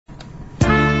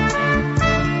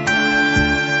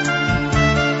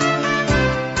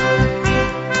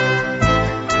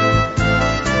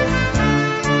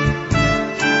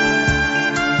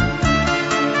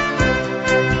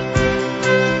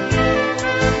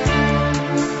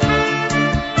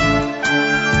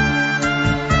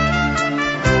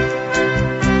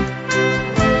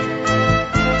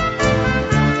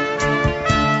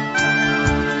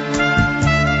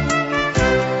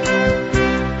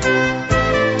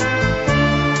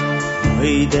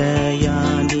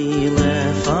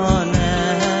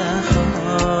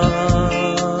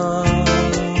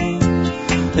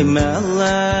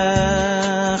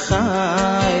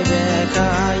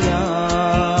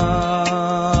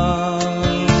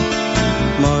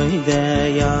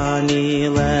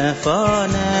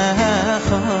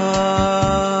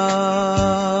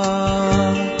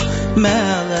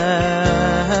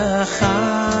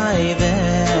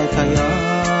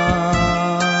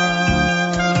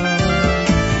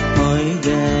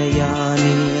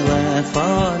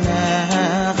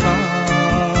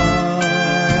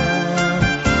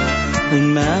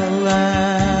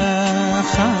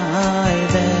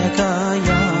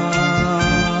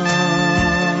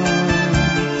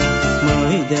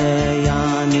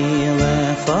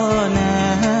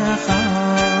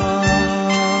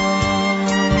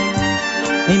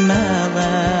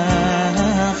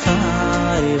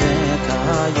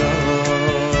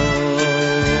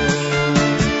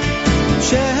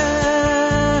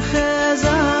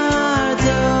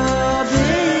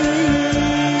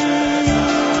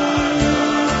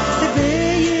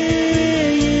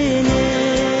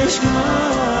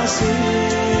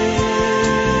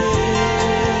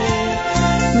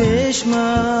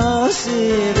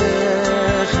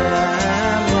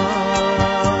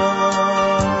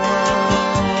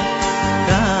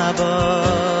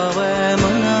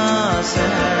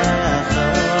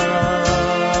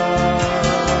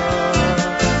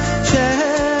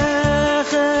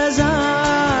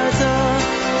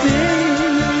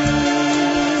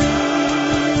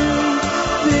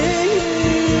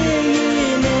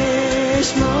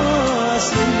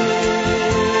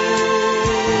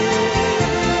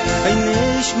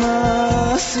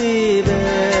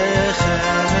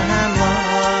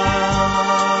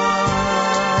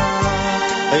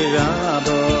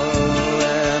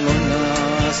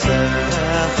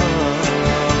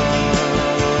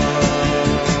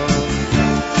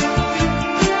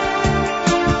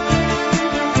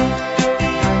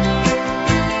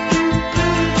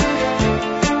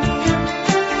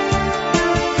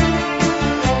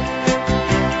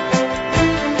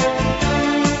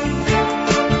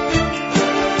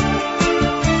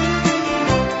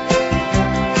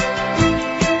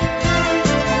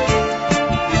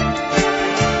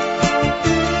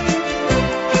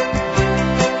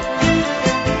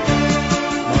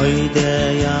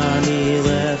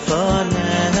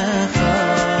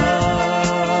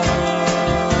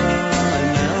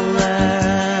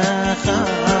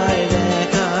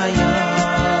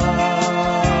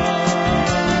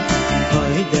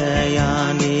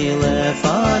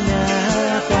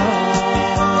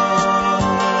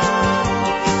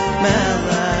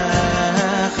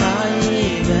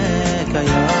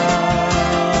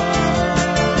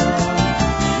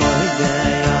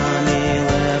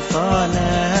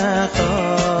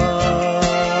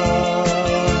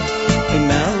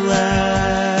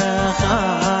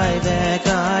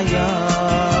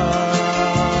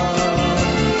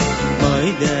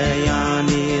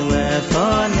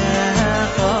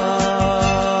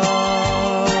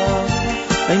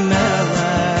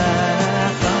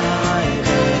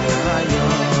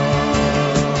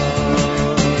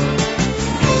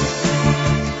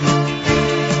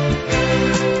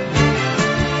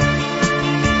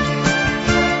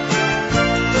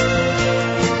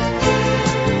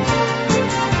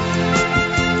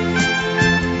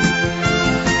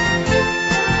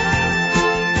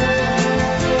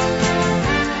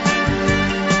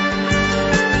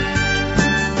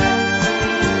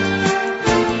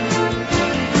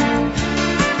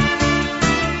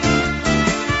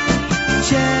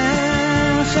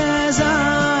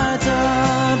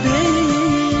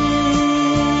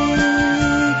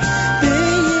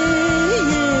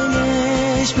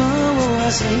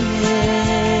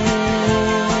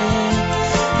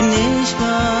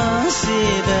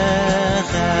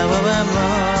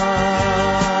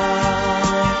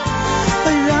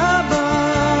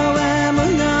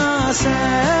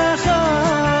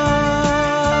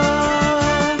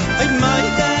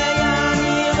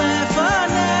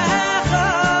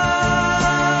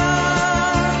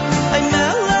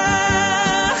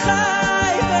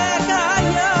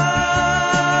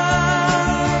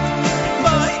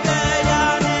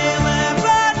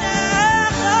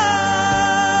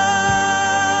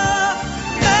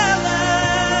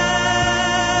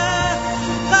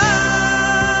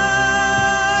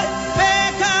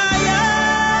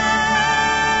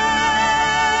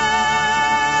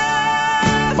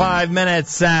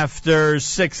Minutes after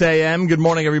 6 a.m. Good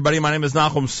morning, everybody. My name is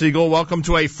Malcolm Siegel. Welcome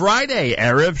to a Friday,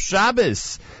 Erev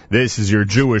Shabbos. This is your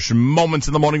Jewish Moments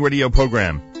in the Morning radio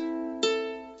program.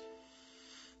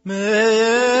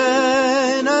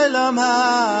 olam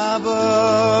haba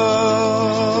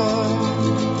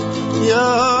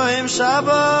Yom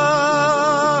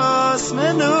Shabbos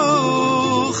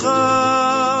menucha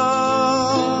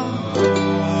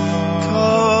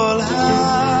Kol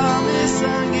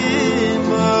ha'misangim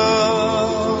bo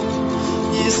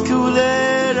yizku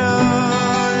leroisem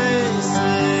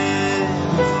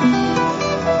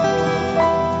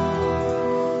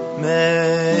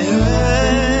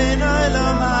Me'ein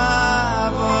olam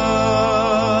haba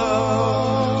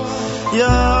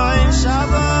Yom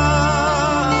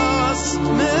Shabbos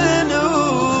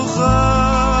menucha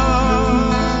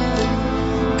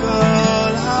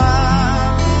Kol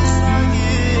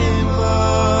ha'misangim bo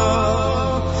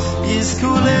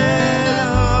yizku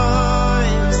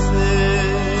leroim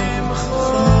simcha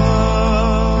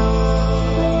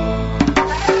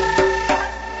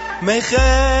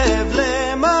Mechev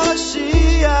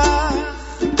le'Mashiach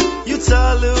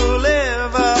yutzalu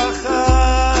levacha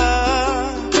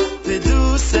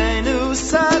V'duseinu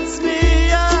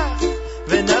satzmiach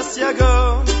v'nas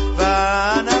yagon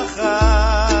v'anacha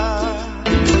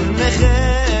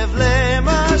Mechev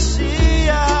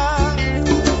le'Mashiach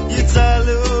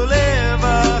yutzalu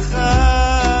levacha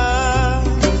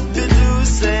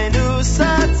V'duseinu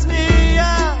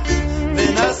satzmiach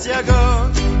v'nas yagon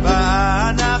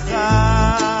v'anacha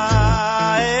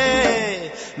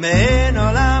Me'en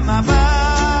olam haba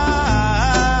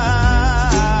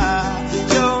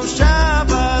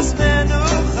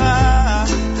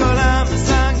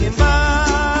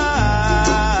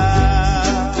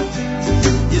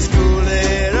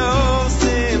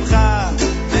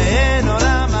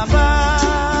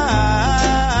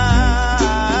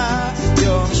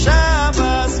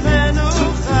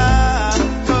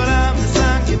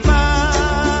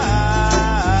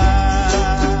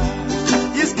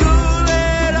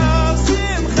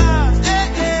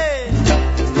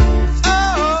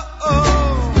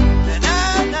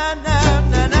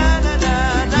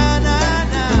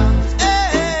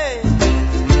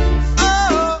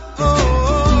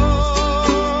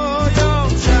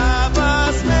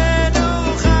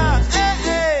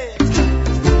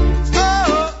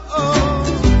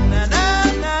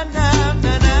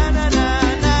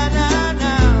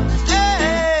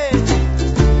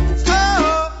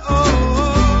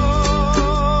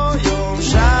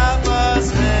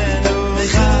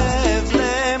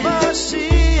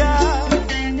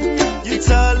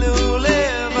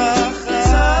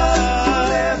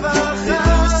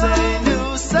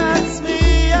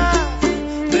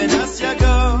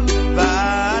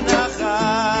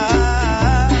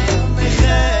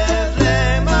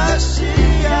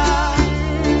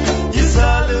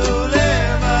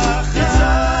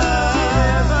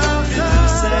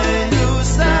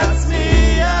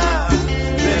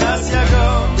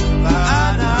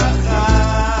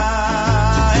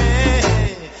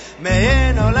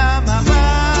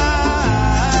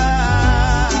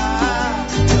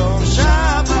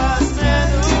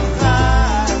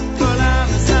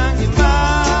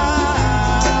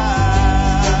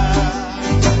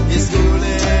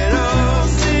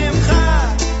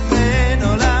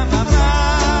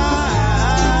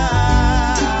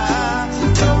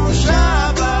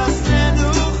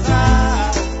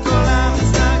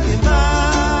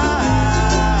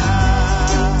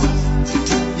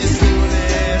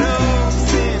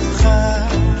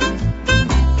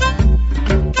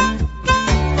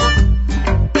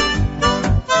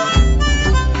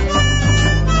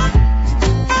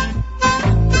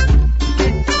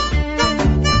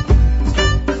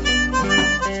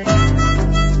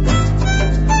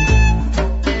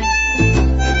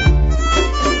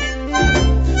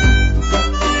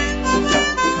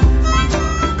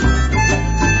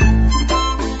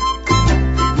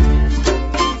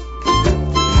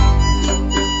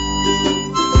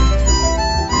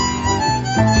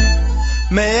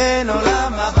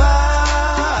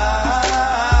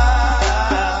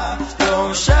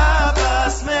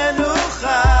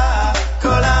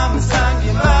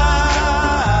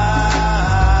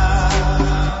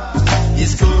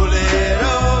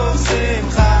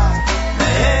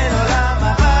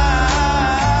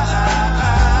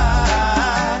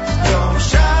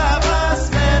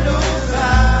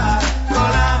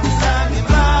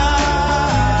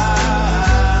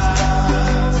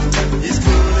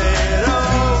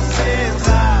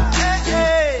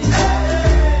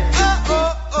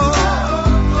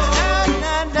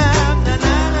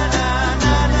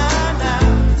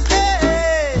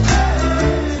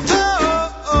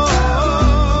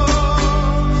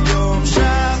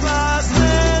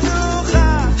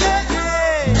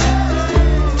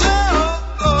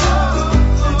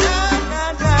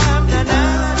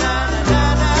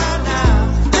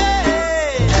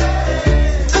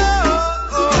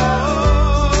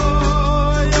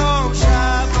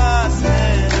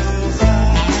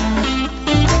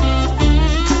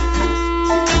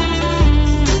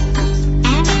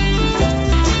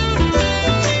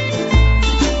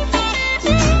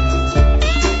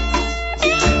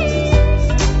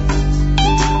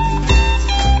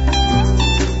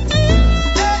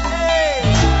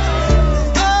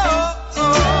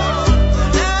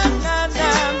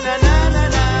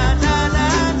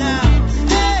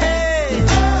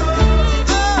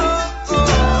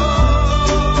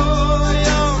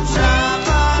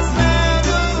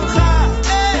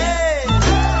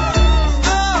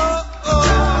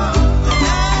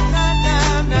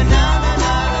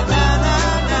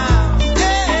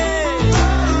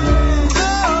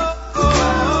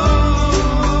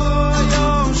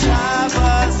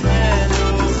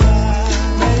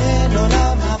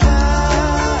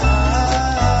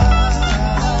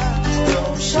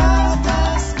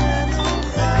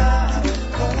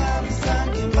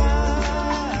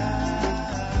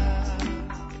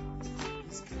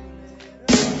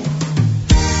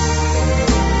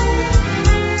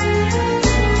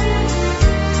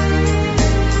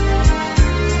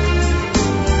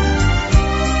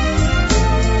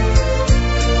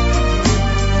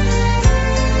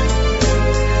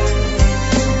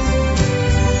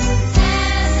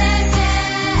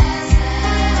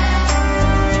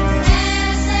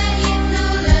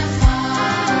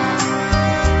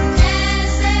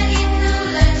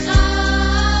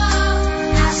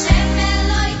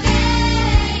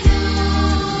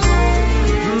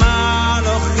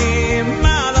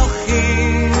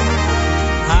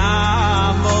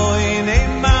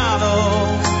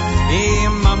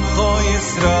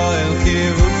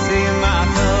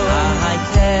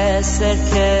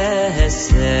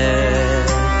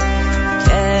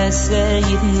keser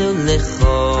yitnu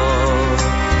lecho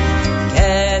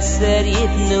keser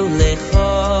yitnu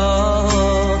lecho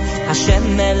Hashem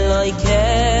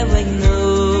Elokeinu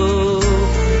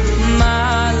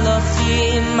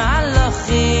Malachim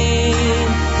Malachim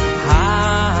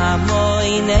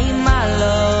Hamoinei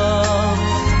Malach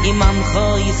Imamcho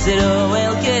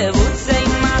Yisrael Kevutzei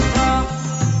Mato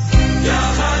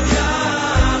Yachad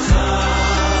Yachad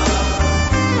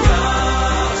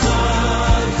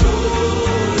Yachad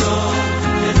Kulo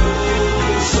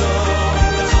Kedusho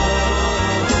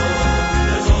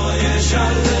Lecho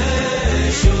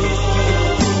Yeshaleshu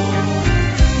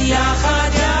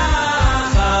Yachad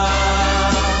Yachad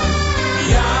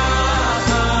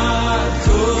Yachad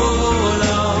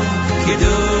Kulo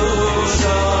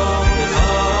Kedusho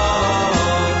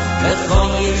Lecho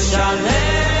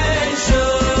Yeshaleshu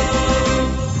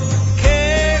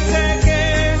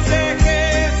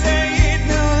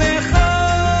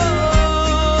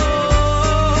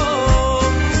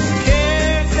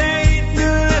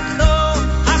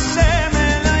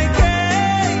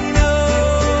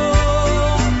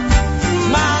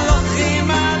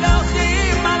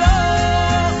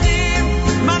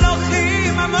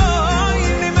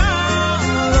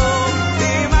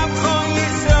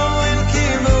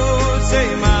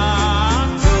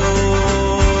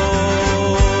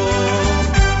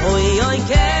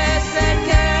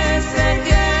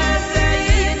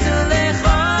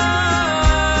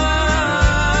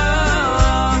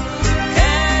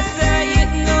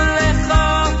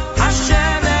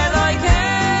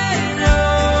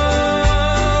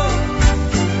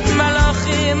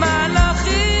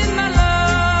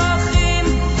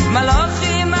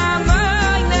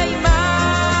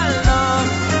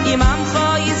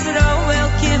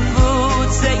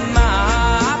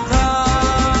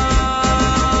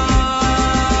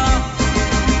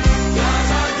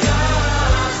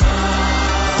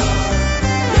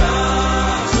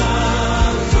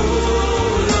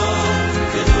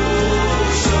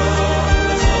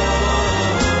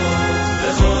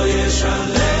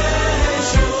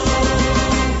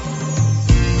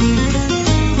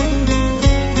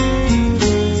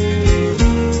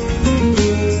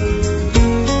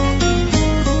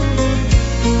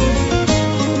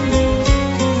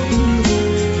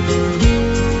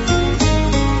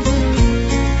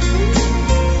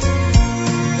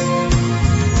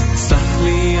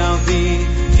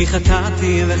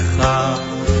חטאתי לך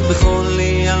בכל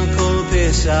על כל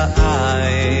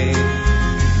פשעי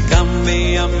גם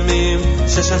בימים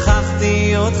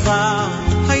ששכחתי אותך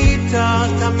היית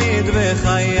תמיד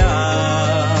בחיי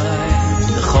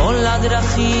בכל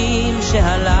הדרכים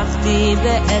שהלכתי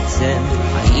בעצם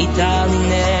היית לי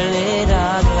נר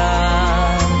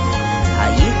לרגליי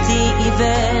הייתי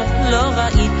עיוור לא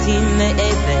ראיתי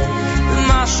מעבר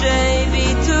מה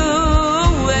שהביטו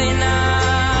עיניי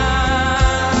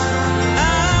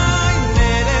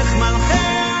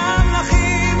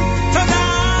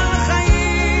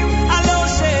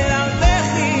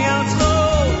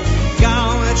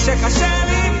שקשה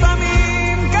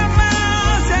לפעמים גם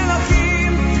אז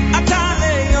אלוקים אתה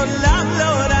לעולם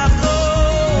לא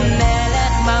רחוק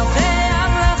מלך מלכי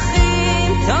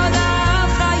המלכים תודה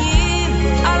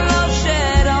חיים על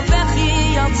אושר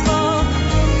ובכי עצמו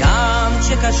גם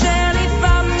שקשה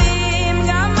לפעמים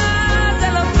גם אז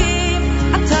אלוקים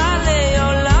אתה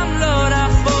לעולם לא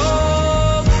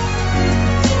רחוק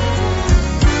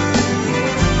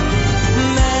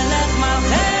מלך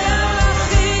מלכי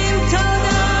המלכים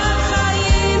תודה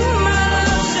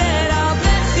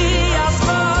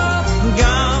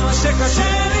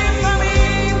שקשה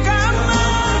לפעמים גם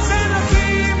אז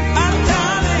אלוקים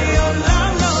אתה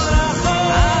לעולם לא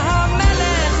רחוק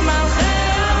המלך מלכי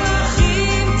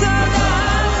המלכים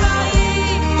תודה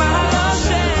חיים על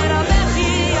אושר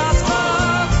ובכי עצמו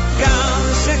גם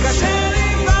שקשה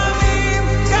לפעמים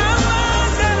גם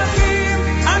אז אלוקים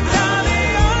אתה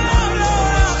לעולם לא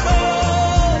רחוק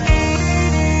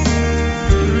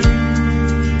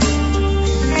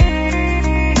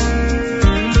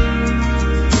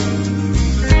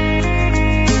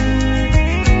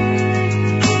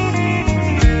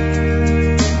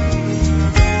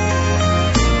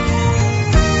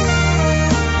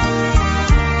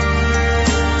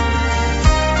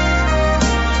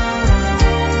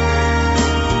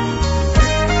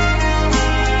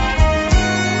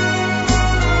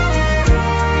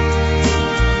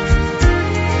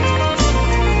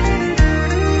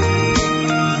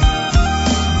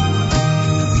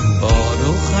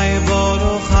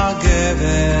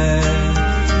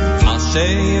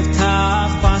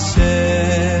שיבטח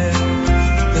בשם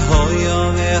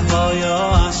והויו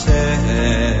והויו השם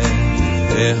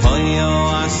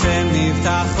והויו השם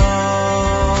נבטחו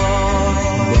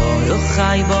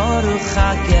Chai Baruch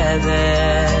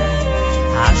HaGever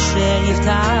Asher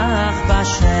Yiftach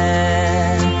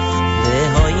B'Hashem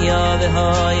V'hoya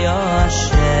v'hoya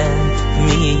Hashem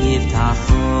Mi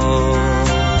Yiftacho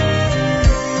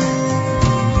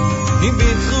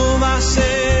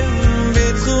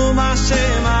B'tchum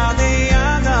Hashem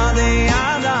Adiyad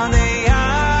Adiyad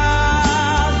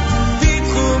Adiyad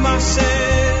B'tchum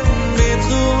Hashem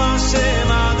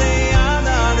Adiyad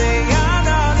Adiyad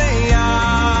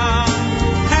Adiyad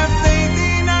Have faith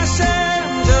in Hashem,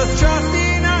 just trust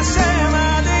in Hashem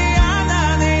Adiyad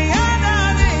Adiyad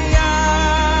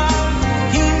Adiyad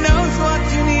He knows what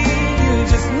you need, you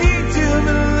just need to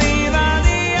believe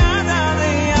Adiyad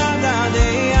Adiyad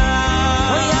Adiyad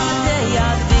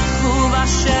B'tchum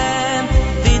Hashem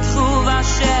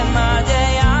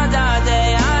Adiyad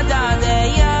Adiyad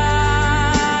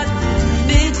Adiyad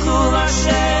B'tchum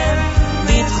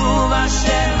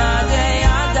Hashem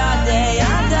Adiyad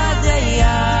Adiyad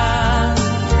Adiyad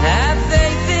Have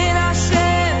faith in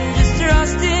Hashem, just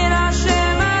trust in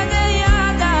Hashem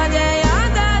Adiyad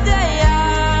Adiyad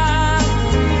Adiyad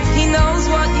He knows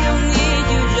what you need,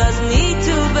 you just need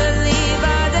to believe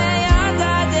Adiyad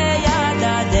Adiyad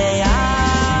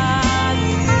Adiyad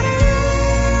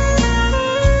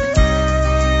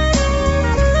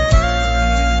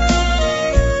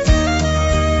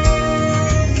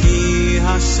Ki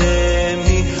Hashem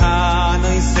hi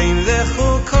hanoisein lechu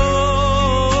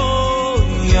koyach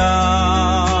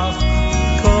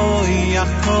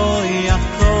Koyach, koyach,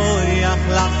 koyach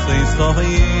Lachseis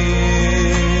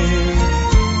choyim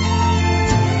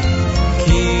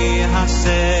Ki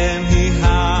Hashem hi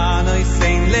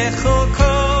hanoisein lechu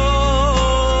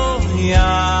koyach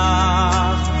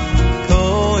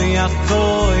Koyach,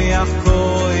 koyach,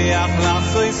 koyach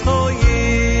Lachseis choyim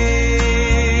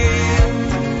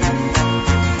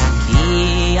Ki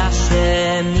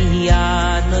Hashem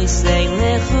Yanoisei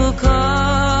Lechu Koyach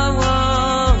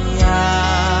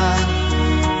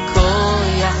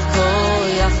Koyach,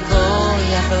 Koyach,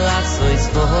 Koyach Lasois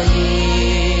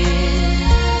Voyim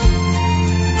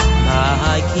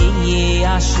Ki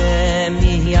Hashem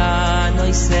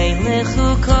Yanoisei Lechu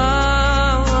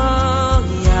Koyach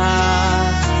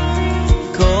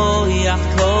Koyach,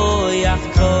 Koyach,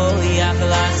 Koyach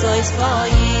Lasois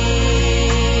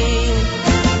Voyim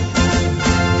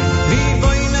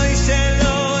Riboynoi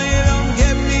shelo Elom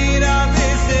geb mir a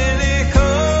bissel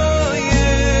koyach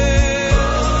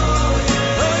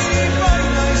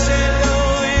Riboynoi shelo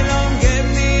Elom geb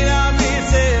mir a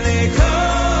bissel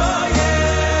koyach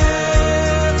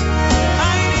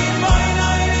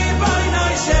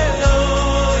Riboynoi shelo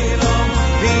Elom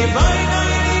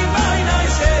Riboynoi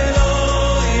shelo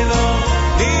Elom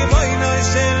Riboynoi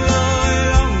shelo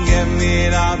Elom geb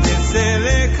mir a bissel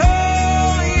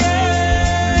koyach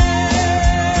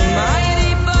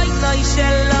Mighty boy, no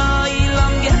shelo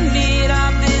ilom gemira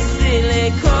bisile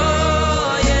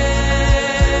koye.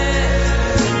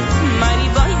 Mighty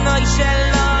boy, no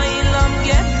shelo ilom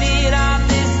gemira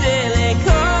bisile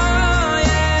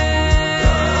koye.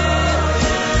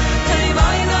 Mighty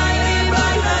boy,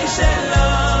 no shelo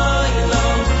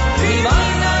ilom.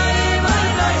 Mighty boy,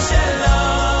 no shelo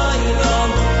ilom.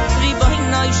 Mighty boy,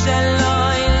 no shelo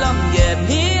ilom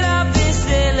gemira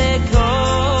bisile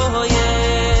koye.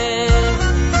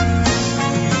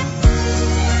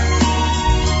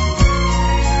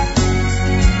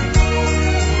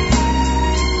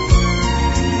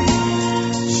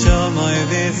 Shomoy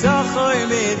v'zachoy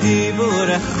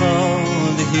b'diburecho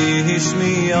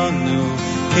D'hishmiyonu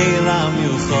Keilam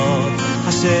yuchod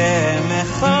Hashem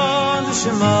echod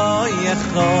Shemoy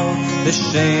echod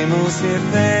B'shem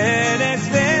u'siferet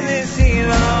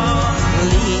v'nesirot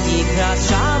Likras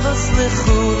Shabbos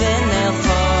l'chule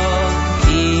nelcho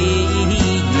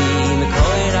Im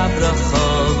koira brocho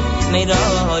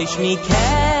Meirosh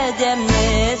mikedem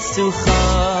nesucho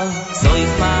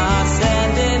Soif ma'aseh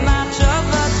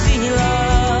b'machshavas tihila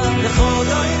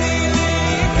L'chodoy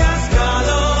nilikas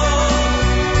kalo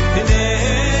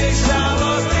B'nei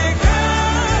Shabbos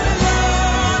nekalo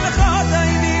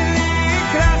L'chodoy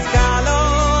nilikas kalo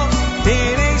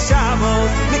B'nei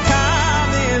Shabbos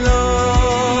nekamelo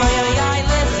Ay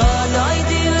l'chodoy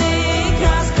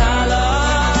dilikras kalo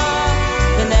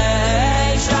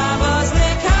B'nei Shabbos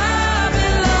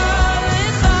nekabelo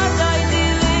L'chodoy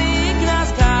dilikras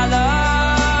kalo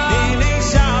B'nei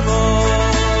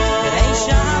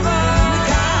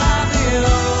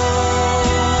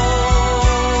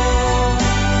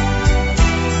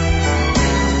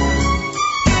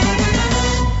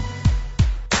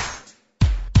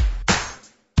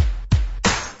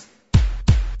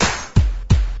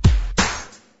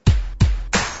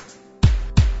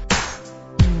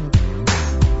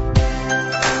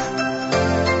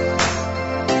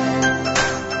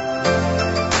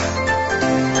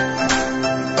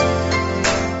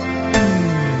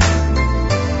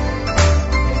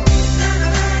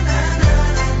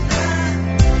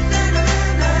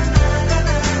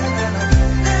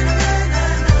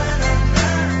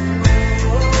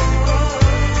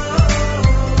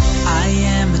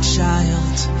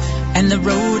the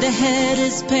road ahead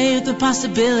is paved with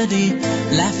possibility,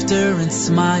 laughter and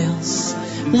smiles.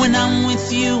 When I'm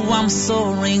with you, I'm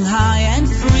soaring high and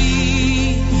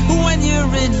free. When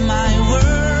you're in my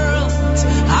world,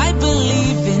 I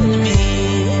believe in me.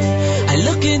 I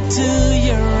look into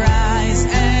your eyes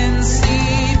and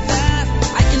see that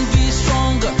I can be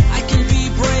stronger, I can be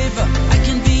braver, I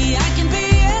can be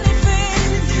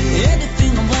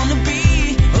anything I wanna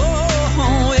be.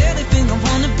 Oh, anything I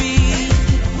wanna be.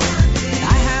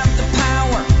 I have the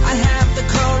power, I have the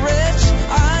courage,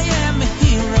 I am a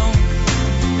hero.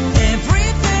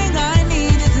 Everything I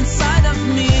need is inside of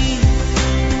me,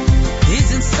 is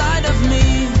inside of me.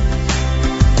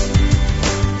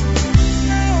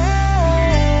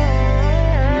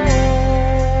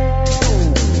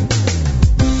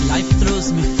 Life throws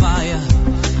me fire,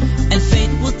 and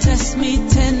fate will test me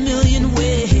 10 million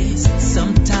ways.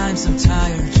 Sometimes I'm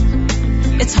tired,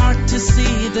 it's hard to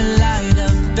see the light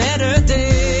of better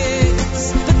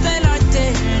days. But then I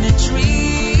dare to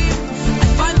dream, I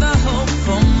find the hope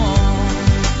for more.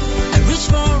 I reach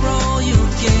for all you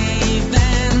gave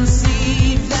and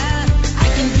see that I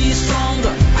can be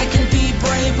stronger, I can be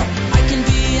braver, I can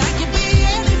be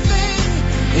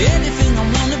anything I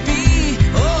wanna be.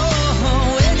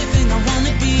 Oh, anything I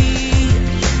wanna be.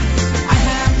 I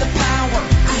have the power,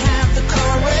 I have the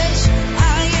courage,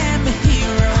 I am a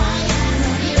hero.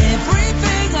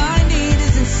 Everything I need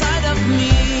is inside of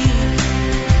me,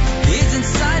 is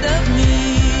inside of me.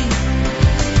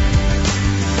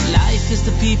 Life is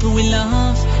the people we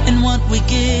love and what we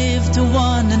give to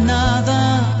one another.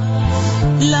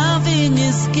 Loving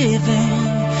is giving,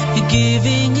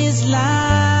 giving is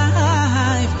life.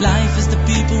 Life is the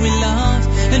people we love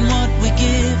and what we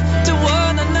give to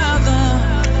one another.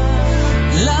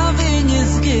 Loving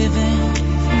is giving,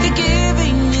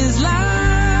 giving is life.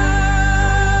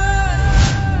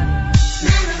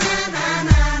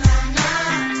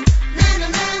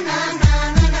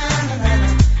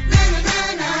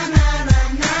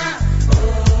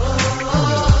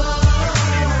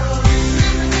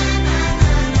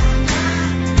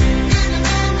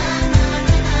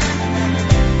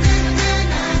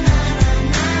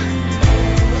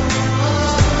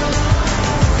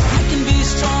 I can be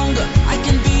stronger, I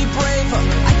can be braver,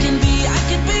 I can be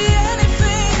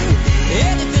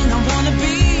anything I wanna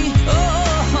be.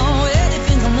 Oh,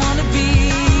 anything I wanna be.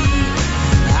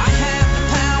 I have the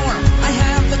power, I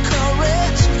have the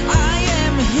courage, I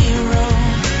am a hero.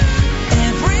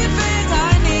 Everything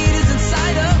I need is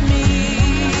inside of me.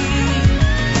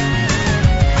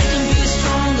 I can be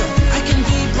stronger, I can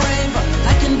be braver,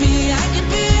 I can be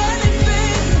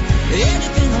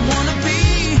anything I wanna be.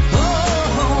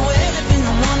 Oh, anything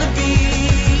I wanna be.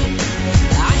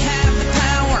 I have the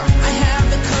power, I have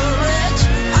the courage,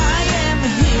 I am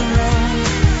a hero.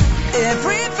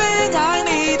 Everything I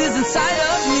need is inside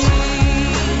of me,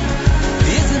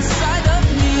 is inside of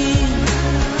me.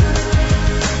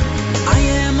 I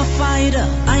am a fighter,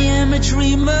 I am a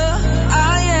dreamer,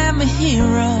 I am a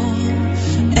hero.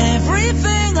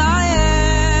 Everything I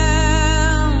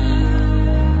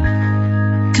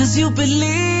am, 'cause you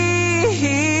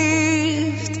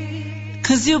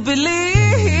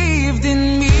believed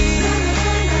in me.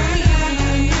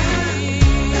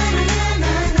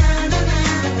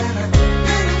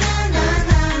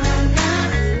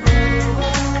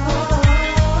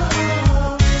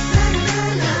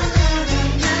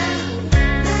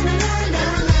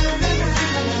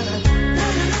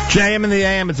 JM in the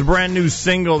AM, it's a brand new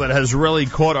single that has really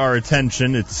caught our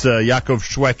attention. It's Yaakov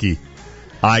Shweki.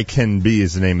 I Can Be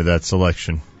is the name of that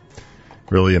selection.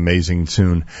 Really amazing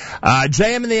tune.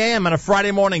 JM in the AM on a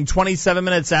Friday morning, 27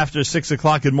 minutes after 6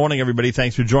 o'clock. Good morning, everybody.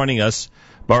 Thanks for joining us.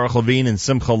 Baruch Levine and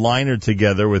Simcha Leiner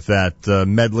together with that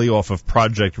medley off of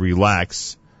Project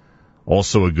Relax.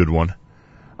 Also a good one.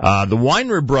 The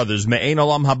Weiner Brothers, Me'ein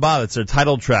Olam Haba, that's their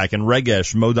title track, and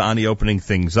Regesh Moda'ani opening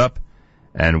things up.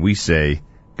 And we say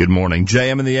good morning.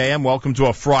 JM in the AM, welcome to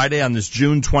a Friday on this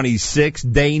June 26th,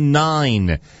 day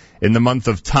 9 in the month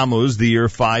of Tammuz, the year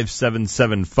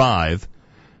 5775.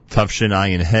 Tufshin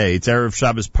Ayin Hey. It's Erev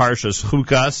Shabbos Parshas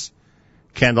Chukas.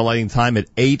 Candlelighting time at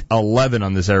 8:11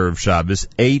 on this Erev Shabbos.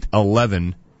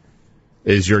 8:11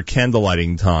 is your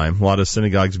candlelighting time. A lot of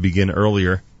synagogues begin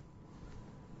earlier.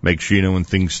 Make sure you know when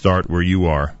things start where you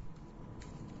are.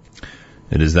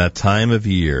 It is that time of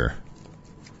year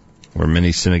where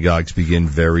many synagogues begin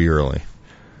very early.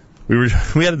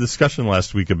 We had a discussion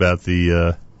last week about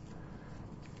the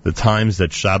times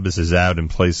that Shabbos is out in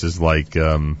places like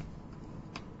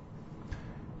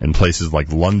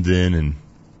London and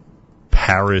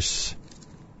Paris.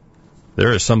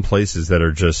 There are some places that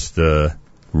are just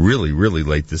really, really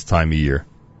late this time of year.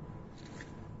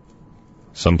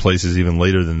 Some places even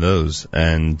later than those,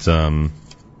 and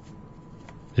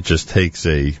it just takes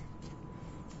a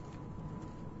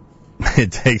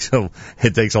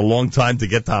long time to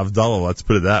get to Havdalah, let's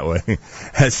put it that way.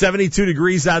 72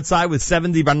 degrees outside with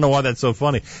 70, I don't know why that's so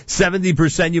funny.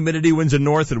 70% humidity, winds are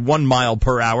north at 1 mile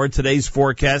per hour. Today's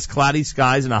forecast, cloudy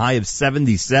skies and a high of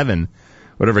 77.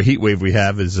 Whatever heat wave we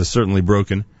have is certainly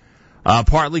broken.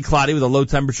 Partly cloudy with a low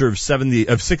temperature of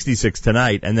 66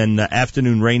 tonight, and then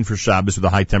afternoon rain for Shabbos with a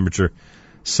high temperature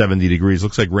 70 degrees.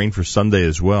 Looks like rain for Sunday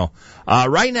as well.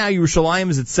 Right now,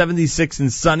 Yerushalayim is at 76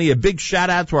 and sunny. A big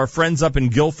shout out to our friends up in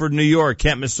Guilford, New York.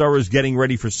 Camp Mesorah is getting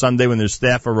ready for Sunday when their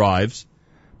staff arrives,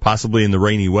 possibly in the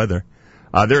rainy weather.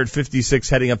 They're at 56,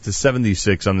 heading up to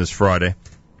 76 on this Friday.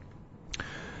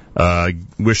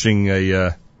 Wishing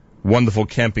a wonderful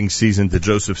camping season to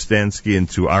Joseph Stansky and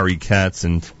to Ari Katz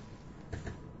and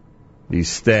the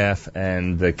staff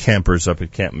and the campers up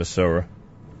at Camp Mesorah.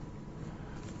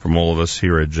 From all of us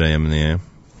here at JM in the AM.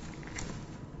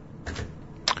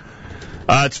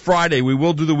 It's Friday. We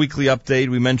will do the weekly update.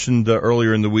 We mentioned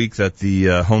earlier in the week that the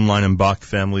Hoenlein and Bach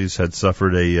families had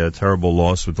suffered a terrible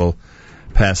loss with the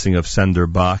passing of Sender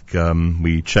Bach.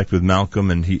 We checked with Malcolm,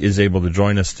 and he is able to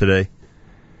join us today.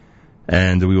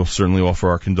 And we will certainly offer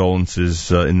our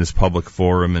condolences in this public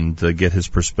forum and get his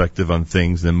perspective on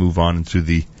things, then move on into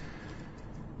the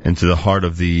heart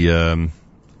of the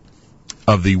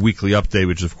weekly update,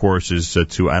 which of course is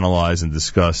to analyze and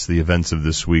discuss the events of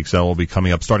this week. So that will be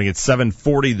coming up starting at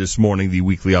 7:40 this morning, the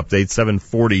weekly update,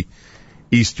 7:40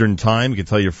 Eastern Time. You can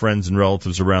tell your friends and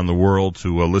relatives around the world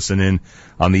to listen in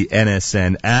on the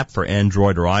NSN app for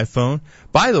Android or iPhone.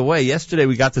 By the way, yesterday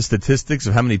we got the statistics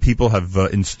of how many people have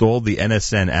installed the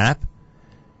NSN app.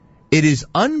 It is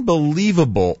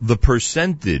unbelievable, the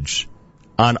percentage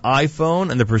on iPhone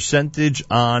and the percentage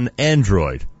on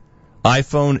Android.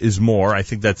 iPhone is more, I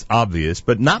think that's obvious,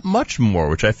 but not much more,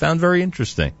 which I found very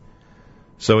interesting.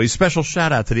 So a special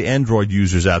shout out to the Android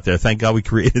users out there. Thank God we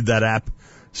created that app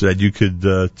so that you could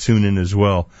tune in as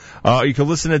well. You can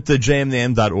listen at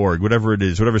jmnam.org, whatever it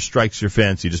is, whatever strikes your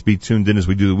fancy. Just be tuned in as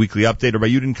we do the weekly update. Rabbi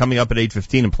Yudin coming up at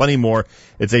 8:15 and plenty more.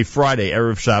 It's a Friday,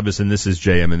 Erev Shabbos, and this is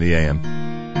JM in the AM.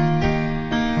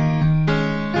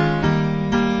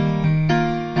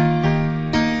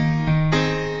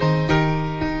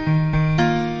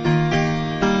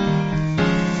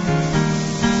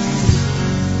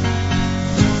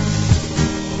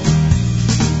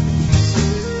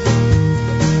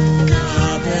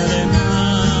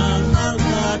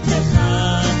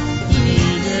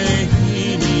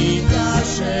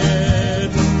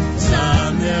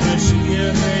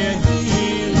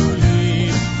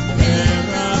 Yeah.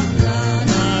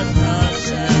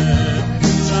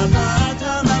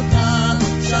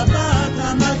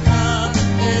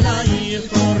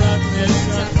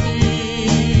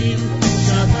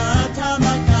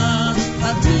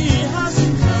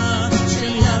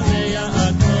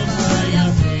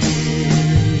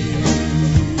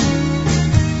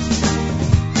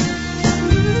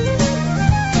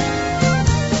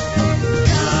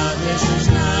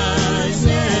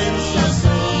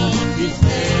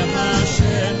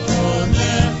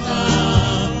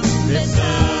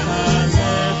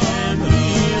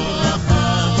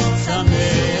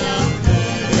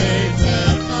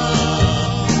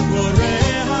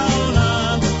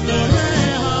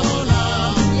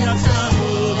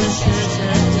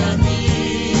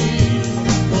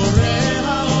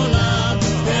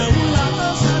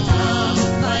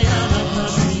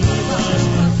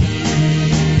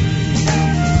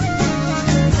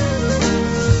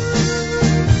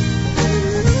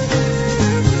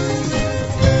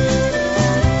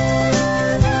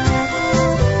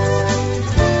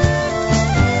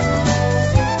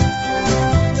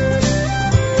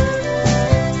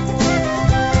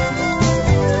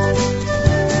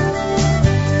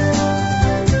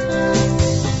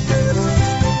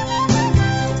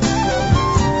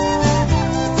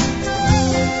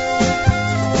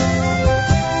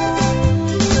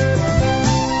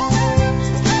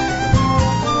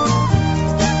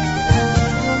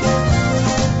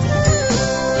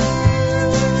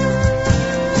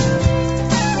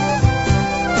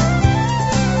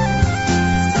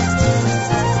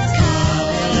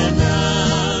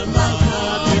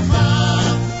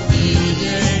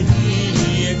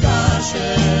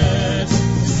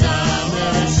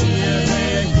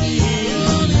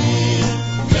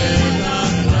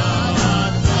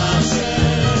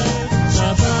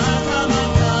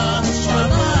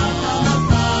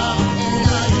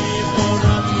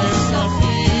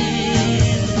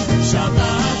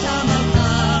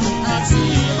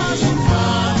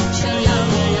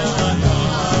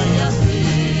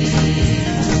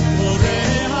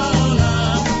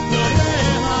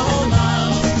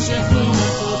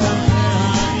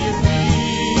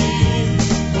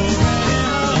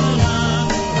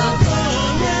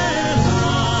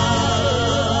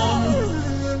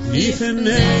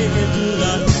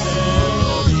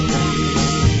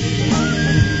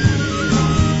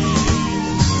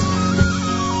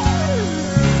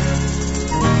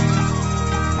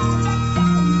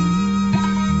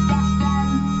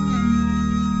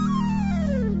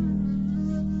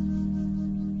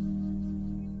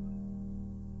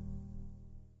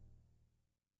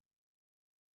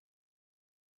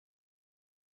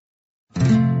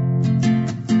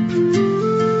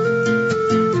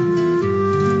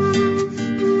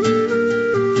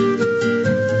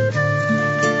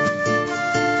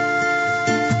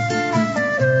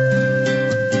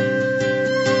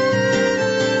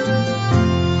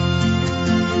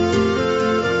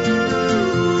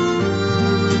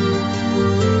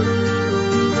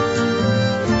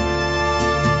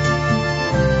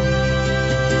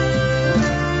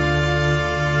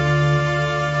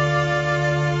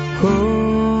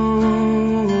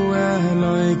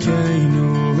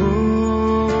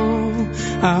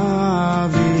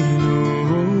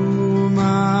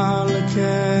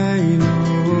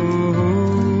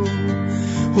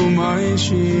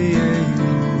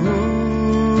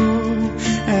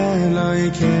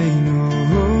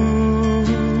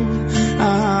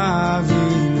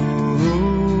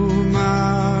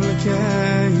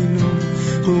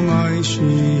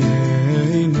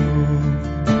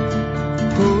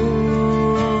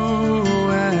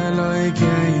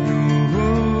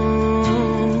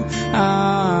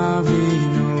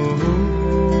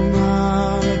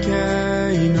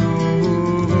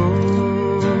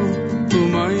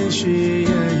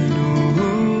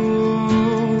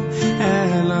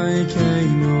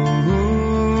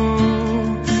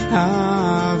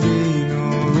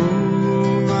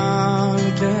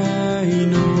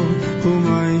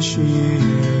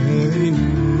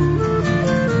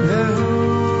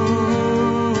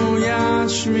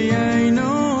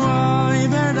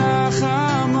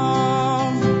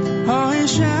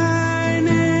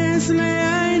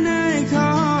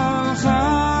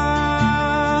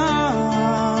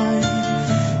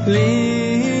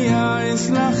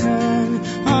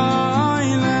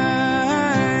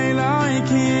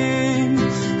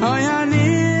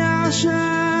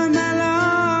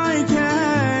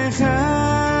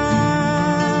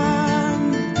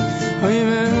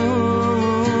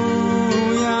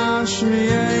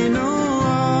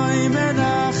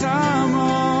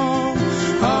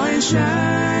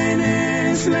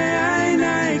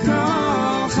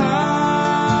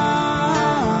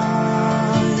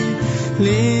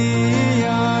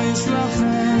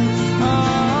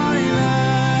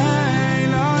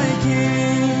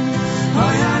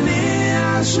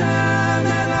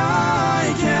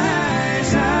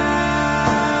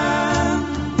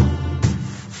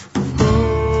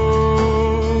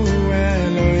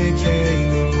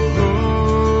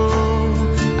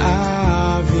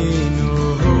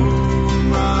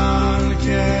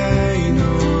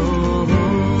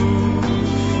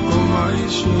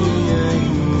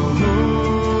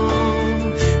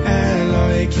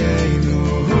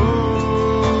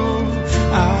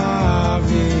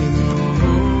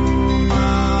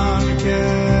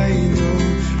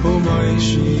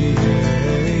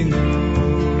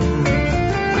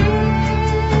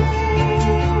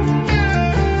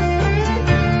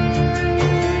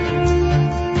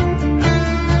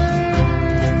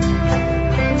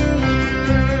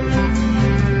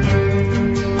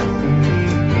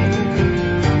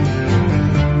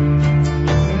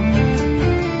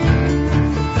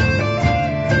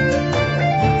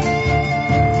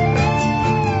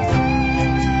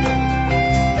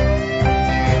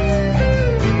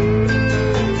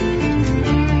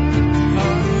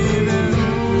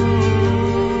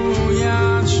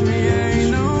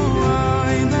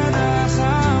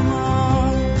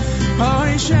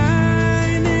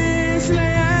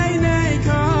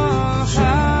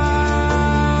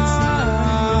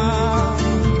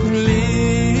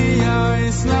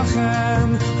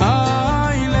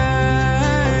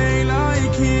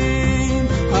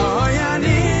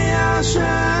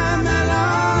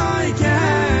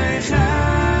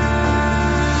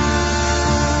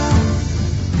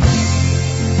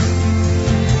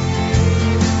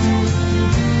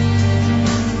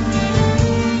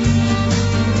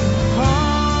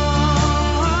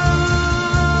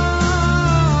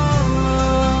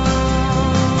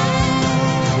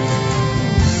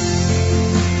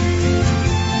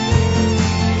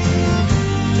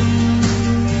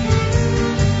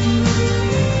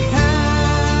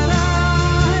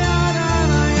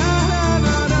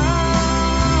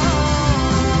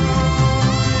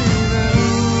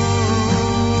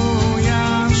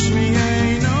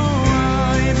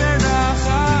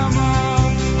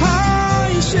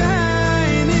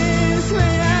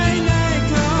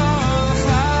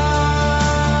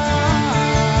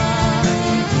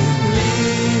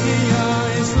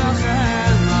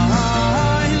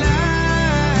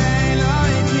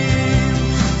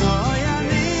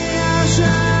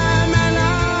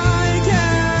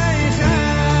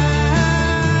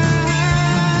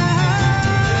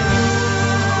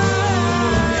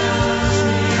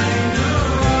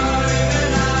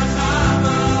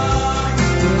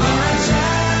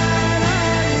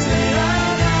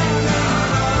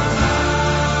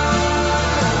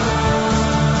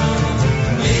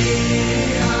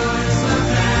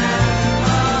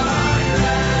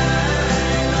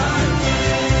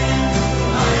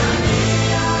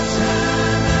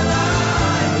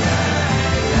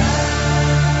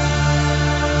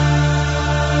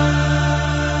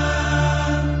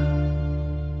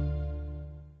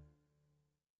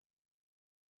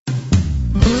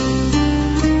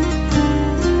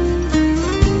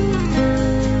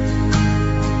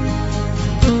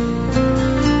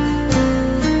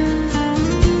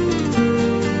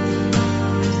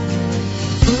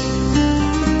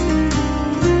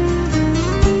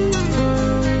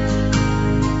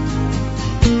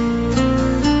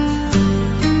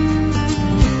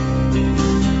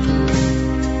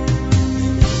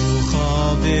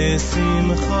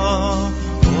 simcha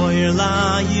or la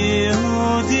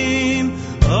Yehudim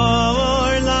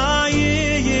or la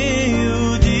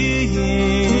Yehudim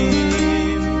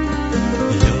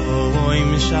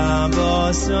Yoim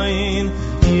Shabbosoin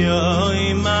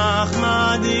Yoim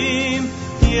Achmadim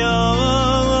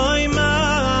Yoim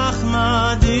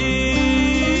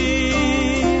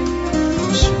Achmadim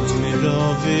Shomero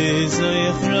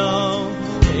v'zoichro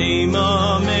Eima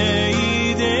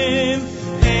meidim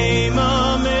Eima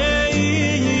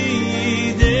meidim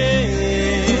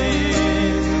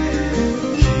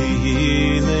Ki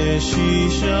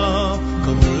l'shisha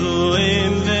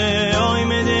Komruim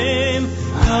ve'oimedim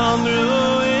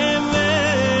Komruim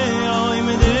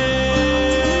ve'oimedim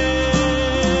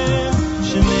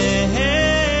Shemei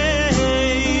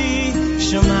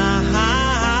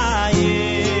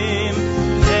Shomahayim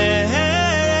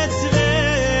Eretz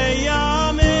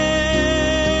ve'yamim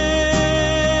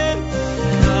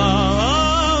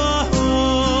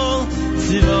Kol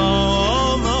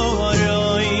Tzivom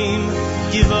Oroim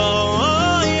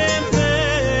Givoyim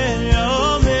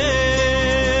ve'yamim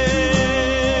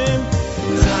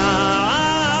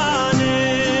Tanim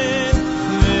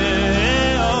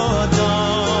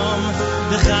ve'odom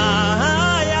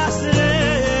B'chayas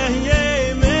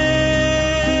re'yemim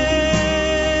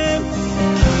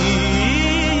Ki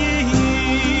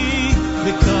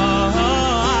b'kol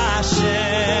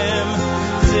Hashem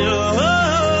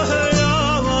Tzoroi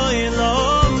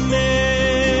lomim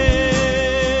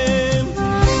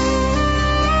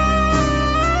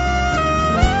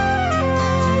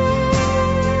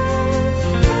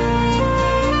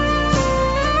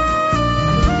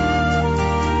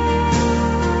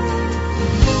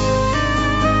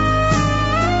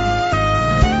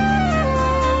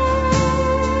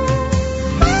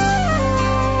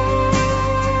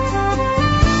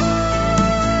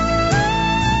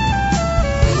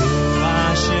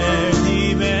Asher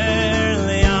diber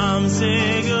liam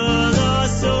segol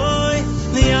asoy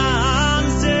liam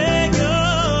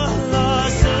segol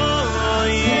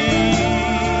asoy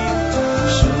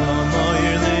Shomoy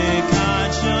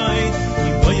lekachoy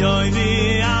iboyoy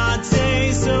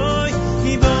vi'atzeisoy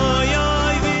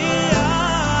iboyoy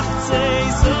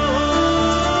vi'atzeisoy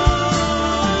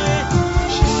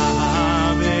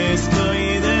Shabbos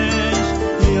kodesh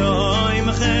yoim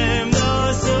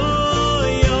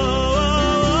chemdosoy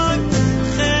yoim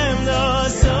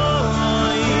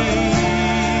chemdosoy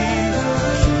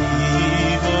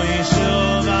Kivoy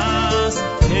shovas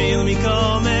Keil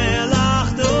mikol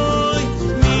melachdoy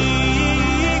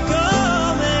mikol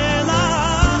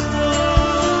melachdoy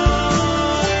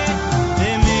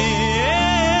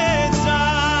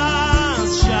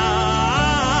B'mitzvahs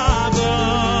Shabbos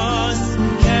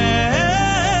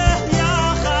Kel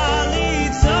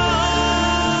yachalitza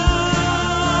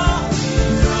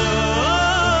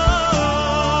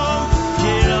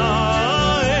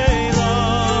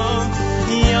Kiroilom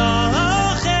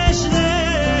Yochesh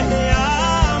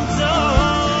le'yamzo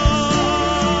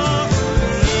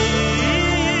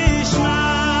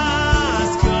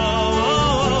Yishmas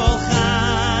kol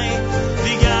chai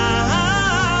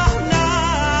V'gam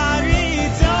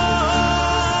naritzo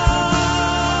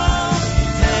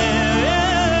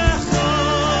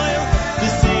Terechoy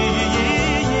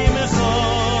v'siyimecho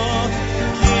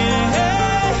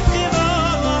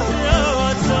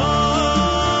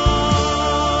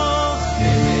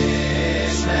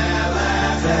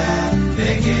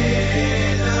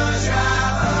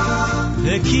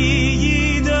Ki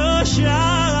yidosh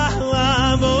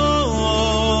alamo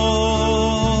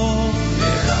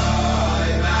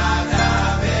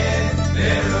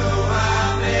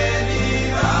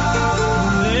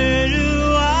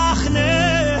Veruach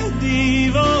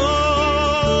nedivo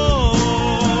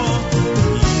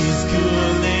Yizku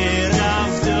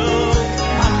le'rafto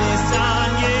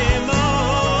Hamesan yemo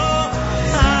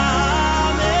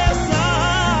Hamesan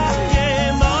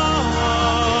yemo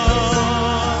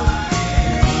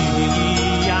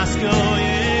Yaskoy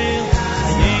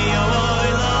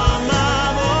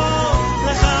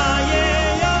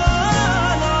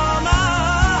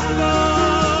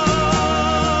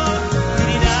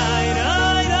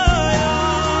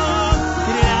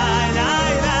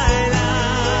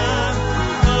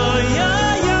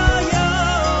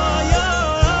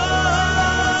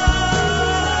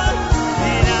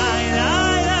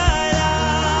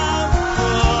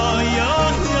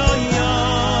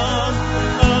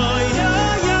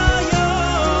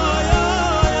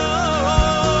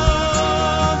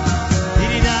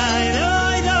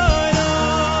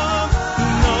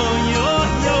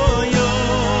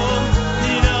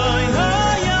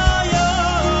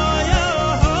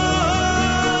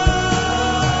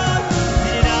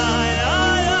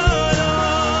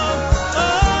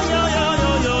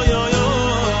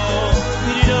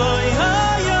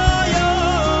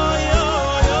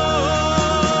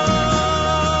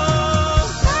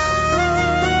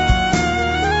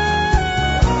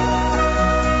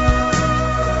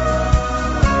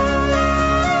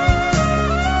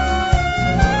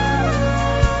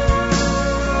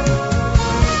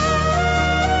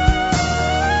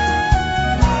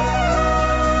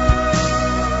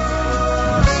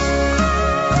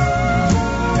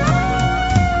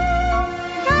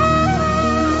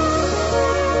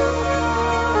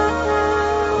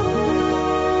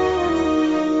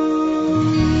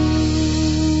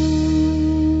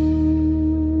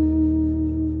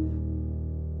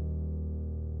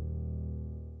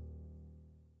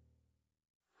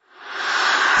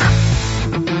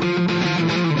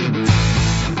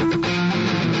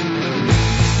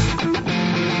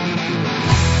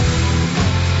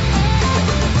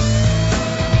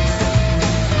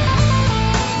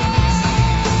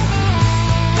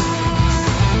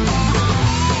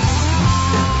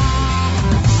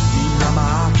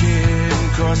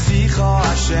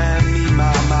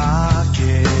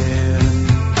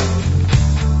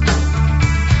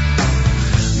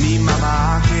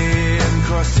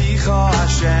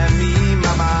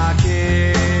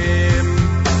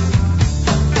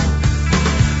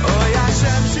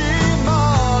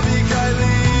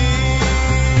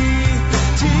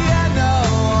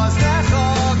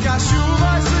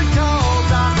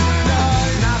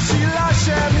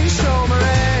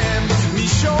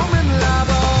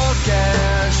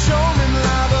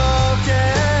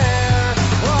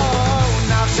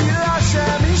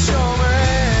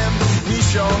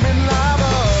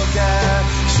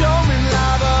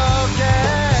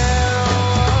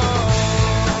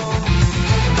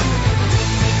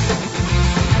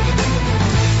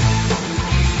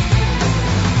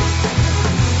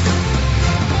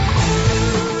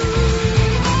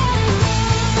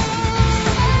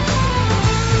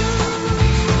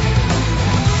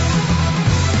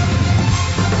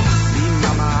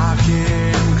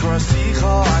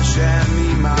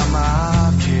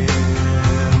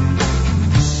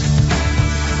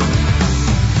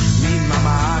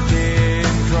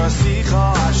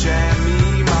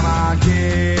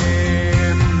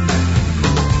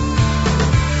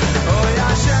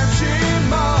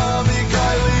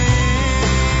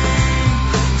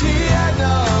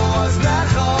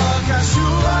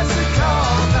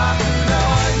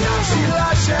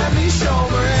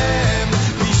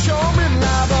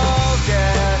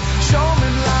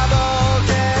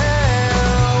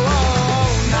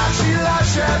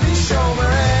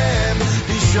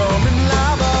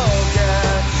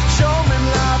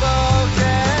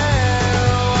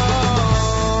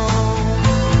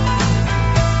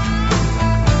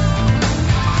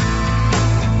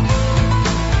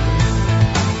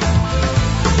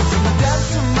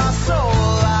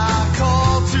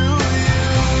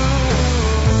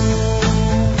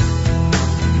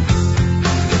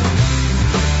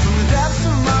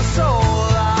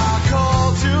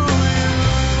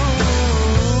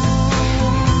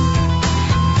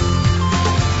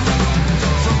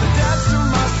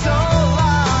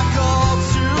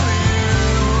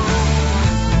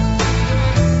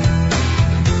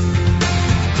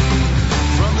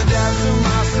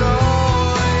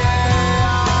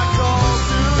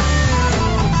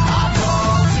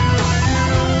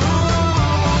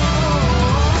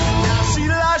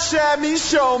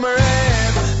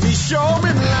Shomerem,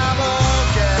 Mishomin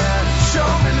Laboker,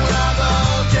 Shomin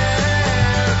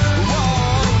Laboker.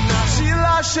 Whoa, Nashil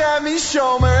Hashem,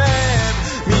 Mishomerem,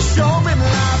 Mishomin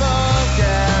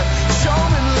Laboker,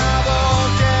 Shomin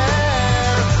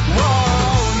Laboker.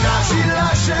 Whoa, Nashil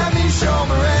Hashem,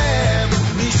 Mishomerem,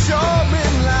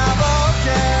 Mishomin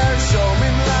Laboker,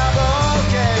 Shomin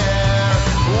Laboker.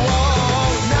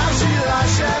 Whoa, Nashil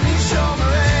Hashem,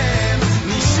 Mishomerem,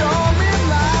 Mishomin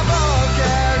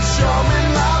Laboker, Shomin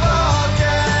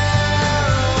Laboker.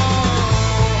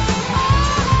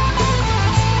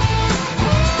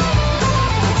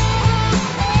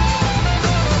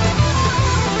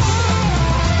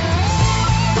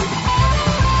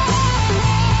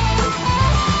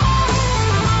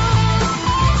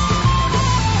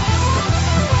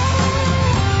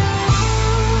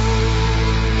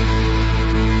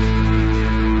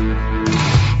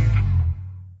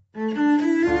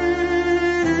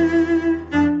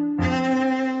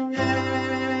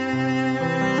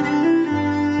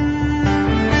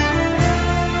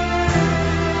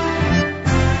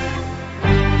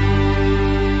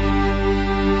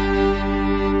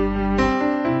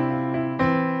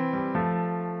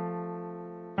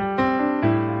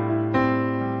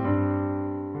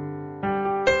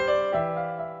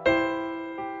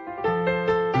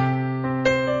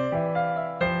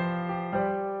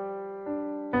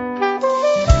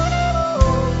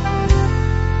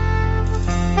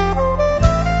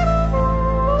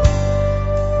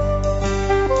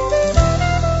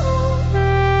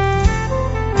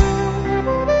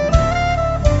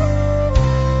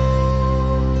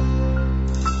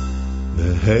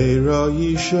 Heira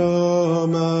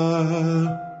Yishama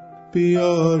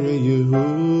Biyar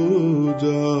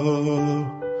Yehuda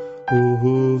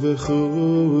Uhu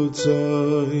v'chutzais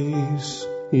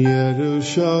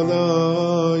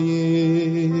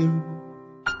Yerushalayim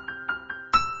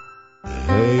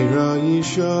Heira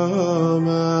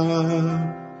Yishama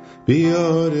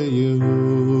Biyar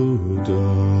Yehuda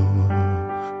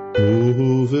Uhu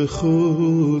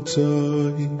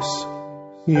v'chutzais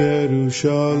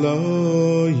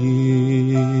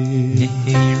Yerushalayim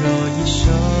Ne'era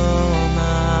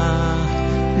Yishama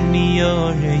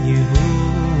Miyor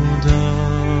Yehuda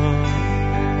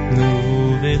Nu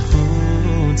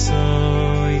v'chutzos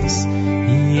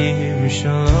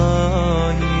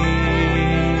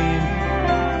Yerushalayim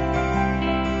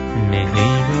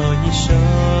Ne'era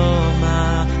Yishama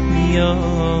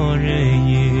Miyor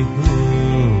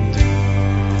Yehuda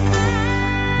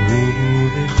Nu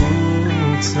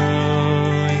v'chutzos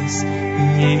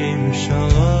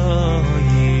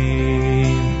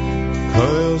Yerushalayim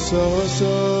Kol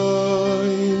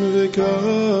Sasayim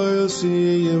v'kol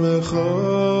Simecha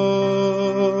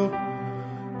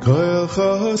Kol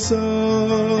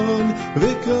Chasan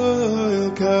v'kol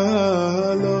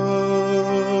Kala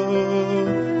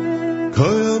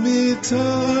Kol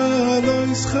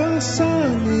Mitalois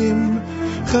Chasanim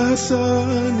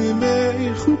Chasanim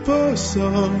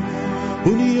Mechuposam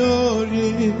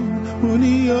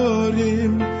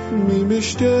Uniyarim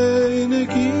Mimishtei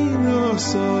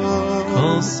Neginasam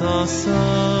Kol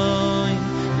Sasai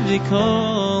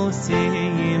v'kol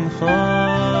Simcha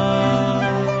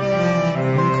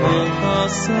Kol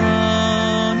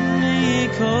Chasan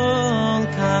v'kol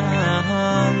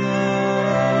Kala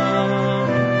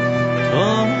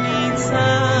Kol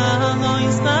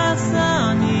Mitzalois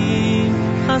Chasanim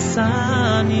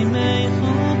Chasanim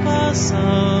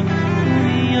Mechupasam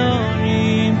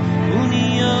Uniyarim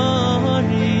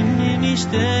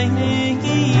Mimishtei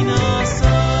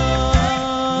Neginasam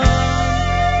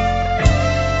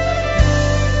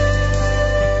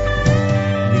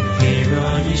Ne'era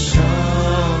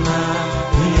Yishama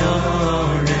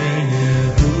Miyor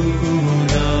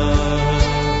Yehuda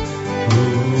Hu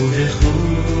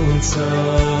v'chutzos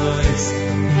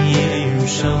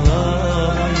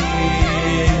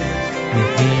Yerushalayim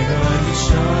Ne'era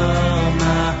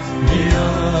Yishama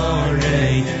Miyor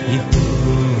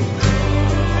Yehuda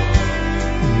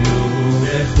Nu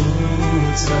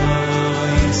v'chutzos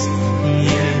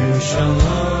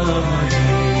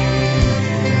Yerushalayim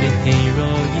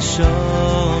Ne'era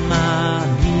Yishama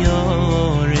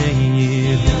Miyor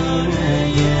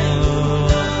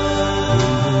Yehuda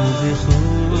Nu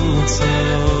v'chutzos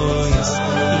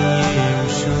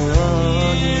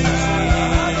Yerushalayim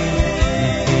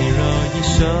Ne'era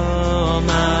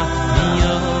Yishama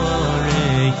Miyor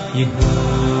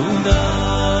Yehuda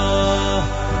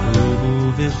Nu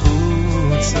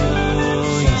v'chutzos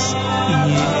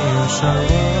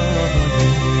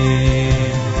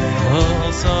Yerushalayim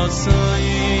Kol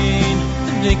Sasayin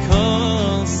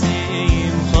v'kol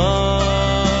Simcha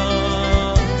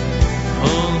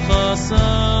Kol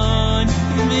Chasan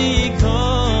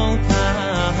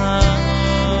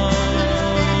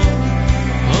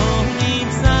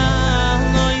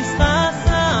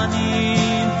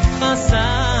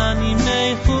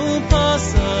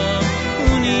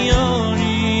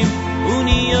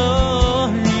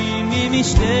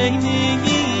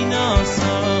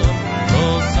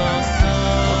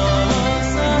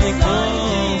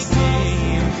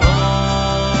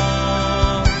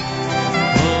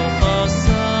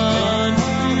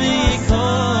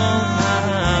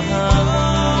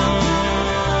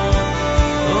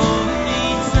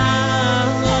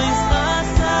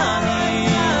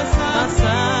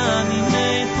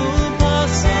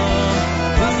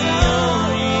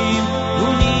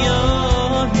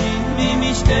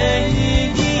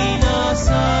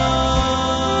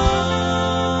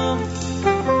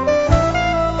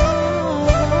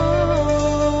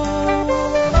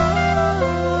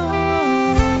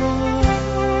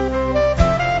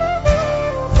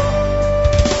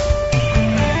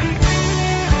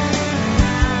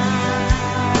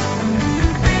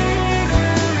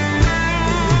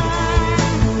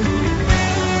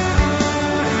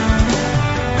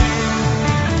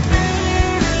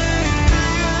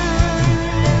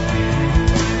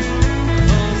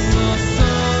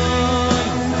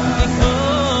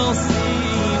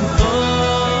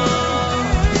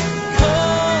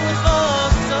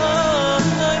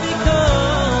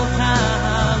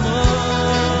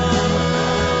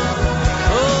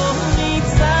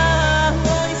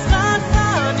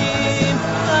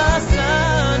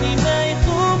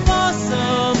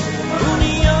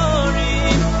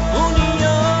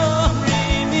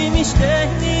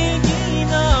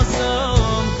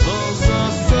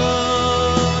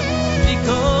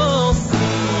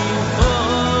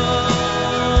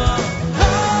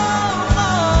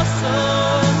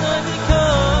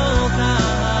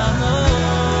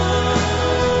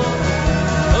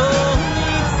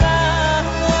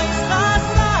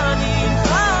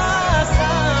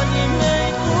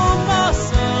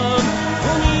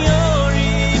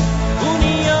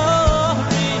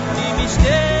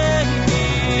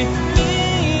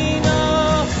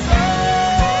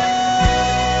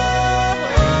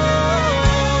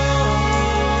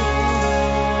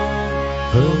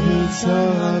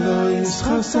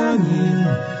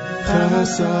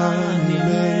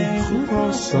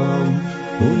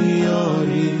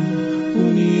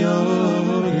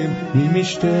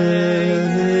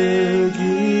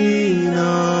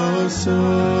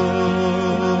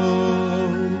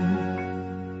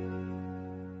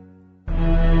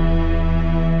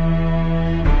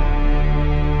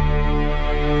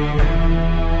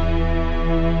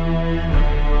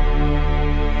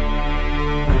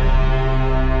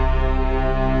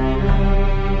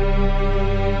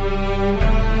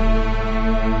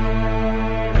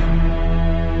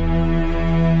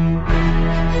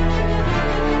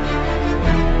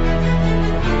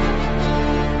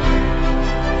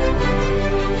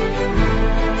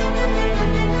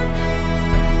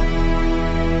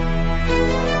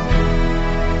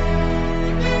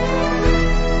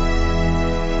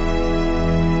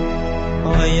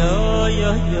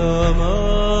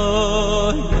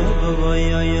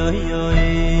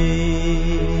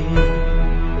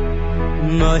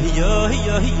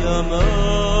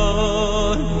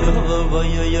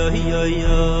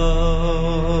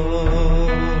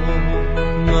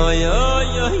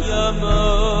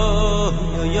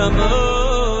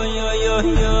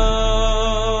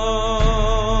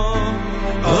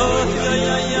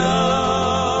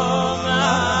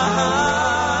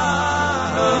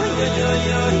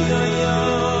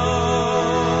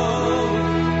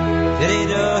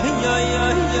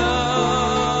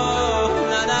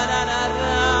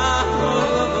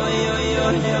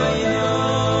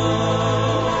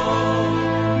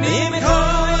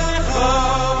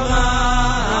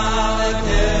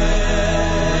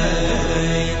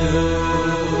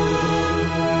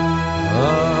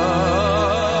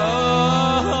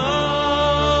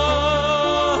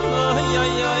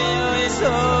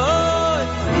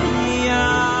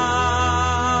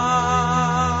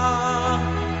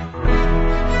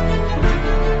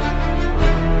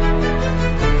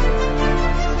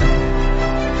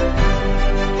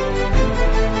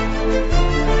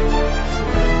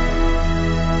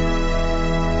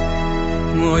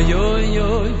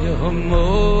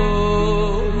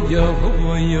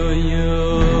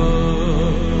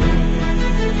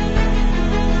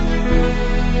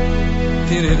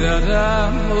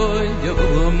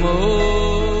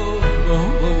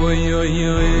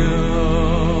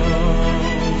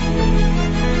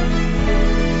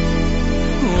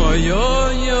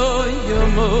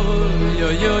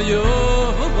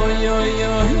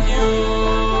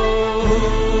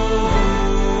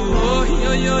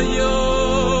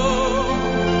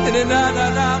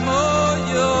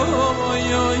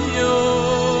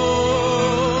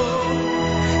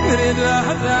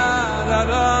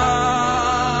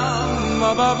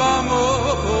Baba mo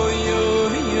yo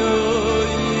yo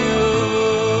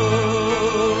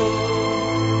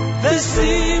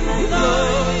Nisim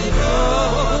loy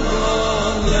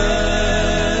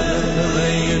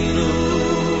leinu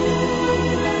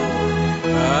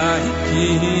ay ki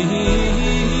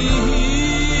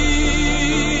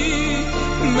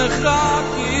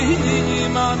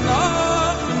mechakim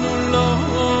anachnu lo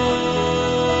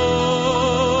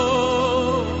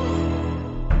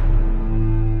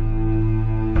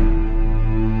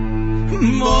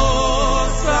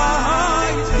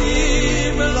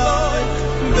mosaytim loy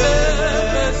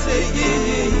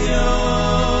beseyin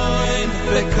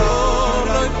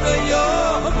bekoroy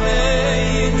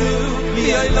beyomeinu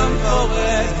yaylam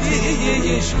oret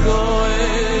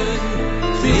yishkoen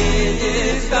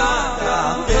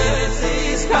Fizikadam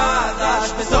Fizikadash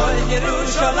Besol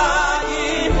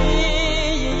Yerushalayim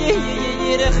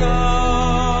Yirecha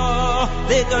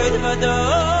V'doid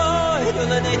v'doid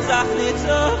V'lenetzach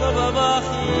nitzach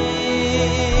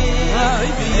v'bachim Ay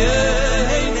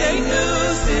v'yeneinu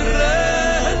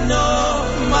sireno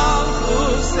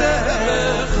Malchus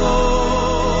erecho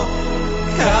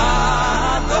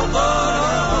Kadolomor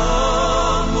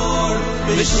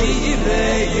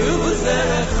V'shirei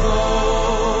Yuzerecho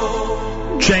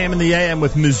JM in the AM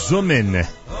with Mizumin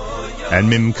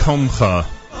and Mimkomcha.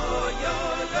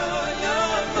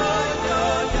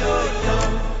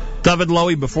 David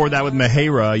Lowy before that with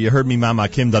Mehera. You heard me Mama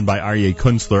Kim done by Aryeh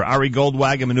Kunstler. Ari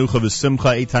Goldwagen, Menucha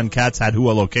V'Simcha, Eitan Katz, Hadhu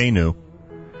Elokeinu.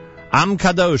 Am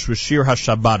Kadosh with Shir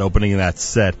HaShabbat opening that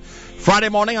set. Friday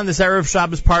morning on this Erev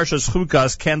Shabbos Parshas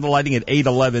Chukas, candle lighting at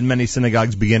 8:11. Many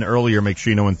synagogues begin earlier. Make sure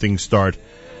you know when things start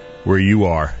where you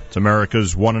are. It's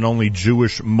America's one and only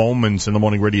Jewish Moments in the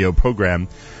Morning radio program.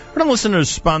 Our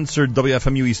listeners sponsored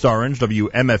WFMU East Orange,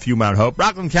 WMFU Mount Hope,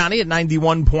 Rockland County at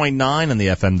 91.9 on the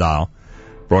FM dial.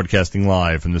 Broadcasting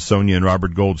live from the Sonia and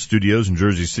Robert Gold studios in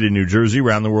Jersey City, New Jersey,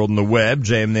 around the world on the web,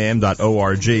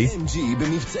 jmnam.org.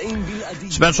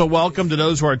 Special welcome to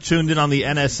those who are tuned in on the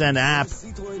NSN app.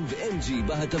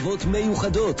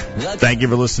 Thank you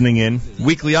for listening in.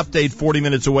 Weekly update 40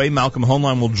 minutes away. Malcolm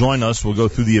Hoenlein will join us. We'll go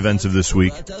through the events of this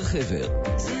week.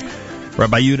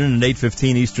 Rabbi Yudin at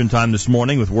 8:15 Eastern Time this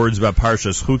morning with words about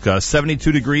Parshas Chukas.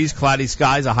 72 degrees, cloudy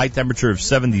skies, a high temperature of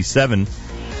 77.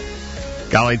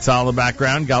 Galei Tzahal in the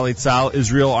background. Galei Tzahal,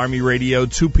 Israel Army Radio,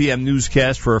 2 p.m.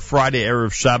 newscast for a Friday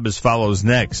Erev Shabbos follows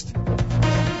next.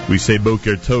 We say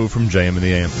Boker Tov from JM in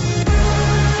the AM.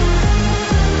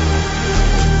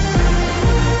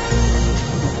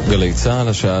 גלי צהל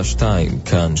השעה 2,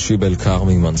 כאן שיבל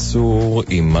קרמי מנסור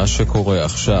עם מה שקורה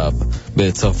עכשיו.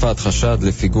 בצרפת חשד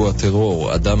לפיגוע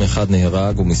טרור, אדם אחד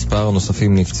נהרג ומספר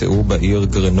נוספים נפצעו בעיר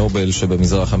גרנובל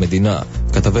שבמזרח המדינה.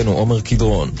 כתבנו עומר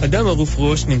קדרון. אדם ערוף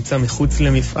ראש נמצא מחוץ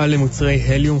למפעל למוצרי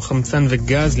הליום, חמצן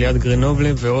וגז ליד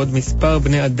גרנובל, ועוד מספר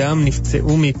בני אדם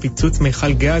נפצעו מפיצוץ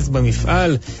מיכל גז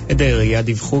במפעל. עדי העירייה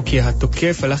דיווחו כי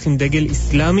התוקף הלך עם דגל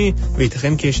איסלאמי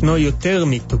וייתכן כי ישנו יותר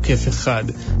מתוקף אחד.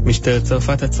 משטרת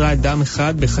צרפת עצרה אדם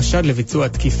אחד בחשד לביצוע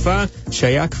תקיפה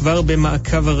שהיה כבר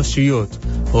במעקב הרשויות.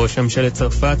 ראש ממשלת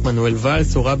צרפת מנואל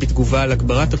ואלס הורה בתגובה על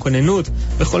הגברת הכוננות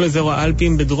בכל אזור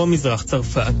האלפים בדרום מזרח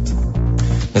צרפת.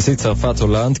 נשיא צרפת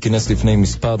הולנד כינס לפני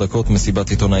מספר דקות מסיבת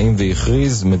עיתונאים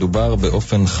והכריז מדובר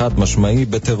באופן חד משמעי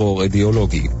בטרור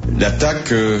אידיאולוגי.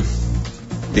 L'attaque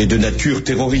est de nature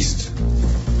terroriste.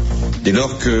 Dès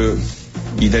lors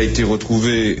qu'il a été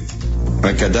retrouvé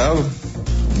un cadavre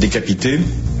décapité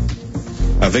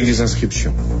avec des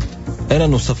inscriptions. אין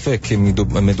לנו ספק כי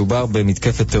מדובר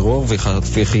במתקפת טרור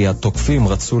וכי התוקפים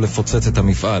רצו לפוצץ את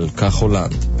המפעל, כך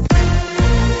הולנד.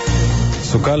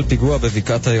 סוקל פיגוע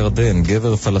בבקעת הירדן,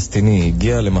 גבר פלסטיני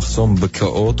הגיע למחסום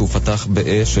בקעות ופתח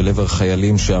באש אל עבר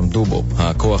חיילים שעמדו בו.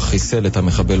 הכוח חיסל את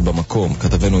המחבל במקום.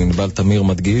 כתבנו ענבל תמיר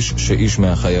מדגיש שאיש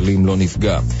מהחיילים לא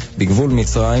נפגע. בגבול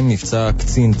מצרים נפצע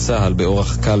קצין צהל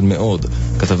באורח קל מאוד.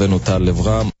 כתבנו טל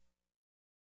לברם.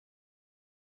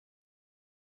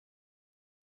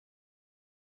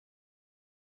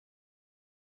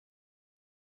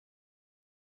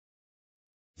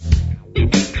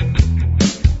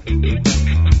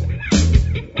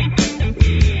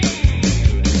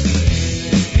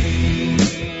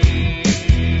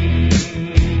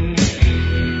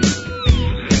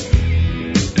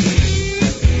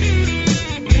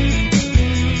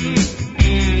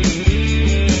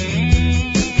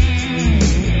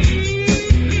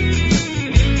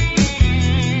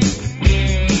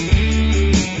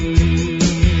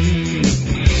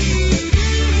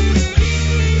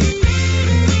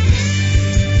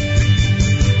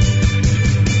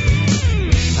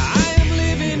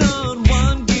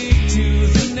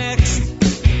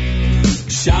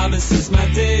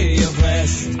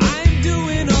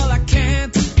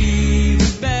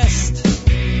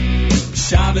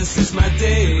 Shabbos is my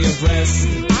day of rest.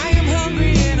 I am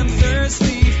hungry and I'm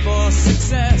thirsty for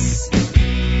success.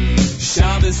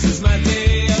 Shabbos is my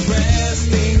day of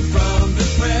resting from the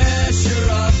pressure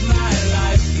of my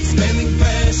life, spending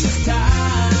precious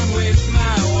time with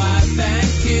my wife and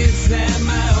kids, and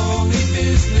my only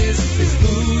business is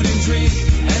food and drink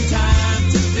and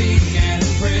time to think and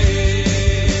pray.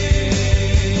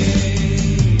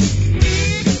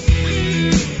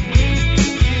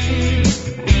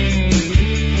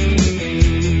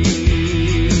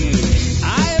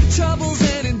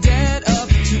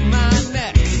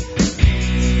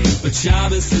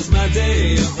 Shabbos is my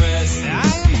day of rest. I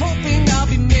am hoping I'll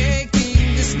be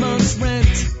making this month's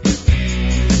rent.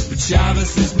 But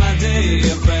Shabbos is my day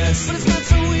of rest. But it's not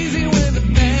so easy when the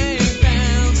bank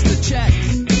bounced the check.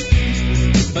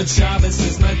 But Shabbos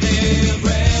is my day of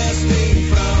resting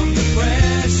from the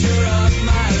pressure of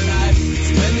my life,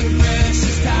 spending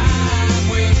precious time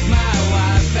with my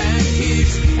wife and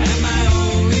kids, and my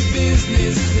only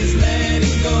business is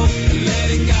letting go and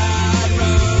letting God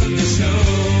run the show.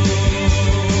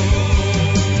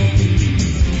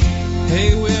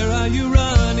 Hey, where are you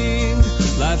running?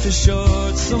 Life is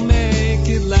short, so make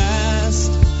it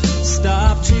last.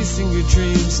 Stop chasing your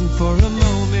dreams and for a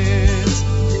moment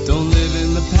don't live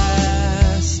in the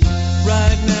past.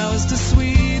 Right now is the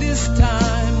sweetest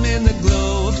time in the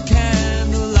glow of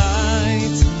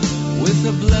candlelight, with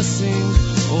a blessing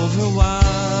over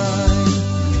wine.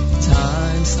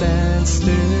 Time stands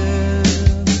still.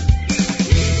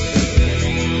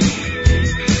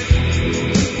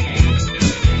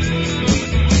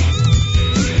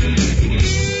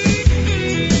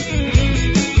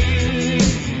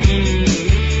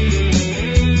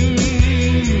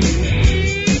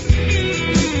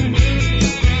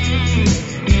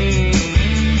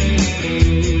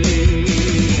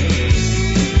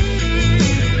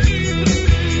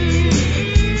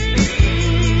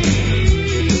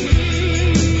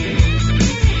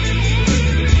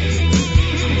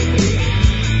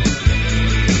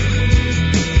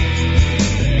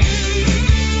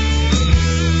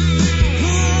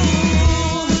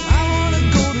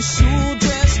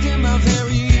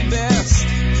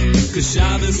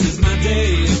 Shabbos is my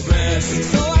day of rest.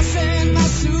 So I send my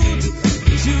suit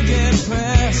to get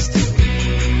pressed.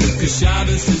 'Cause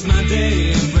Shabbos is my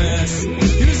day of rest.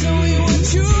 There's only one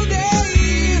true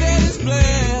day that is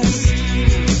blessed.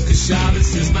 'Cause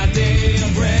Shabbos is my day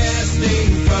of resting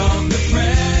from the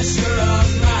pressure of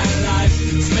my life,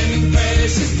 spending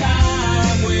precious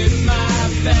time with my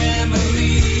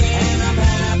family, and I'm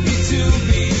happy to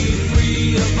be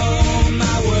free of all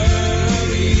my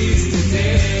worries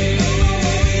today.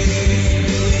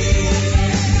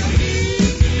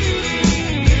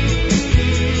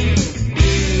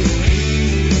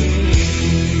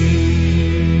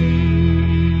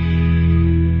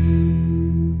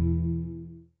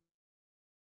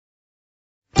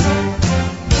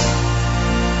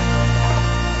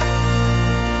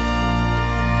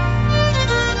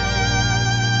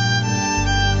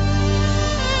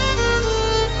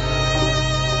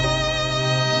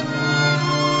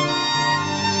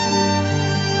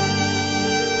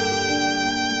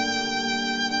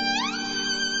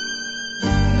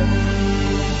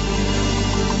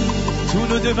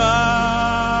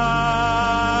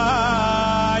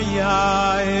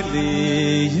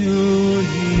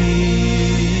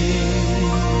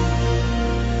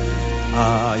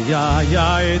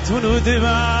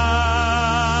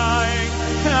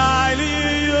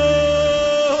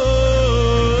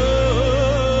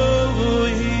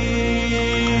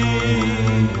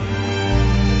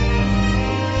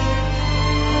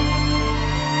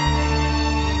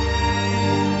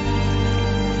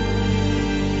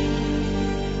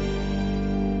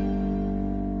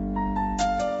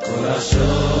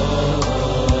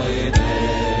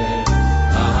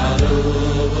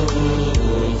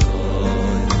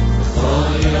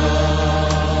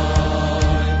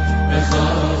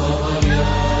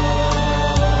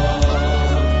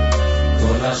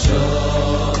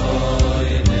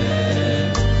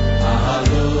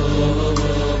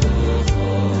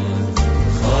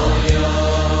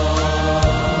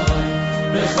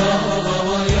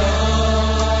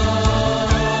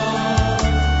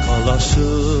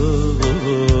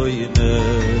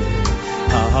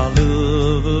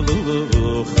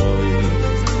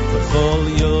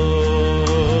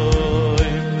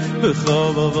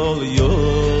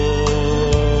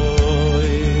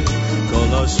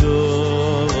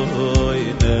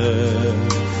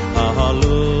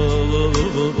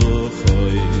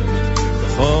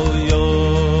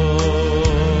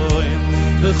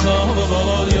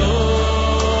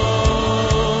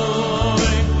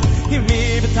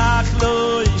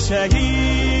 shehi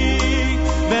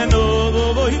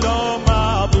benoi lo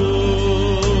mabu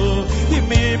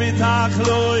mi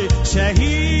bitachloi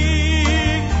shehi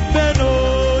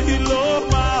benoi lo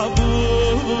mabu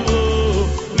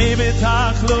mi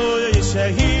bitachloi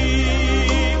shehi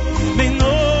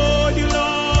benoi lo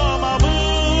mabu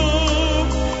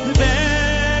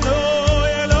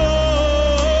benoi lo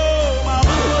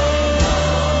mabu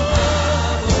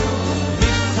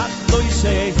bitachloi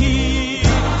shehi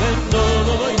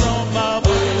benoi lo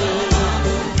mabu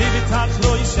mi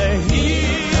bitachloi shehi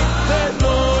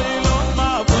benoi lo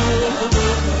mabu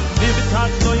mi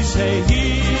bitachloi shehi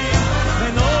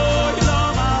benoi lo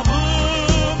mabu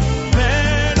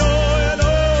benoi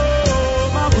lo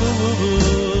mabu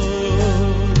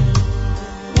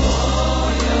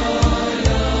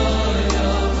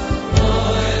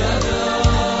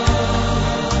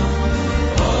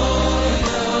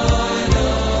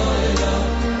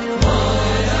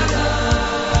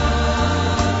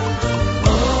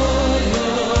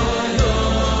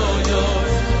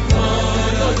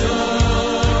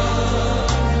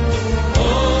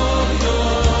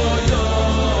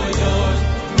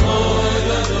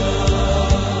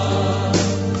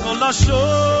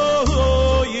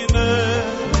shoyne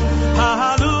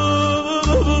halu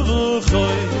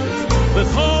khoy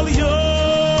bechol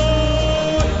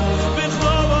yoy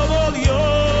bechol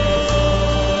yoy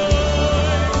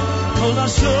kol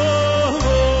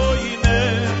shoyne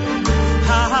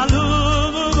halu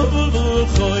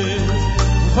khoy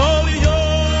bechol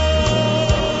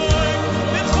yoy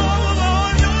bechol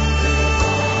yoy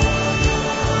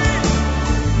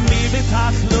mi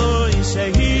betachloy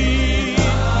shehi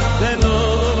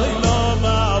benoi lo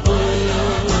mabu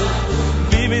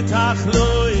mi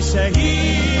betachloi shehi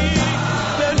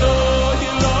benoi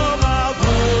lo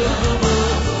mabu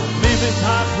mi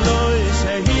betachloi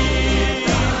shehi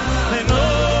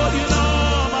benoi lo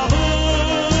mabu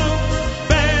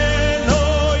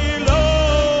benoi lo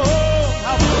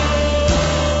mabu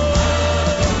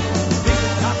mi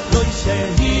betachloi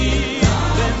shehi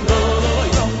benoi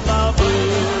lo mabu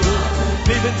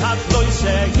mi betachloi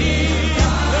shehi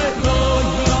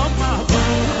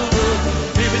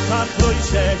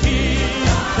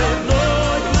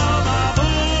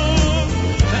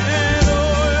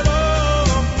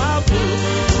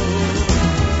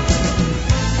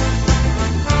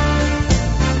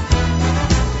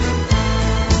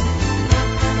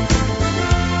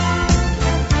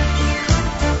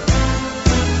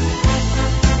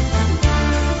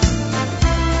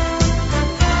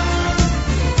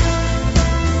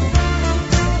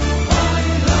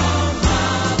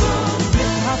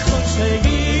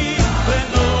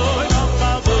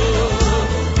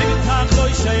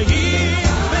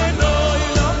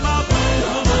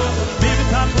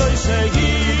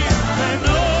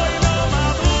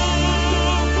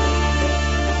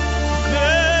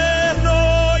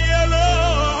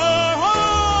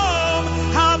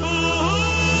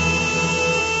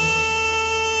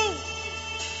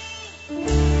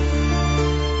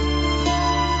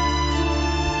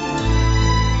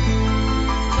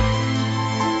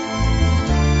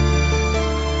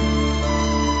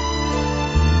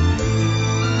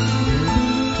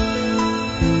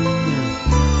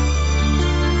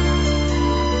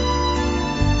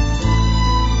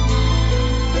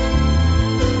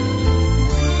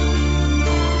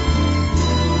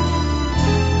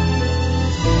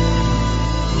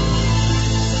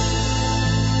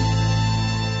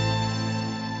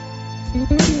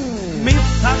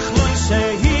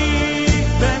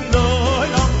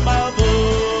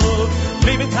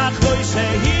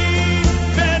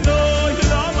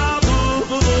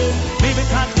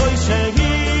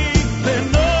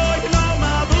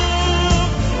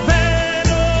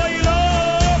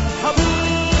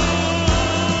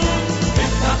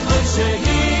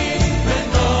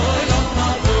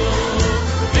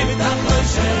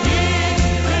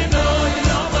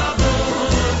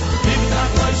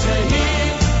Loi shehi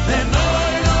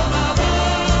benoi lo mabu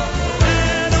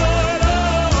benoi lo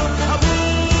mabu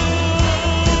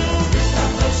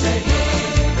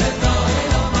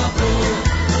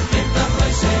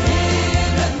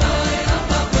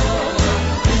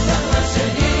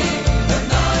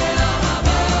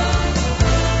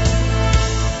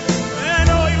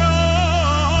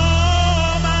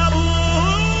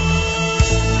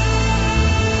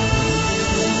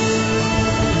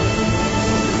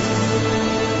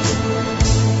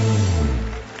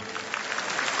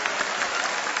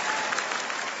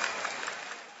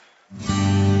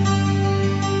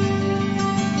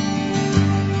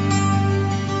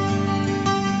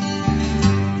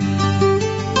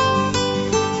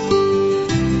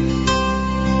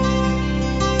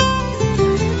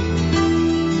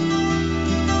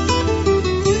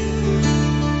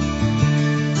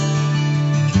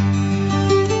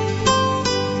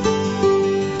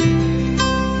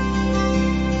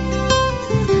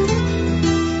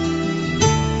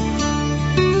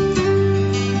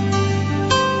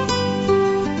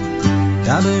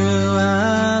Daberu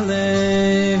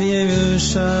alev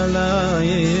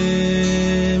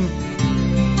Yerushalayim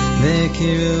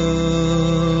Vekiru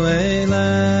Eileha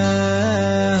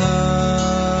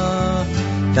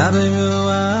Daberu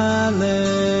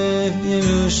alev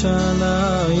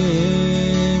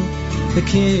Yerushalayim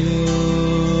Vekiru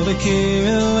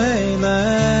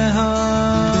Eileha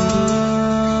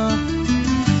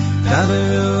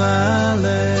Daberu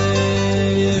alev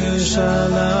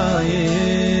Yerushalayim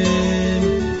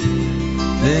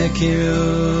Vekiru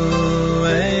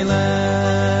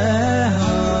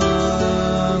Eileha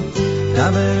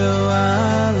Daberu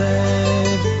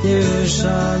alev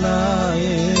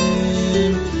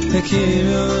Yerushalayim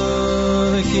Vekiru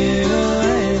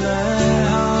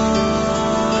Eileha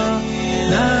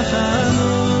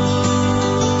Nachamu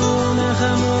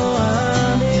ani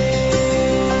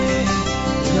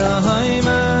Yahoima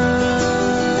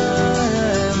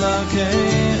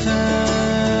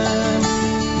Elokeichem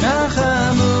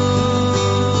Nachamu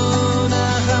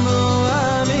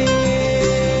ani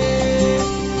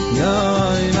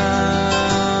Yahoima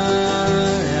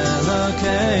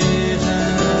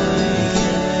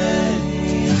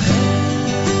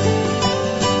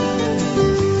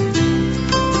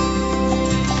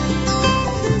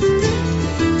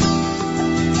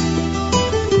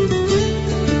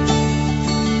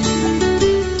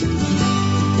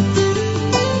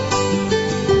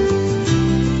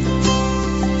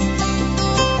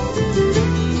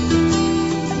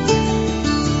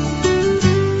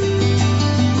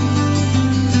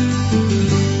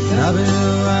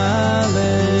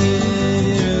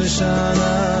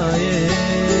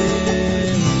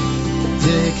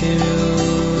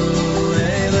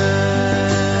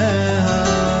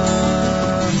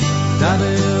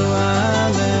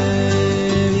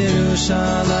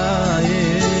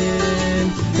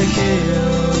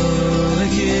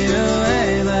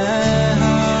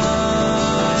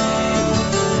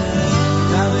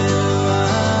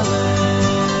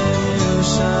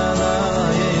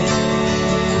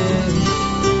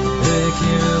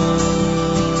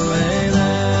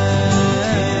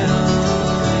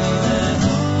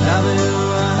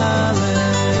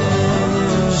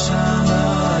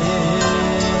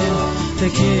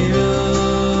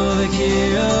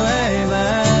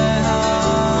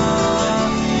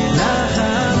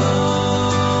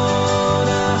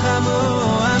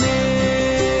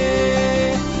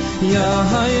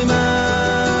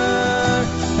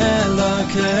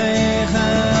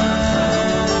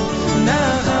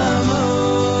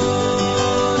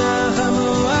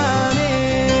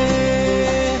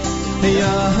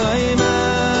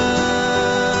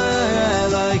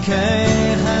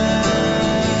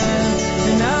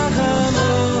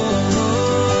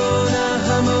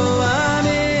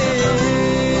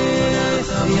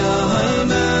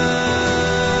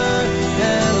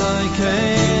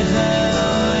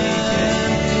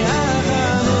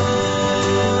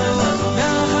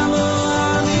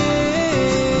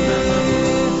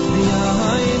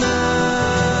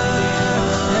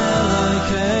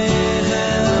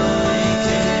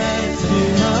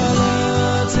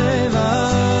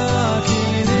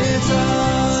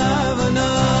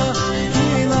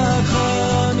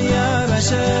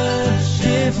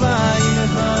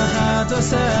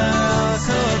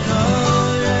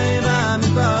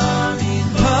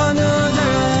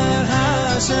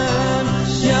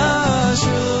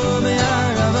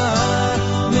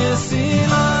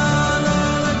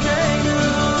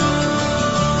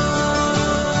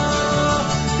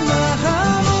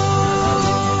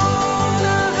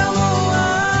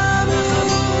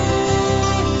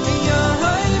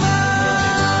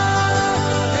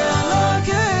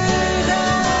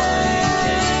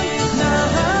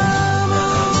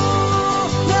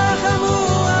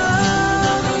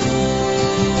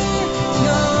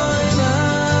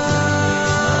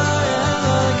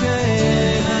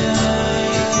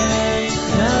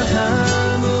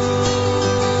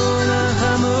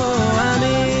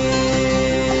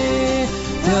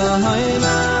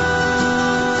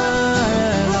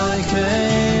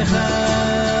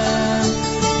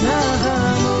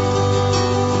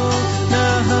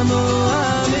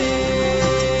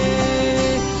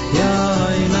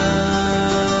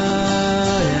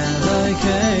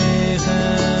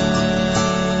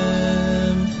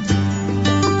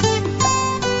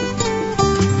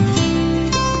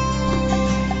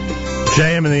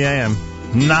JM in the AM.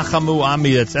 Nachamu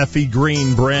Ami, that's Effie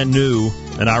Green, brand new,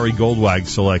 an Ari Goldwag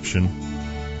selection.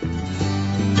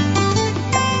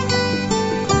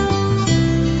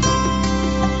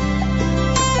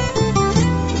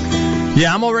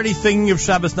 Yeah, I'm already thinking of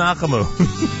Shabbos Nachamu.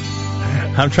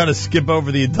 I'm trying to skip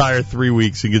over the entire 3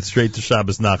 weeks and get straight to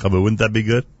Shabbos Nachama. Wouldn't that be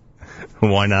good?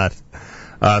 Why not?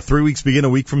 3 weeks begin a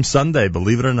week from Sunday,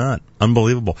 believe it or not.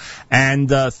 Unbelievable. And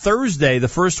Thursday, the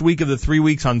first week of the 3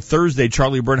 weeks on Thursday,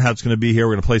 Charlie Bernhout's going to be here.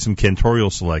 We're going to play some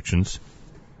cantorial selections.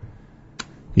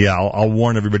 Yeah, I'll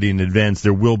warn everybody in advance.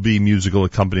 There will be musical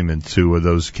accompaniment to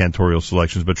those cantorial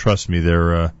selections, but trust me,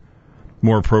 they're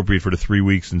more appropriate for the 3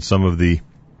 weeks than some of the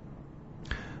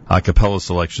a cappella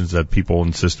selections that people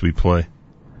insist we play.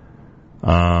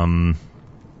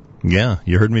 Yeah,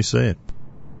 you heard me say it.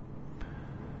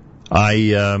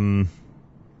 I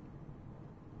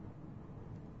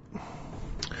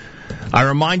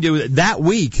remind you that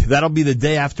week, that'll be the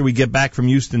day after we get back from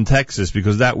Houston, Texas,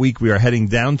 because that week we are heading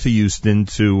down to Houston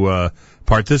to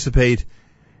participate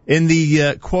in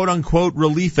the quote-unquote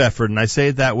relief effort. And I say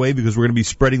it that way because we're going to be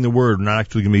spreading the word. We're not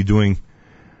actually going to be doing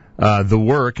the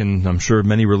work, and I'm sure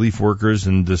many relief workers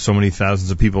and so many thousands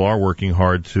of people are working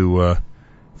hard to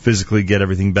physically get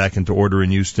everything back into order in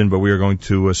Houston, but we are going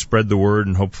to spread the word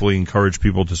and hopefully encourage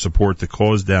people to support the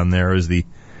cause down there, as the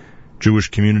Jewish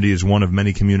community is one of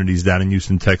many communities down in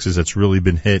Houston, Texas, that's really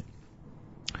been hit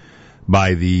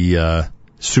by the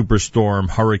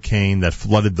superstorm hurricane that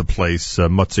flooded the place,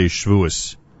 Motzei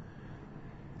Shavuos,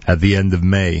 at the end of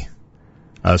May.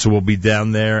 So we'll be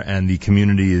down there, and the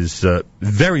community is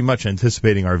very much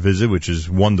anticipating our visit, which is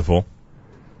wonderful.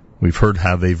 We've heard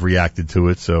how they've reacted to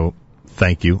it, so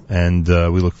thank you, and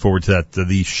we look forward to that.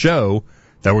 The show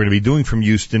that we're going to be doing from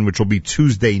Houston, which will be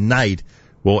Tuesday night,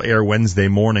 will air Wednesday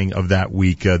morning of that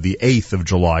week, the 8th of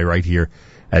July, right here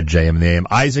at JM and the AM.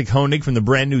 Isaac Honig from the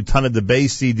brand new Ton of the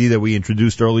Bass CD that we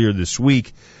introduced earlier this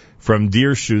week from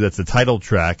Deer Shoe, that's the title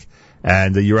track,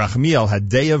 and Yerachmiel had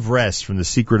Day of Rest from the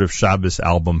Secret of Shabbos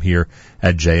album here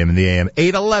at JM and the AM.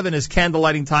 8:11 is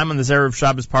candlelighting time on this Erev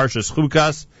Shabbos Parshas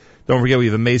Chukas. Don't forget, we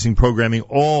have amazing programming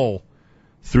all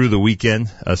through the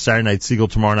weekend. Saturday Night Segal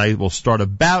tomorrow night will start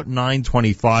about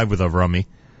 9:25 with Avrami,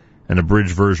 an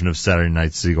abridged version of Saturday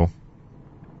Night Segal.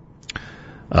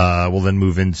 We'll then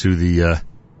move into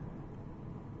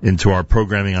our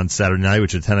programming on Saturday night,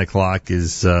 which at 10 o'clock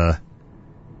is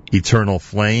Eternal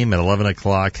Flame. At 11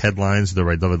 o'clock, headlines, the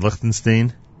Rabbi David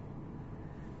Lichtenstein.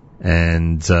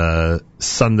 And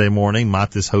Sunday morning,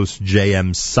 Matis hosts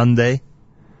JM Sunday,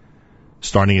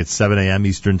 starting at 7 a.m.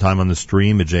 Eastern Time on the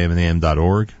stream at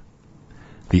jmandam.org,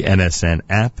 the NSN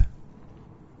app,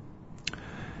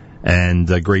 and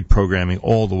great programming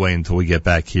all the way until we get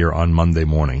back here on Monday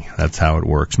morning. That's how it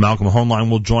works. Malcolm Hoenlein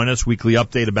will join us. Weekly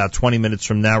update about 20 minutes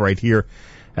from now right here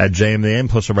at JMAM,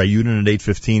 plus Rabbi Yudin at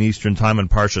 8:15 Eastern Time on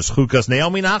Parshas Chukas.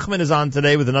 Naomi Nachman is on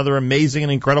today with another amazing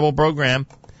and incredible program.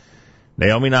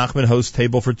 Naomi Nachman hosts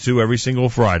Table for Two every single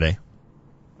Friday.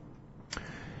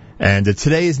 And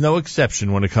today is no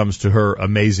exception when it comes to her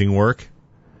amazing work.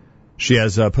 She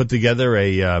has put together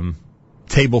a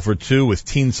table for two with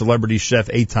teen celebrity chef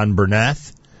Eitan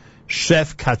Bernath,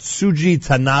 chef Katsuji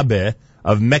Tanabe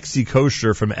of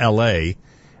Mexikosher from L.A.,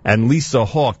 and Lisa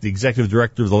Hawk, the executive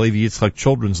director of the Levi Yitzchak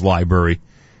Children's Library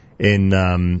in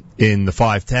the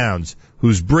Five Towns,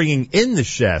 who's bringing in the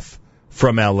chef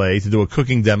from L.A. to do a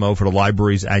cooking demo for the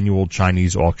library's annual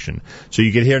Chinese auction. So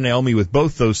you can hear Naomi with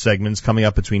both those segments coming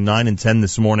up between 9 and 10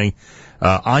 this morning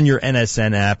on your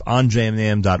NSN app, on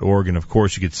jmam.org, and of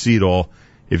course you can see it all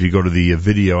if you go to the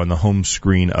video on the home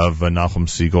screen of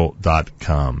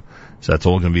NachumSegal.com. So that's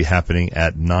all going to be happening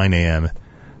at 9 a.m.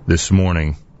 this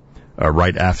morning,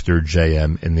 right after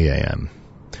JM in the AM.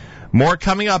 More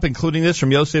coming up, including this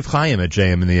from Yosef Chaim at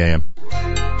JM in the AM.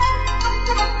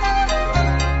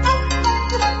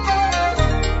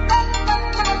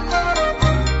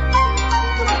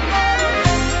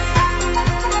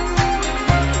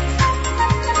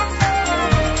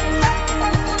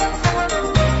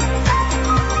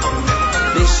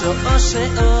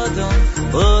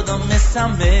 אודום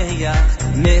משמח,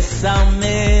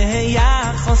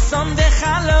 חוסם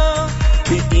דחלו,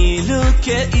 כאילו,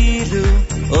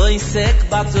 אוי סק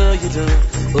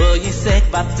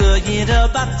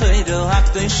בתוירו,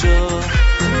 הקדושו,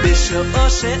 בשעו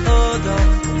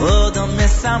שאודום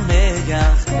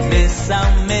משמח,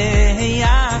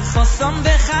 חוסם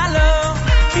דחלו,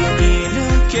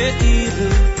 כאילו,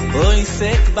 אוי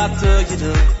סק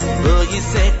בתוירו,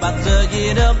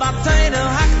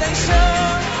 הקדושו,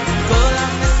 כל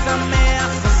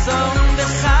המשמח חוסם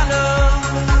דחלו,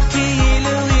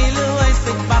 כאילו אוי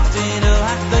סק בתוירו,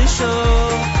 הקדושו,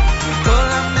 כל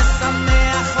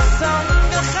המשמח חוסם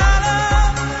דחלו,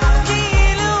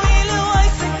 כאילו אוי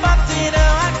סק בתוירו,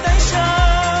 הקדושו,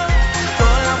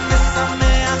 כל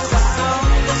המשמח חוסם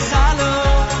דחלו,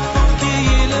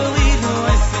 כאילו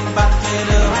אוי סק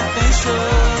בתוירו, הקדושו,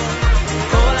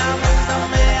 כל המשמח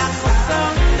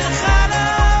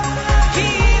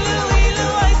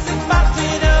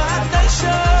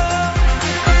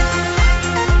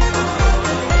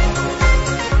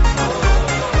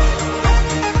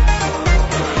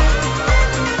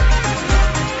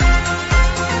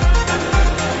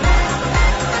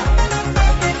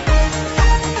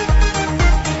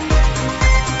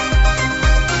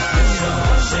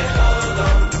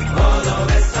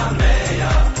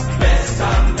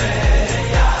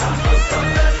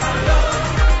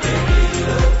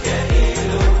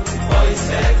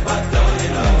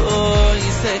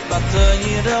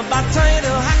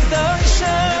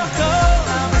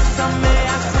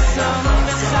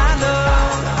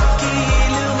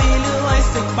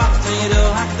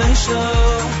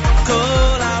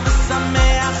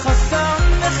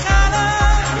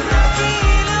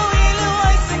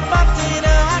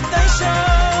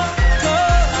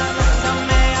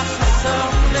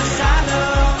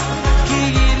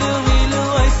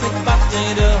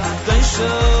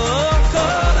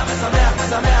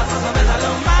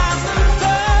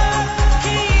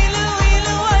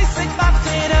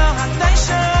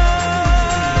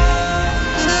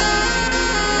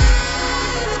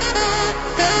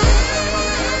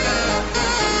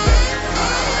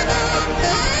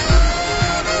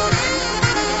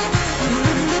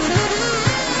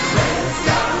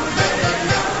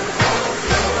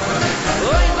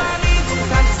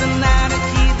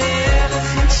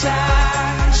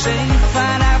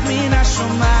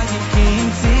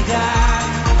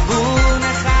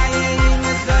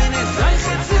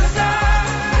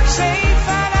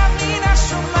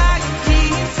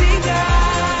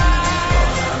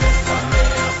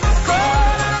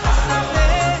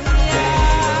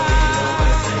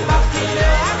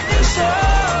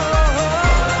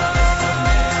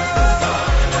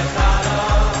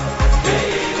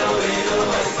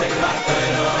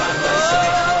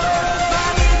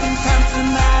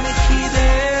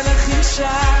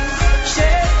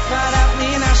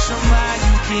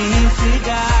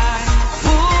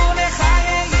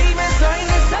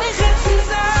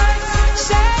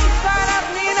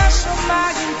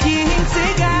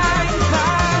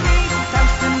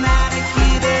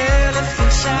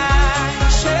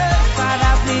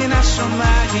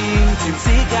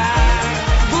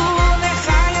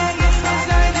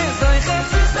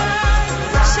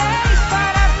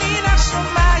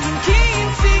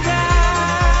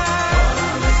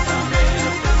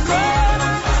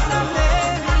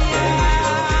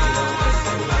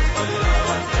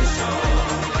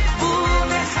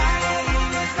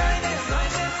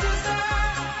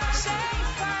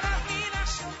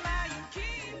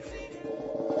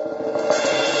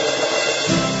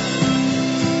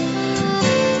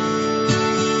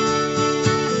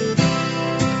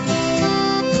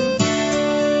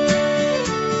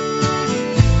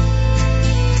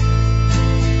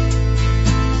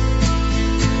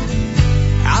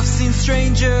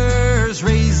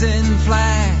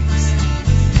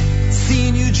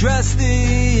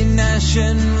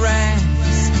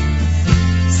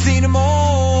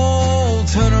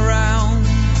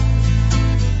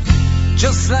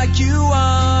you,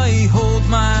 I hold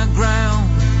my ground.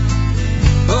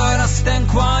 But I stand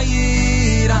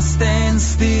quiet, I stand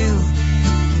still,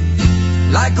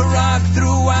 like a rock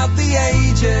throughout the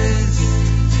ages.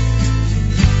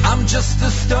 I'm just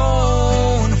a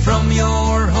stone from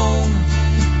your home.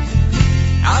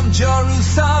 I'm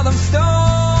Jerusalem stone.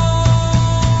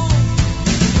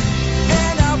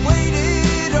 And I've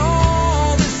waited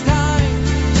all this time,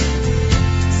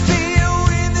 see you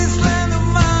in this land of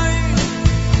mine.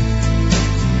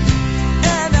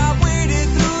 And I've waited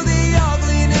through the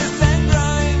ugliness and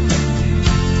grime,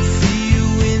 see you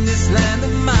in this land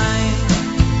of mine.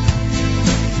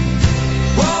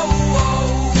 Whoa, whoa,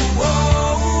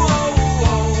 whoa, whoa,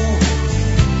 whoa.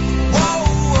 Whoa,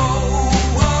 whoa,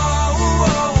 whoa,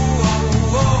 whoa,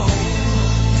 whoa.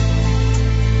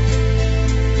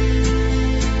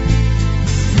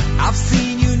 I've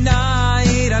seen you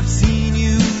night, I've seen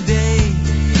you day.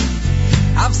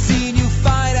 I've seen you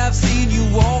fight, I've seen you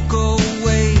walk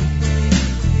away.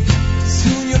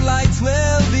 Soon your lights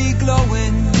will be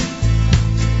glowing,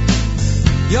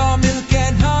 your milk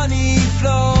and honey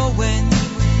flowing.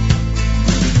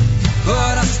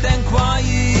 But I stand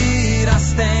quiet, I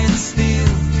stand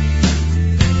still,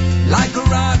 like a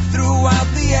rock throughout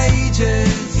the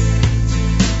ages.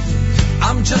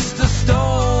 I'm just a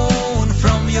stone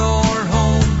from your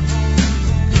home.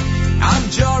 I'm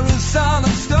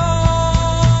Jerusalem stone.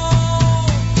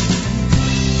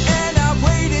 And I've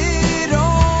waited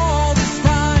all this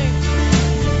time,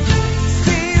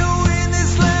 see you in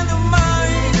this land of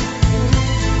mine.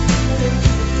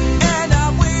 And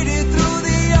I've waited through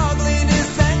the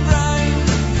ugliness and grime,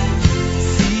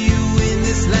 see you in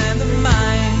this land of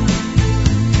mine.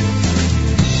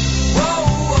 Whoa,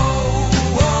 whoa,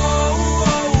 whoa,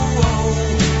 whoa, whoa.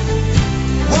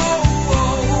 Whoa,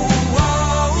 whoa, whoa,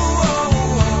 whoa,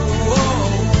 whoa.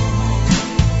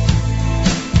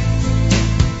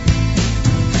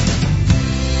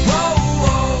 Whoa,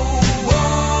 whoa,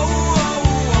 whoa,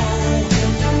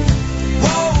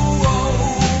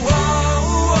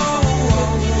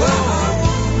 whoa, whoa.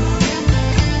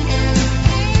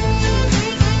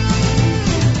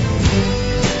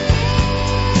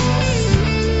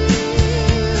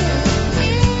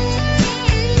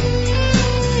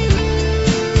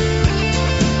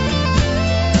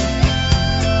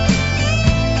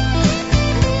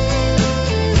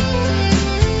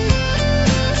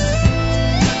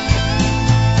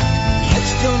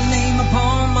 Etched your name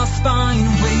upon my spine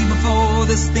way before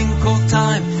this thing called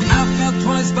time. I fell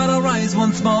twice but I'll rise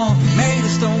once more, made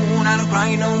of stone, I don't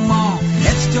cry no more.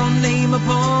 Etched your name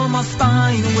upon my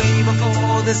spine way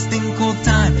before this thing called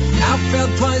time. I fell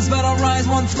twice but I'll rise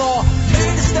once more,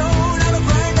 made of stone, I don't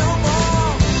cry no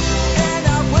more. And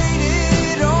I've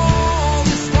waited all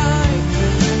this time,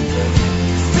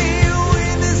 see you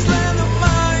in this land of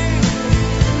mine.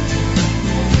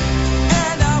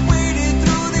 And I've waited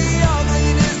through the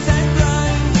ugliness and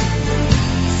grime,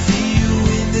 see you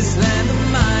in this land of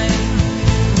mine.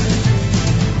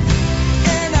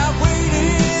 And I've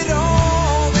waited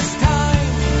all this time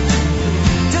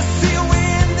to see you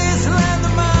in this land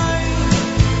of mine.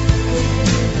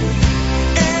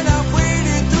 And I've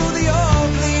waited through the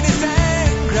ugliness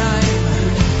and grime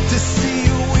to see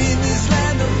you in this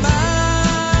land of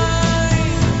mine.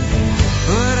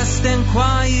 But I stand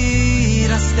quiet,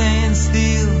 I stand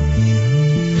still,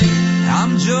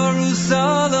 I'm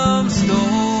Jerusalem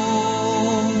stone.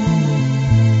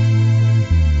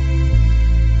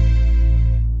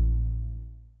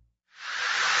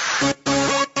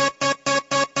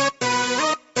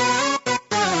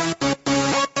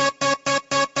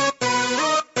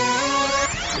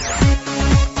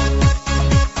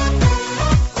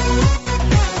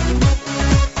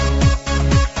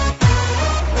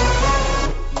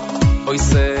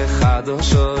 Oise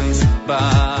chadoshois,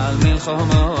 Baal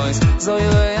milchomois,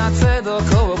 Zoyrei atzedok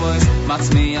obois,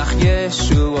 Matzmiach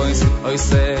Yeshuois.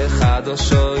 Oise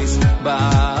chadoshois,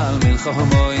 Baal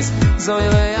milchomois,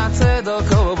 Zoyrei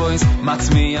atzedok obois,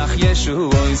 Matzmiach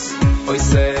Yeshuois.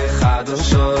 Oise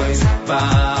chadoshois,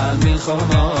 Baal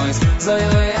milchomois,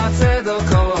 Zoyrei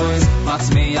atzedok obois,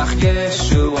 Matzmiach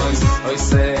Yeshuois.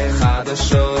 Oise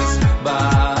chadoshois,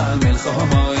 Baal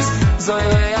milchomois,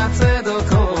 Zoyrei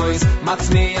atzedok obois,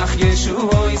 Matzmiach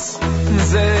Yeshuois.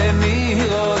 Ze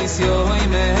mirois yoy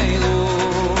meiru,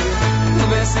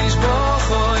 Vesish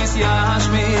bochois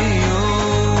yashmiu.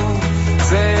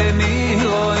 Ze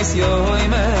mirois yoy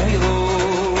meiru,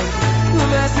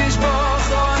 Vesish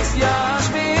bochois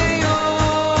yashmiu.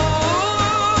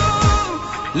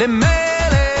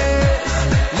 Lemelech,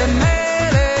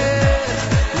 lemelech,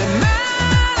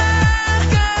 lemelech,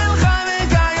 kel chai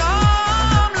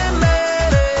v'kayom.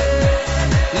 Lemelech,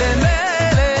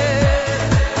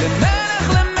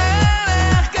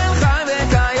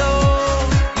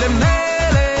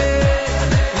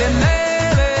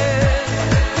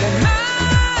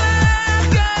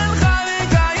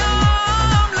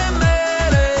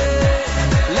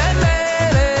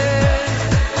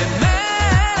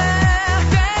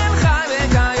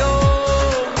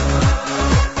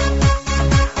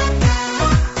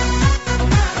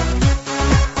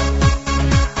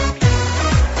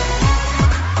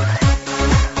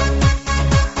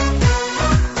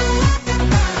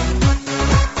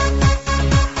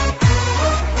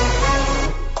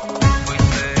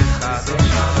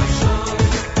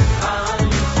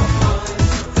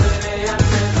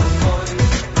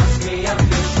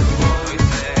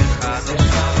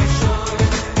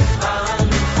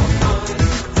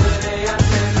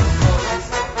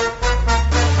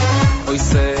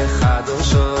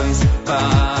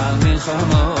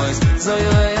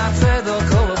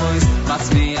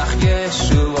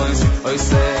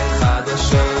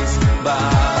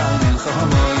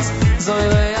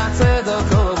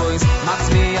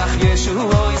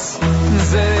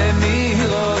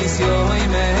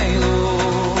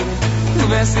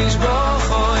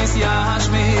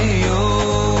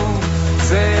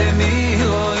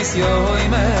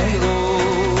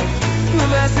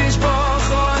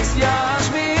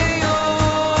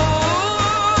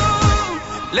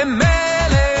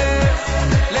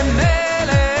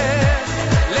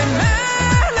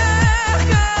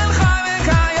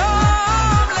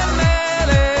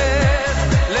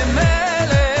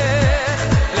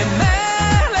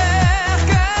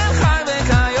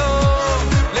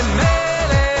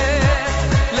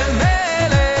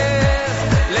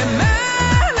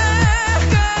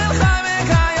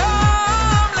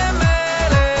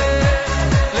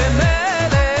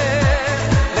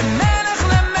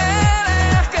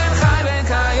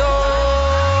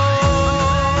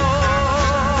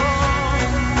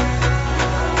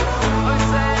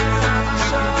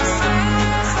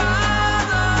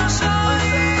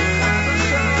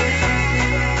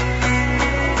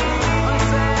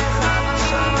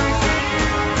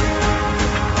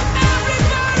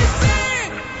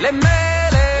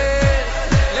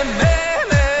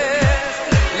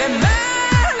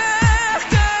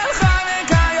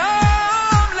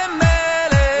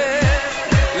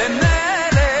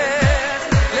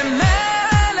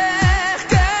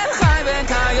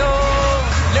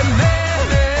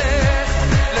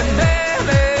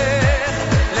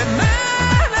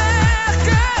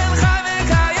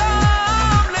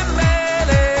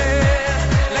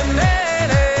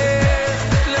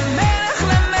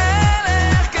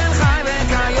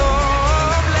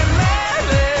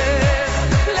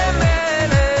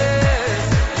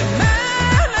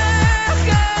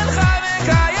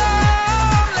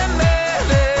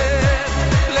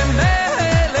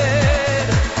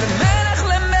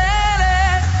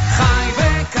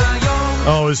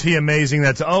 is he amazing?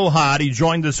 That's Ohad. He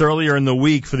joined us earlier in the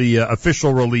week for the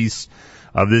official release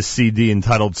of this CD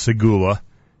entitled Segula.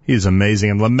 He's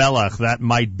amazing. And Lamelech, that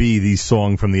might be the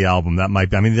song from the album. That might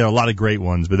be, I mean, there are a lot of great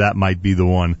ones, but that might be the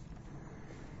one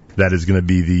that is going to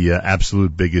be the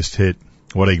absolute biggest hit.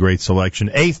 What a great selection.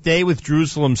 Eighth Day with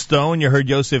Jerusalem Stone. You heard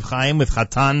Yosef Chaim with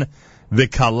Chatan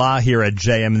V'Kala here at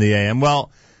JM in the AM.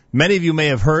 Well, many of you may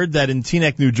have heard that in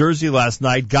Teaneck, New Jersey last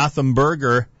night, Gotham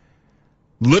Burger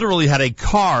literally had a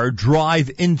car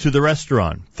drive into the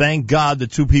restaurant. Thank God the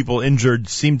two people injured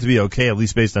seem to be okay, at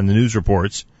least based on the news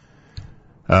reports.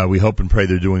 We hope and pray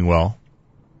they're doing well.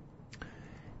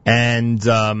 And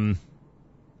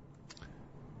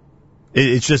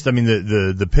it's just, I mean,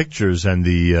 the pictures and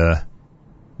the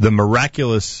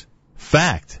miraculous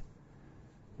fact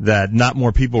that not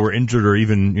more people were injured or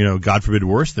even, God forbid,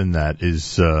 worse than that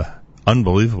is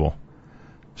unbelievable.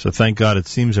 So thank God it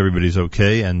seems everybody's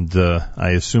okay, and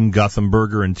I assume Gotham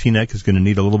Burger and Teaneck is going to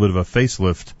need a little bit of a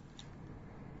facelift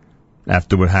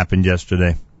after what happened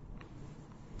yesterday.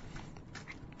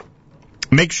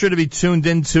 Make sure to be tuned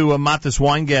into Matis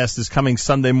Weingast this coming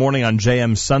Sunday morning on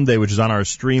JM Sunday, which is on our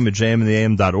stream at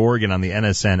jmintheam.org and on the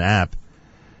NSN app,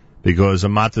 because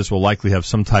Matis will likely have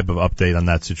some type of update on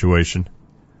that situation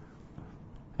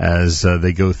as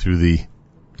they go through the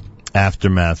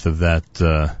aftermath of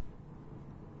that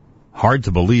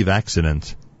hard-to-believe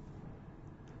accident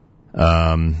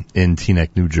in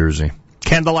Teaneck, New Jersey.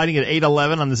 Candlelighting at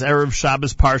 8:11 on this Erev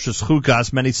Shabbos Parshas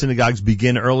Chukas. Many synagogues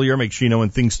begin earlier. Make sure you know when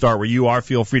things start where you are.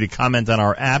 Feel free to comment on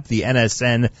our app. The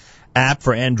NSN app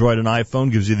for Android and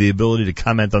iPhone gives you the ability to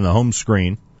comment on the home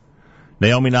screen.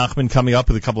 Naomi Nachman coming up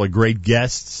with a couple of great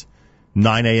guests.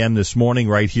 9 a.m. this morning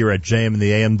right here at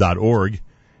jmintheam.org.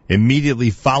 Immediately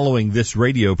following this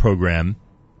radio program,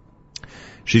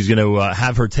 she's going to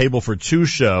have her Table for Two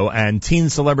show, and teen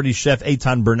celebrity chef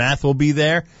Eitan Bernath will be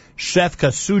there. Chef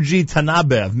Kasuji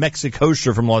Tanabe of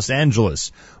Mexikosher from Los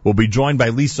Angeles will be joined by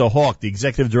Lisa Hawk, the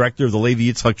executive director of the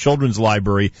Levi Yitzchak Children's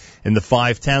Library in the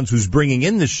Five Towns, who's bringing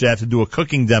in the chef to do a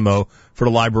cooking demo for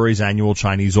the library's annual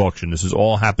Chinese auction. This is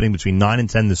all happening between 9 and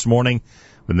 10 this morning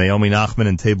with Naomi Nachman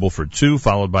and Table for Two,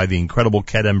 followed by the incredible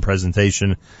Kedem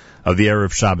presentation of the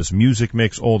Erev Shabbos music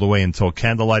mix all the way until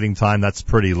candlelighting time. That's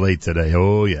pretty late today.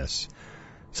 Oh, yes.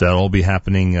 So that'll all be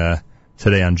happening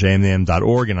today on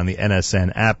jmintheam.org and on the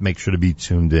NSN app. Make sure to be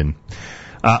tuned in.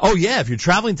 If you're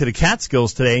traveling to the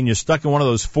Catskills today and you're stuck in one of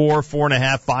those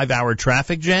 4.5, 5-hour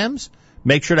traffic jams,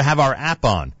 make sure to have our app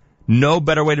on. No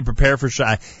better way to prepare for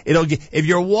if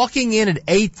you're walking in at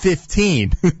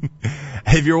 8:15,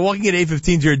 if you're walking at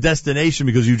 8:15 to your destination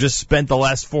because you just spent the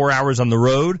last 4 hours on the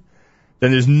road, then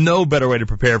there's no better way to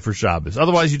prepare for Shabbos.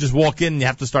 Otherwise, you just walk in and you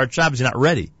have to start Shabbos. You're not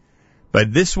ready.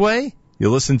 But this way, you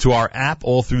listen to our app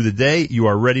all through the day. You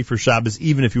are ready for Shabbos,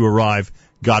 even if you arrive,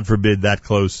 God forbid, that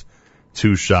close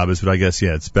to Shabbos. But I guess,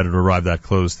 it's better to arrive that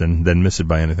close than miss it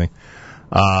by anything.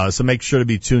 So make sure to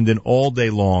be tuned in all day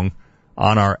long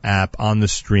on our app, on the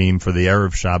stream for the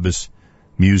Erev Shabbos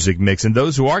music mix. And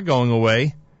those who are going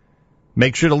away,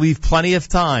 make sure to leave plenty of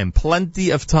time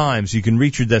so you can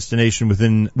reach your destination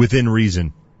within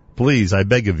reason. Please, I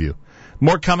beg of you.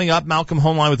 More coming up. Malcolm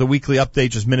Hoenlein with a weekly update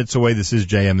just minutes away. This is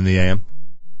JM in the AM.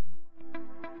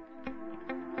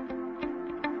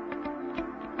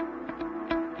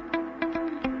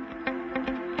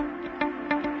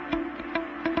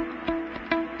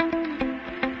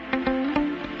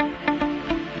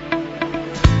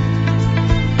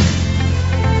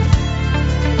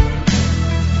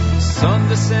 Sun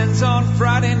descends on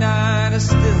Friday night, a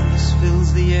stillness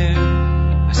fills the air.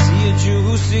 I see a Jew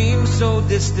who seems so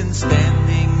distant,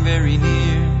 standing very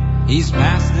near. He's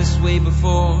passed this way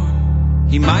before,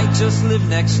 he might just live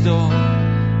next door,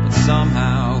 but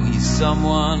somehow he's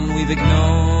someone we've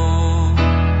ignored.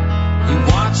 He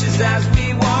watches as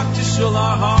we walk to shul,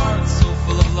 our hearts so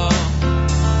full of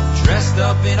love, dressed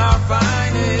up in our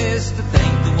finest to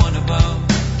thank the one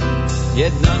above.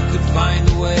 Yet none could find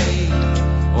a way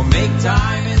or make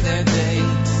time in their day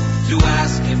to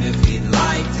ask him if he'd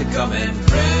like to come and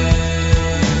pray.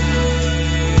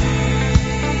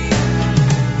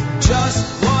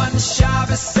 Just one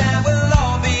Shabbos and we'll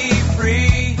all be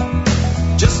free.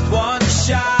 Just one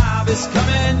Shabbos, come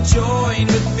and join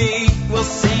with me. We'll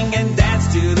sing and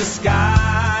dance to the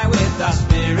sky with our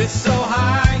spirits so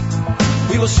high.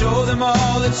 We will show them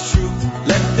all it's true.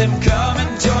 Let them come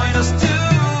and join us too.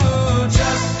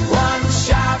 Just one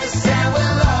Shabbos and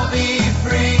we'll all be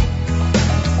free.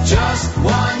 Just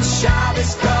one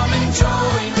Shabbos, come and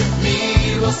join with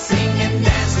me. We'll sing and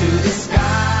dance to the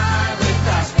sky with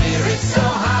our spirits so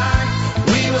high.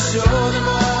 We will show them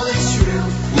all it's true.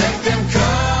 Let them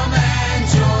come and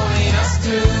join us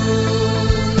too.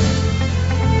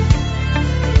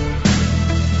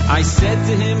 I said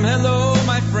to him, hello,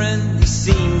 my friend. He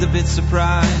seemed a bit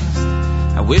surprised.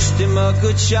 I wished him a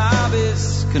good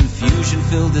Shabbos. Confusion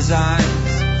filled his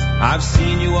eyes. I've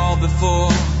seen you all before.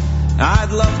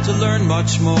 I'd love to learn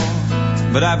much more,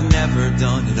 but I've never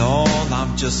done it all.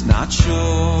 I'm just not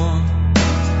sure.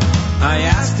 I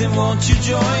asked him, won't you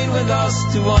join with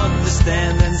us to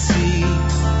understand and see?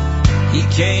 He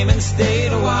came and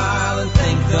stayed a while and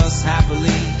thanked us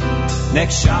happily.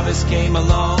 Next Shabbos came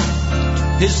along.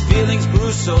 His feelings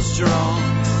grew so strong.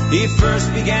 He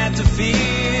first began to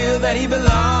feel that he belonged.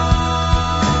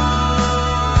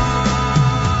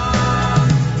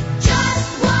 Just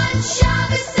one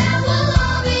Shabbos and we'll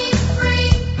all be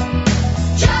free.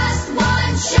 Just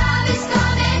one Shabbos,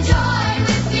 come and join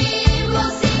with me.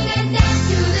 We'll sing and dance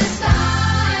to the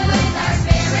sky with our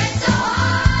spirits so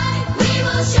high. We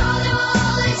will show them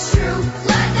all it's true.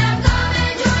 Let them come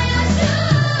and join us too.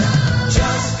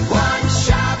 Just one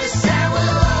Shabbos and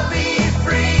we'll all be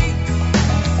free.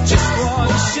 Just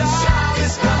one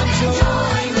Shabbos, come and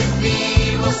join with me.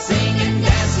 We'll sing and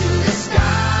dance to the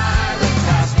sky with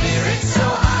our spirits so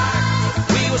high.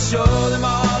 We will show them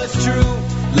all it's true.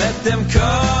 Let them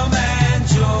come and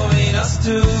join us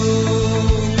too.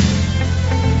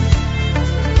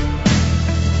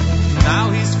 Now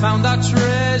he's found our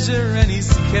treasure and he's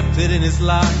kept it in his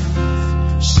life.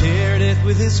 Shared it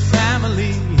with his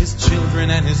family, his children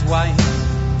and his wife.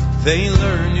 They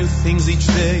learn new things each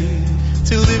day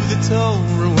to live the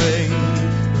Torah way.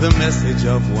 The message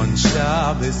of one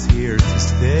Shabbos here to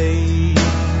stay.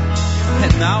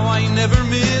 And now I never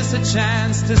miss a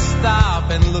chance to stop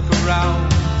and look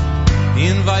around.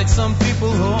 Invite some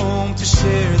people home to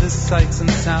share the sights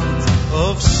and sounds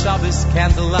of Shabbos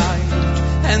candlelight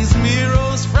and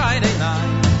Zmiro's Friday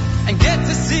night, and get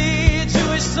to see a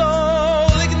Jewish soul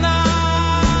ignite.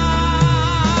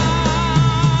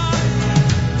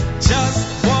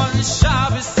 Just one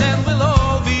Shabbos and we'll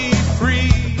all be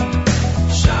free.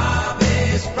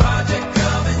 Shabbos Project,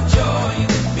 come and join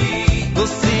with me. We'll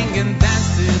sing and dance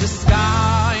to the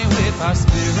sky with our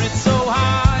spirits so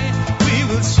high. We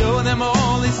will show them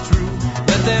all is true.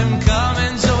 Let them come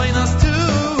and join us too.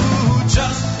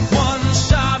 Just one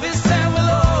Shabbos and we'll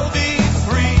all be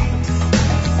free.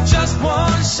 Just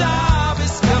one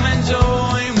Shabbos, come and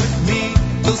join with me.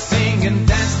 We'll sing and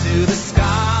dance to the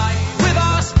sky with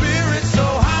our spirits so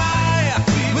high.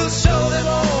 We will show them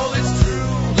all it's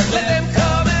true. Let them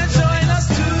come and join us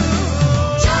too.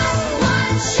 Just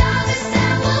one Shabbos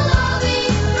and we'll all be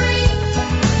free.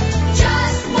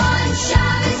 Just one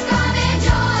Shabbos, come and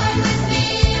join with me.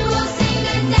 We'll sing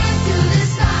and dance to the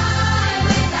sky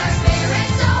with our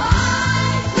spirits so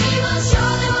high. We will show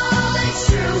them all it's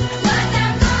true. Let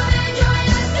them come and join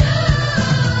us too.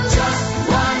 Just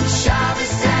one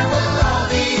Shabbos and we'll all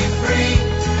be free.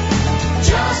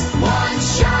 Just one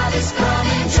Shabbos, come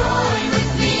and join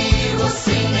with me. We'll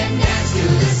sing and dance to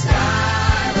the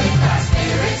sky with our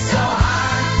spirits so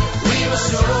high. We will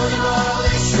show them all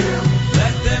is true.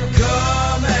 Let them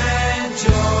come and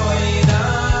join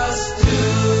us too.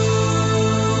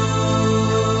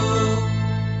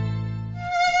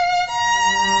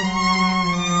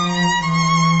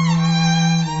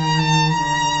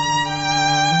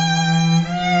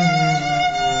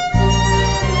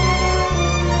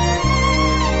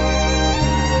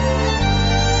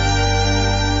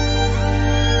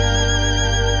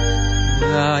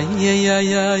 Ay, ay,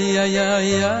 ay, ay, ay, ay,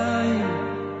 ay.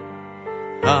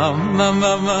 Ma, ma,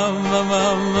 ma, ma, ma,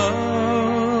 ma.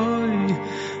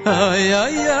 Ay,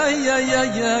 ay, ay, ay,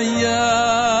 ay, ay,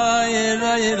 ay.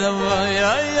 Ra, ra, ma.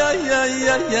 Ay, ay, ay,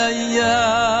 ay, ay,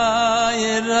 ay.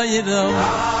 Ra, ra, ma.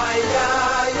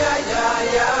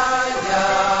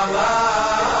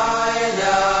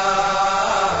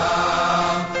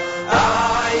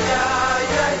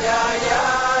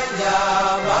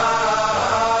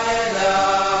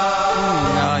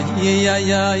 Ay,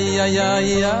 ay, ay, ay,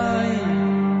 ay, ay.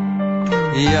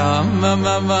 Ya, ma,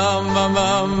 ma, ma, ma, ma,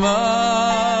 ma.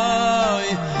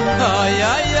 Ay,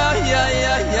 ay, ay, ay,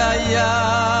 ay, ay,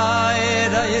 ay.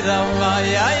 Ra, ra, ma.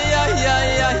 Ay, ay, ay,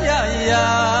 ay, ay, ay,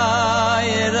 ay.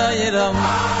 Ra, ra, ma.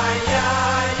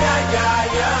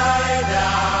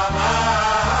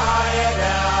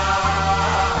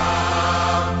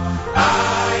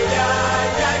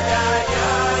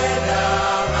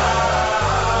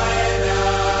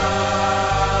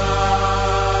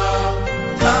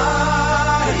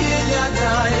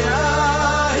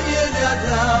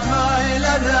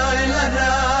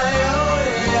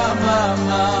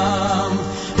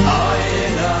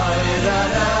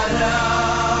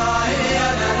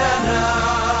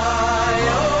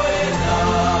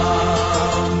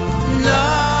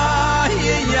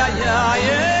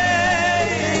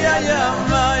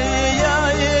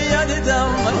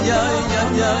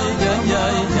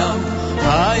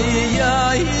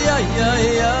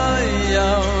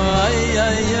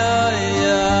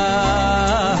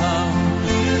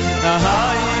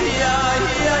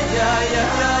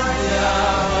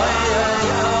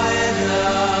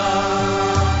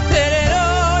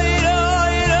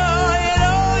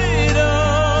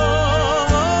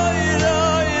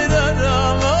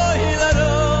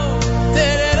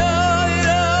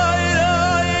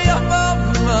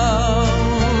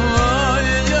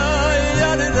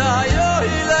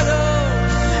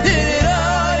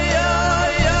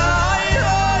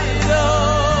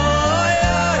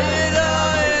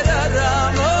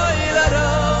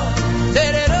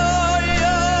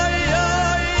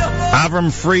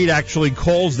 Avram Fried actually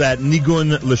calls that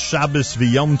Nigun L'Shabbos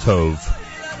V'Yom Tov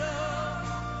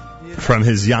from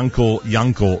his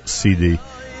Yankel CD.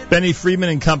 Benny Friedman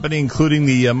and company, including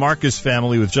the Marcus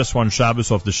family with Just One Shabbos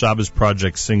off the Shabbos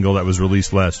Project single that was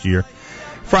released last year.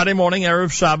 Friday morning,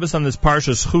 Erev Shabbos on this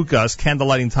Parshas Chukas,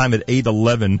 candlelighting time at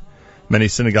 8:11. Many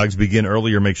synagogues begin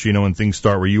earlier. Make sure you know when things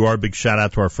start where you are. Big shout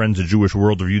out to our friends at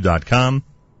JewishWorldReview.com.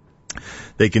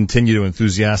 They continue to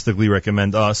enthusiastically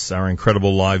recommend us, our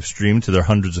incredible live stream, to their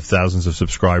hundreds of thousands of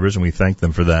subscribers, and we thank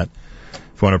them for that.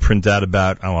 If you want to print out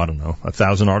about,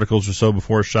 1,000 articles or so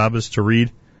before Shabbos to read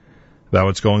about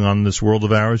what's going on in this world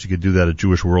of ours, you could do that at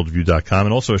JewishWorldReview.com.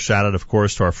 And also a shout out, of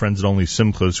course, to our friends at Only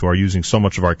Simchas who are using so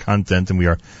much of our content, and we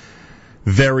are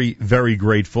very, very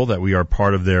grateful that we are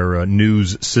part of their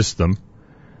news system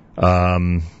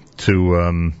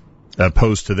to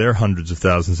opposed to their hundreds of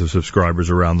thousands of subscribers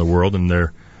around the world, and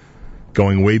they're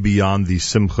going way beyond the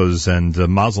Simchas and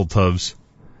Mazel Tovs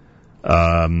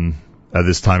at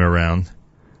this time around.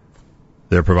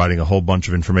 They're providing a whole bunch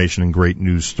of information and great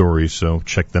news stories, so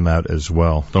check them out as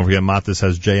well. Don't forget, Matis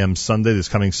has JM Sunday, this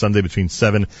coming Sunday between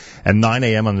 7 and 9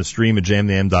 a.m. on the stream at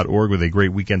jmam.org with a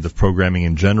great weekend of programming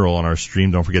in general on our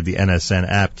stream. Don't forget the NSN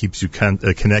app keeps you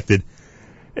connected,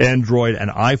 Android and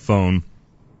iPhone,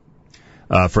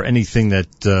 for anything that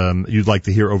you'd like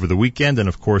to hear over the weekend, and,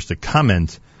 of course, to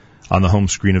comment on the home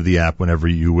screen of the app whenever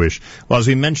you wish. Well, as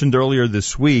we mentioned earlier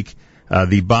this week,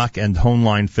 the Bach and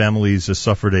Hoenlein families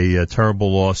suffered a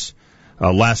terrible loss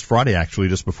last Friday, actually,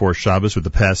 just before Shabbos, with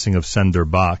the passing of Sender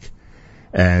Bach.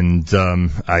 And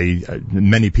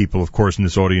many people, of course, in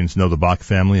this audience know the Bach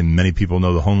family, and many people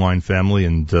know the Hoenlein family,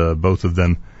 and both of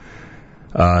them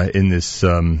in this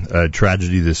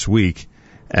tragedy this week.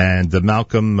 And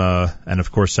Malcolm, and of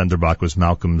course Sender Bach was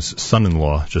Malcolm's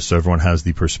son-in-law, just so everyone has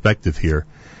the perspective here.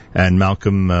 And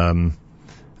Malcolm,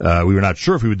 we were not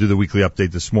sure if we would do the weekly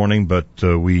update this morning, but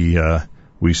we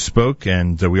spoke,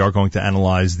 and we are going to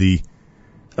analyze the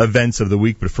events of the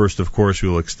week. But first, of course, we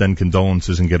will extend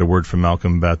condolences and get a word from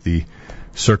Malcolm about the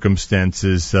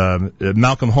circumstances.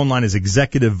 Malcolm Hoenlein is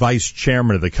Executive Vice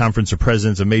Chairman of the Conference of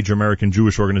Presidents of Major American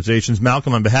Jewish Organizations.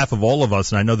 Malcolm, on behalf of all of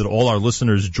us, and I know that all our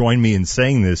listeners join me in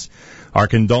saying this, our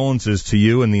condolences to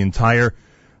you and the entire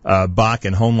Bach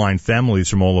and Hoenlein families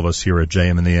from all of us here at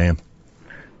JM and the AM.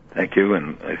 Thank you,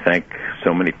 and I thank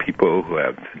so many people who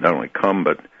have not only come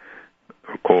but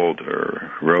called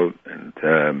or wrote, and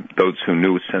those who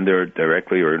knew Sender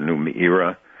directly or knew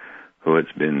Meira, who has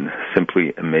been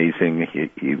simply amazing.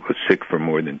 He was sick for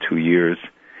more than 2 years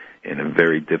in a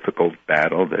very difficult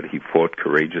battle that he fought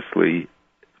courageously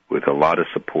with a lot of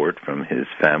support from his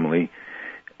family,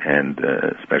 and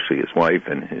especially his wife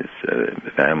and his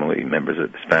family, members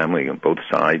of his family on both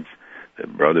sides, the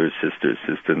brothers, sisters,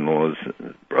 sister-in-laws,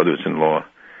 brothers-in-law.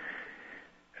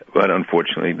 But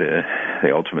unfortunately,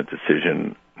 the ultimate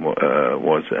decision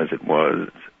was as it was,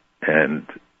 and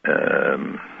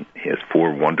he has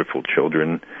 4 wonderful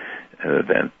children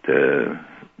that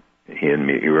he and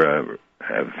Meira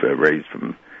have raised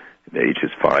from the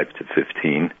ages 5 to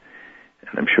 15,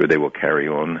 and I'm sure they will carry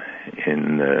on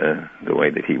in the way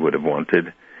that he would have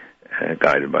wanted,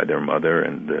 guided by their mother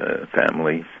and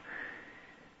families.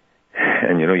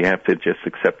 And, you have to just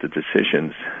accept the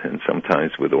decisions, and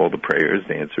sometimes with all the prayers,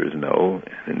 the answer is no.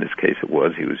 In this case, it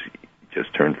was. He was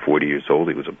just turned 40 years old.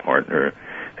 He was a partner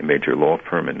at a major law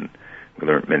firm, and we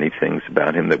learned many things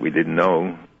about him that we didn't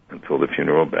know until the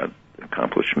funeral, about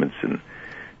accomplishments and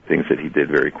things that he did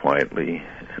very quietly.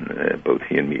 And both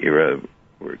he and Meira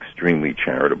were extremely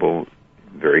charitable,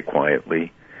 very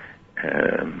quietly,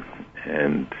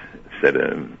 and set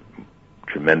a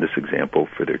tremendous example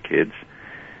for their kids,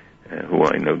 who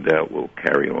I no doubt will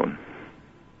carry on.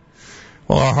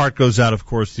 Well, our heart goes out, of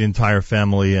course, to the entire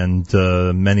family, and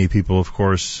many people, of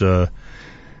course,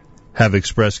 have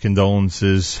expressed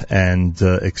condolences and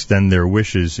extend their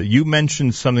wishes. You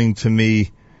mentioned something to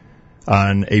me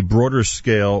on a broader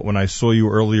scale when I saw you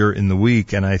earlier in the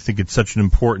week, and I think it's such an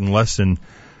important lesson.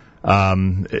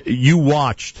 You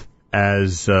watched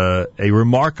as a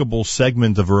remarkable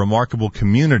segment of a remarkable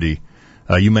community.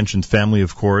 You mentioned family,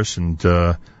 of course, and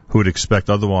who would expect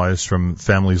otherwise from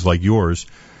families like yours.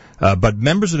 But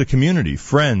members of the community,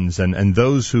 friends, and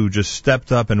those who just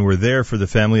stepped up and were there for the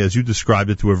family, as you described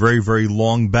it, through a very, very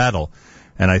long battle.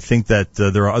 And I think that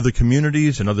there are other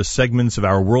communities and other segments of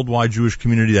our worldwide Jewish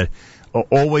community that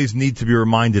always need to be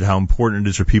reminded how important it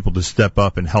is for people to step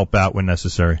up and help out when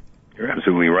necessary. You're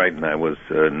absolutely right, and I was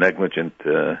negligent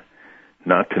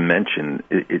not to mention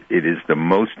it is the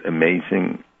most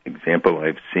amazing example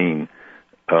I've seen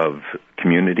of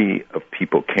community, of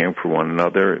people caring for one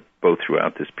another, both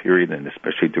throughout this period and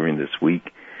especially during this week.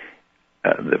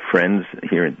 The friends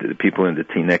here, the people in the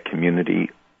Teaneck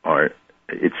community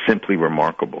it's simply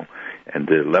remarkable. And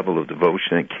the level of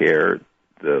devotion and care,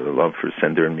 the love for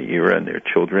Sender and Meira and their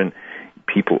children,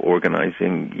 people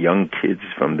organizing, young kids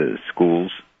from the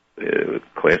schools,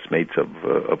 classmates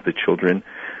of the children,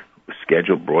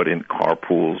 brought in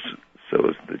carpools so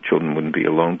as the children wouldn't be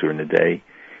alone during the day.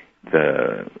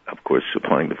 Of course,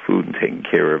 supplying the food and taking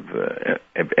care of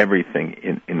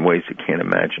everything in ways you can't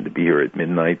imagine. To be here at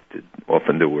midnight,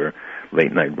 often there were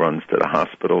late-night runs to the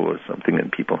hospital or something,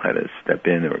 and people had to step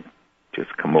in or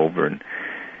just come over and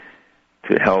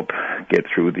to help get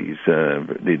through these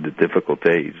the difficult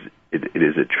days. It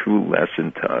is a true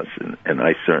lesson to us, and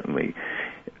I certainly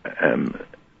am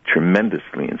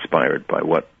tremendously inspired by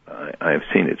what I have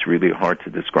seen. It's really hard to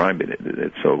describe it.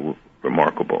 It's so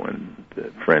remarkable, and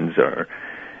friends are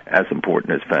as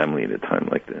important as family at a time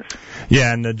like this.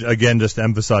 Yeah, and again, just to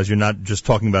emphasize, you're not just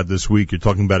talking about this week, you're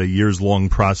talking about a years-long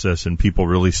process and people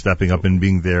really stepping up and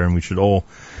being there, and we should all,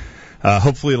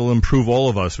 hopefully it'll improve all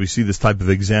of us. We see this type of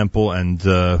example, and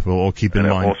we'll all keep in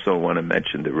mind. I also want to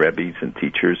mention the Rebbes and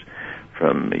teachers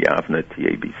from Yavna to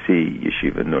ABC,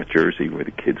 Yeshiva in North Jersey, where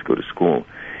the kids go to school.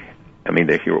 I mean,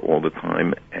 they're here all the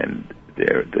time, and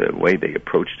the way they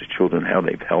approach the children, how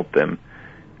they've helped them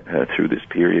through this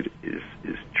period is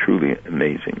truly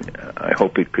amazing. I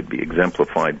hope it could be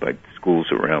exemplified by schools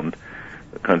around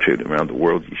the country and around the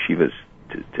world, yeshivas,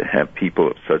 to have people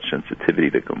of such sensitivity,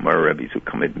 the Gemara Rebbes who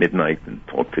come at midnight and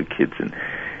talk to kids, and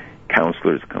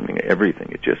counselors coming, everything.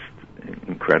 It's just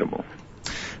incredible.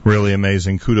 Really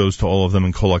amazing. Kudos to all of them,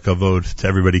 and kol hakavod to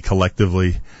everybody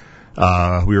collectively.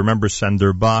 We remember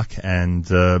Sender Bach and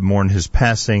mourn his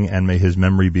passing, and may his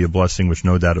memory be a blessing, which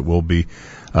no doubt it will be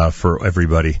for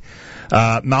everybody.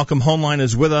 Malcolm Hoenlein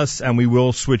is with us, and we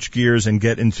will switch gears and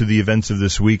get into the events of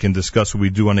this week and discuss what we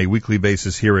do on a weekly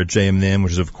basis here at JMNAM,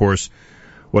 which is, of course,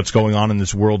 what's going on in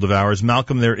this world of ours.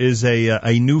 Malcolm, there is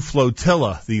a new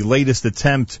flotilla, the latest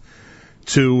attempt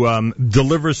to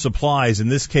deliver supplies. In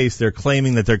this case, they're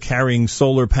claiming that they're carrying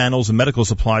solar panels and medical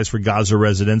supplies for Gaza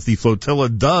residents. The flotilla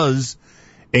does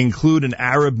include an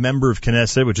Arab member of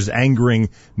Knesset, which is angering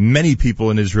many people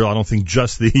in Israel. I don't think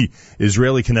just the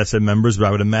Israeli Knesset members, but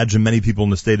I would imagine many people in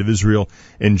the state of Israel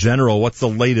in general. What's the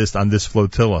latest on this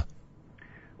flotilla?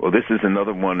 Well, this is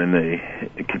another one in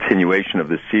the continuation of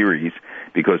the series,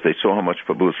 because they saw how much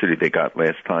publicity they got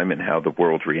last time and how the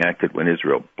world reacted when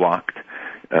Israel blocked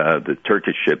the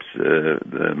Turkish ships,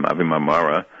 the Mavi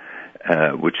Marmara,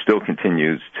 which still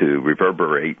continues to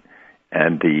reverberate.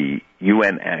 And the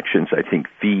UN actions, I think,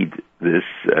 feed this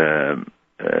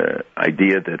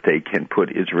idea that they can put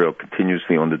Israel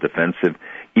continuously on the defensive,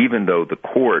 even though the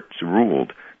courts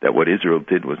ruled that what Israel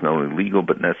did was not only legal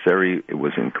but necessary. It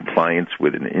was in compliance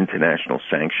with an international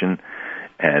sanction,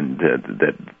 and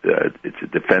that it's a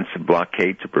defensive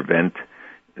blockade to prevent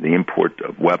the import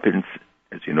of weapons.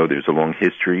 As you know, there's a long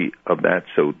history of that.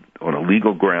 So on a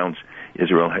legal grounds,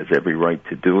 Israel has every right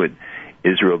to do it.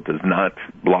 Israel does not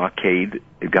blockade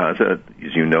Gaza.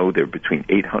 As you know, there are between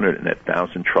 800 and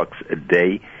 1,000 trucks a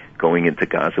day going into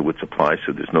Gaza with supplies,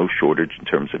 so there's no shortage in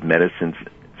terms of medicines,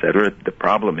 etc. The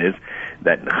problem is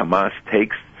that Hamas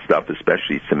takes stuff,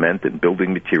 especially cement and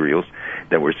building materials,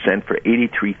 that were sent for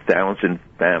 83,000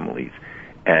 families,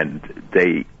 and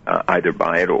they either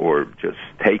buy it or just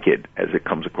take it as it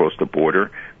comes across the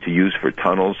border to use for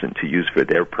tunnels and to use for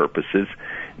their purposes.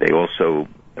 They also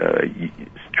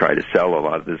try to sell a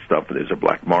lot of this stuff. There's a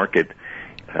black market.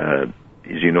 As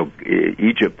you know,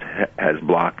 Egypt has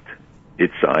blocked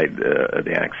its side,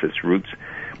 the access routes,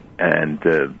 and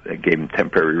gave them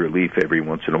temporary relief every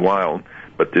once in a while,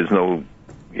 but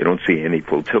you don't see any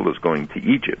flotillas going to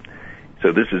Egypt.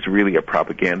 So this is really a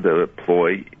propaganda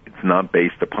ploy. It's It's not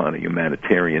based upon a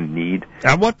humanitarian need.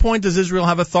 At what point does Israel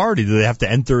have authority? Do they have to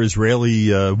enter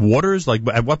Israeli waters? Like,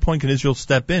 at what point can Israel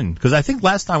step in? Because I think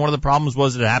last time one of the problems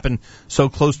was it happened so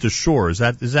close to shore. Is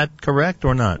that correct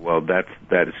or not? Well, that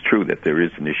is true that there is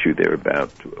an issue there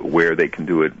about where they can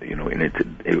do it. You know,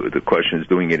 the question is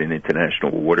doing it in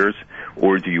international waters,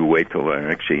 or do you wait till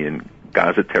they're actually in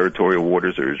Gaza territorial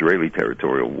waters or Israeli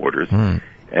territorial waters?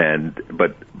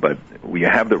 But we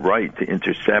have the right to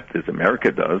intercept, as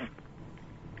America does,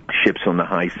 ships on the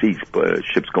high seas.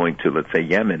 Ships going to, let's say,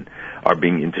 Yemen are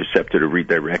being intercepted or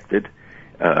redirected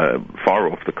far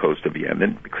off the coast of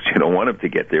Yemen, because you don't want them to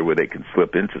get there where they can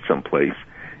slip into some place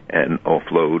and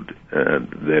offload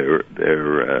their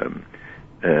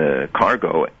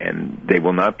cargo, and they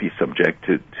will not be subject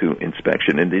to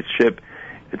inspection. And this ship,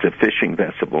 it's a fishing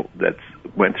vessel that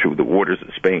went through the waters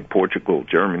of Spain, Portugal,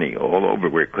 Germany, all over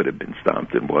where it could have been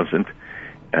stopped and wasn't.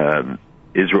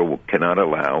 Israel cannot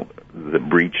allow the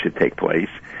breach to take place.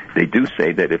 They do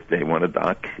say that if they want to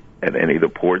dock at any of the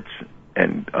ports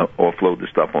and offload the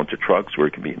stuff onto trucks where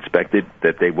it can be inspected,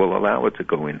 that they will allow it to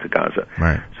go into Gaza.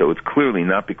 Right. So it's clearly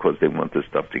not because they want this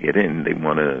stuff to get in. They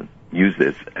want to use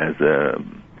this as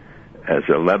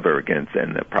a lever against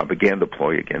and a propaganda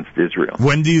ploy against Israel.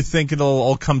 When do you think it'll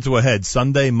all come to a head?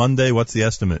 Sunday, Monday? What's the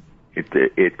estimate? It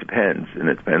depends, and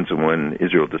it depends on when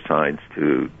Israel decides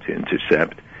to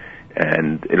intercept,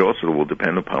 and it also will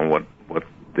depend upon what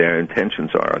their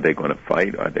intentions are. Are they going to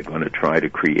fight? Are they going to try to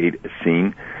create a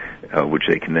scene which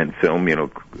they can then film,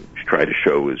 try to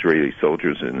show Israeli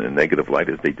soldiers in a negative light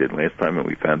as they did last time, and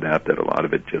we found out that a lot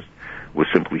of it just was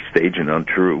simply staged and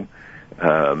untrue,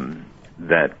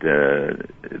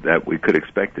 that we could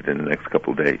expect it in the next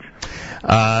couple of days.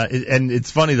 And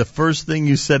it's funny, the first thing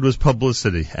you said was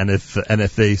publicity, and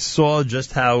if they saw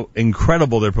just how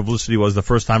incredible their publicity was the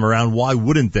first time around, why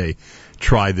wouldn't they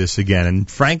try this again? And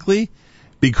frankly,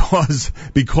 because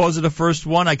of the first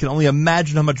one, I can only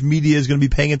imagine how much media is going to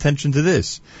be paying attention to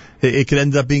this. It could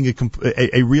end up being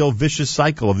a real vicious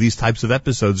cycle of these types of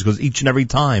episodes, because each and every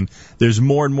time there's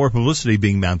more and more publicity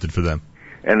being mounted for them.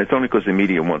 And it's only because the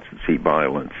media wants to see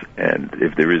violence, and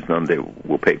if there is none, they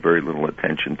will pay very little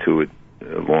attention to it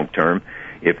long term.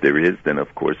 If there is, then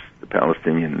of course the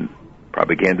Palestinian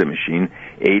propaganda machine,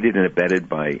 aided and abetted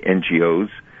by NGOs,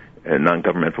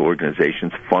 non-governmental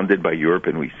organizations, funded by Europe,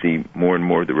 and we see more and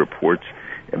more of the reports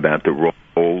about the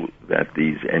role that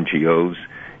these NGOs,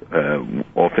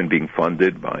 often being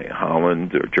funded by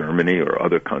Holland or Germany or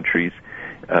other countries,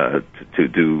 to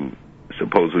do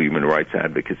supposedly human rights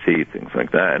advocacy, things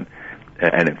like that,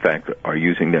 and in fact are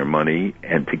using their money,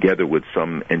 and together with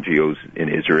some NGOs in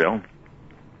Israel,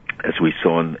 as we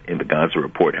saw in the Gaza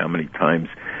report, how many times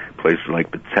places like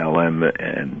B'Tselem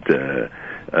and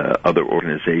other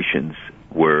organizations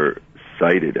were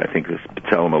cited. I think this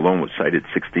B'Tselem alone was cited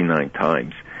 69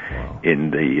 times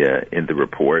in the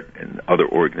report, and other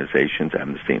organizations,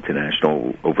 Amnesty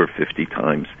International, over 50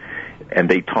 times. And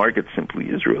they target simply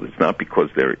Israel. It's not because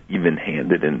they're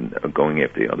even-handed in going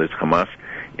after the others. Hamas,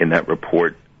 in that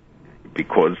report,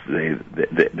 because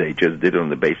they just did it on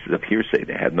the basis of hearsay.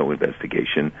 They had no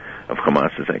investigation of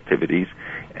Hamas's activities,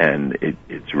 and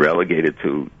it's relegated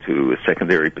to a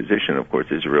secondary position. Of course,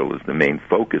 Israel is the main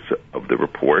focus of the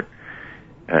report,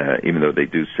 even though they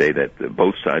do say that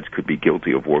both sides could be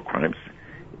guilty of war crimes,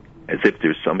 as if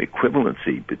there's some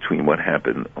equivalency between what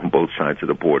happened on both sides of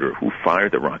the border, who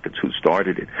fired the rockets, who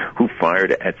started it, who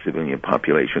fired at civilian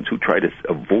populations, who tried to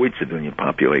avoid civilian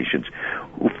populations,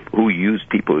 who used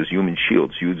people as human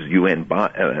shields, used UN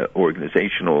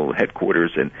organizational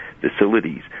headquarters and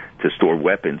facilities to store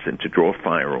weapons and to draw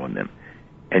fire on them.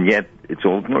 And yet, it's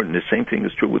all ignored. And the same thing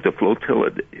is true with the flotilla.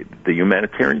 The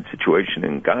humanitarian situation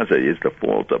in Gaza is the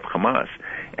fault of Hamas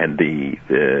and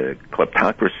the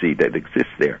kleptocracy that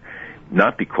exists there.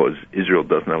 Not because Israel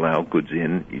doesn't allow goods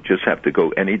in. You just have to go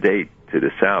any day to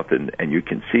the south, and you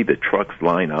can see the trucks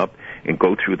line up and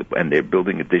go through and they're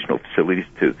building additional facilities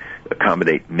to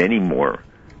accommodate many more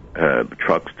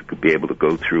trucks to be able to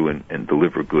go through and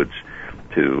deliver goods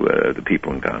to the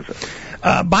people in Gaza.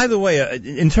 By the way,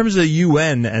 in terms of the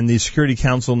UN and the Security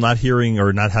Council not hearing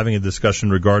or not having a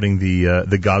discussion regarding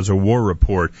the Gaza war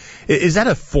report, is that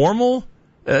a formal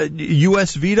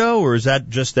U.S. veto, or is that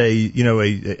just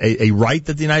a right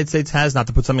that the United States has not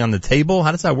to put something on the table?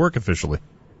 How does that work officially?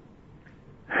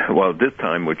 Well, this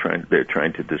time they're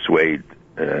trying to dissuade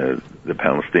the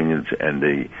Palestinians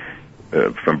and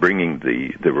from bringing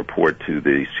the report to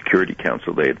the Security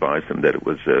Council. They advised them that it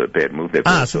was a bad move.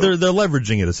 So they're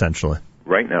leveraging it essentially.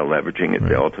 right now leveraging it.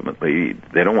 Right.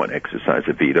 They don't want to exercise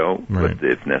a veto, Right. but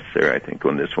if necessary, I think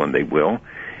on this one they will.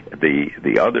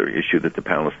 The other issue that the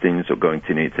Palestinians are going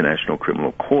to the International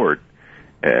Criminal Court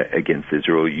against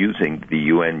Israel using the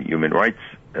UN human rights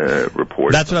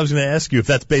report. That's what I was going to ask you, if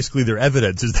that's basically their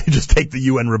evidence, is they just take the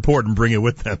UN report and bring it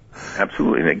with them.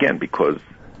 Absolutely. And again, because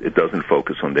it doesn't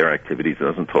focus on their activities, it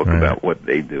doesn't talk about what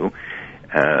they do.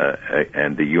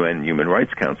 And the UN Human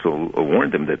Rights Council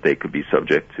warned them that they could be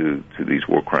subject to these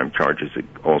war crime charges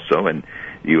also, and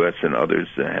the U.S. and others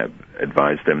have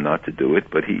advised them not to do it,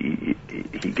 but he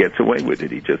gets away with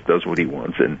it. He just does what he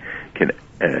wants and can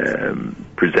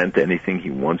present anything he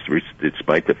wants,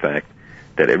 despite the fact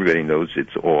that everybody knows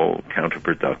it's all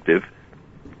counterproductive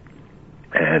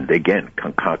and, again,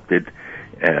 concocted,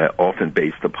 often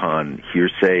based upon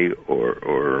hearsay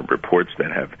or reports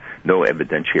that have no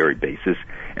evidentiary basis.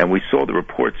 And we saw the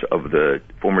reports of the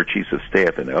former chiefs of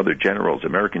staff and other generals,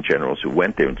 American generals, who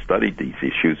went there and studied these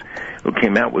issues, who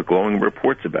came out with glowing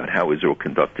reports about how Israel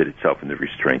conducted itself and the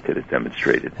restraint that it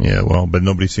demonstrated. Yeah, well, but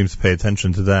nobody seems to pay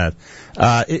attention to that.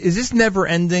 Is this never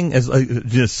ending, as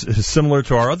just similar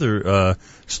to our other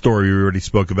story we already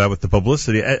spoke about with the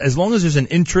publicity? As long as there's an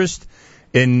interest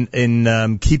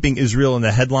in keeping Israel in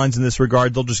the headlines in this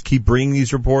regard, they'll just keep bringing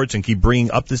these reports and keep bringing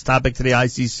up this topic to the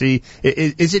ICC.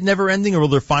 Is it never ending, or will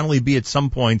there finally be at some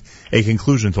point a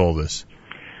conclusion to all this?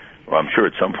 Well, I'm sure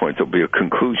at some point there'll be a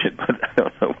conclusion, but I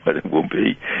don't know what it will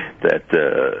be.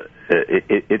 That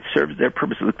it serves their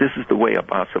purpose. Look, this is the way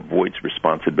Abbas avoids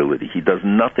responsibility. He does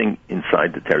nothing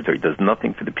inside the territory. He does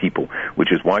nothing for the people,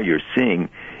 which is why you're seeing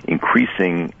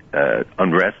increasing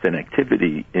unrest and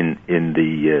activity in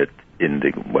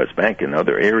the West Bank and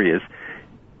other areas,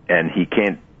 and he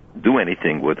can't do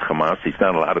anything with Hamas. He's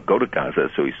not allowed to go to Gaza,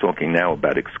 so he's talking now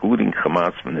about excluding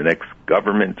Hamas from the next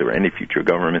government or any future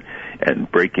government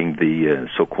and breaking the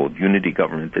so-called unity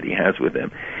government that he has with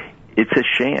them. It's a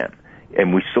sham.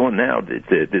 And we saw now that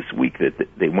this week that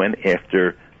they went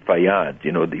after Fayyad,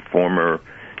 the former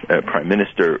prime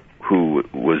minister who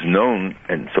was known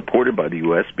and supported by the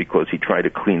U.S. because he tried to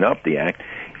clean up the act,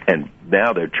 and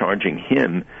now they're charging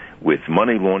him with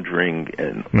money laundering,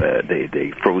 and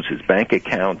they froze his bank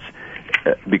accounts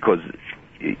because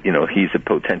he's a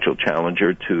potential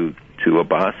challenger to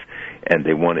Abbas, and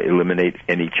they want to eliminate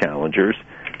any challengers.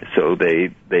 So they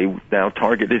now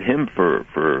targeted him for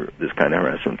this kind of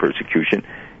harassment, persecution,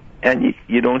 and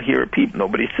you don't hear a peep.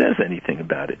 Nobody says anything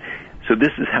about it. So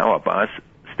this is how Abbas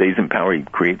stays in power. He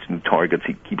creates new targets.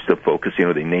 He keeps the focus.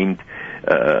 They named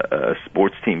a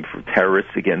sports team for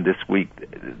terrorists again this week.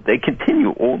 They continue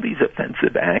all these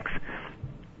offensive acts,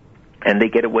 and they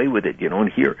get away with it. You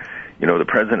don't hear, the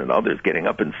president and others getting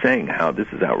up and saying how this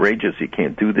is outrageous. You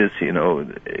can't do this,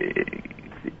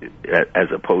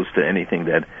 as opposed to anything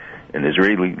that an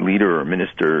Israeli leader or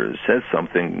minister says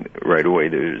something right away.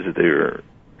 There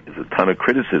is a ton of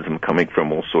criticism coming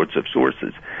from all sorts of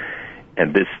sources,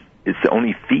 and this. It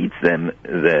only feeds them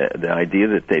the idea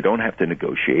that they don't have to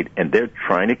negotiate, and they're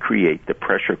trying to create the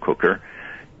pressure cooker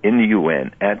in the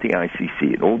UN, at the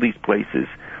ICC, in all these places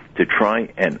to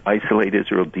try and isolate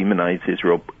Israel, demonize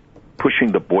Israel,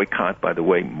 pushing the boycott, by the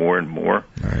way, more and more.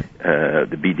 Right.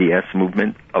 The BDS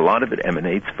movement, a lot of it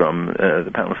emanates from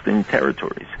the Palestinian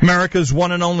territories. America's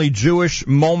one and only Jewish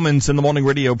Moments in the Morning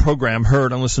radio program,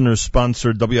 heard on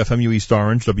listeners-sponsored WFMU East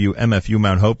Orange, WMFU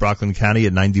Mount Hope, Rockland County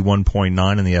at 91.9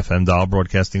 on the FM dial,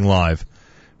 broadcasting live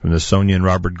from the Sonia and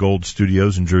Robert Gold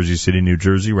studios in Jersey City, New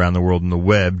Jersey, around the world on the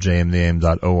web,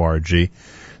 jmtheam.org.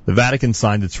 The Vatican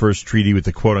signed its first treaty with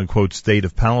the quote-unquote State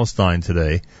of Palestine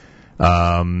today.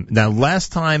 Now,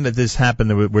 last time that this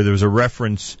happened, where there was a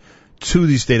reference to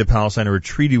the State of Palestine or a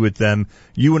treaty with them,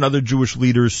 you and other Jewish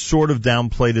leaders sort of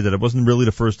downplayed it, that it wasn't really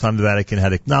the first time the Vatican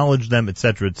had acknowledged them,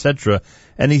 etc., etc.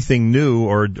 Anything new,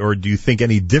 or do you think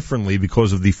any differently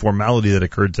because of the formality that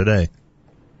occurred today?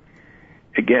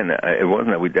 Again, it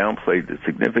wasn't that we downplayed the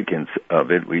significance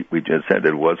of it. We just said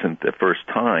it wasn't the first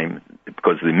time,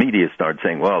 because the media started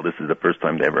saying, well, this is the first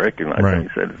time they ever recognized Right. them. We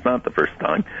said it's not the first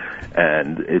time.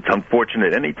 And it's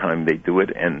unfortunate any time they do it,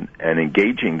 and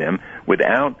engaging them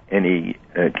without any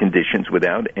conditions,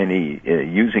 without any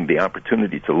using the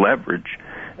opportunity to leverage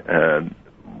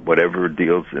whatever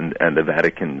deals and the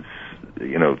Vatican's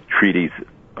treaties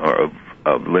are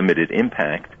of limited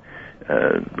impact.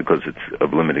 Because it's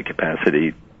of limited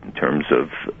capacity in terms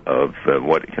of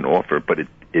what it can offer, but it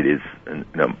is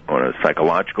on a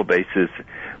psychological basis,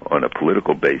 on a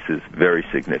political basis, very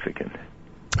significant.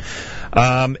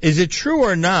 Is it true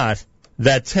or not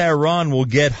that Tehran will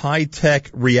get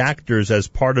high-tech reactors as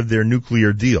part of their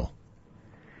nuclear deal?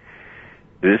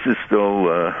 This is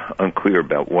still unclear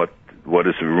about what what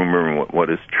is a rumor and what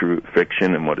is true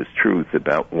fiction and what is truth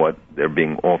about what they're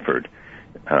being offered.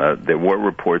 There were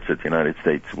reports that the United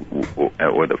States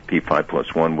or the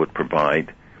P5+1 would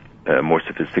provide more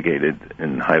sophisticated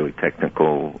and highly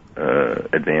technical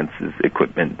advances,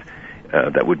 equipment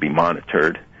that would be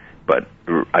monitored. But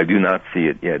I do not see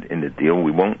it yet in the deal.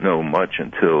 We won't know much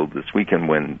until this weekend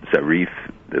when Zarif,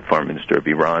 the foreign minister of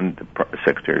Iran, the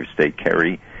Secretary of State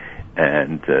Kerry,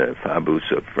 and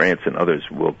Fabius of France and others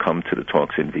will come to the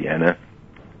talks in Vienna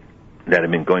that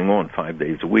have been going on 5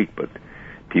 days a week. But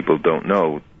people don't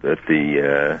know that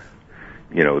the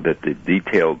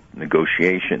detailed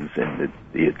negotiations and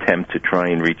the attempt to try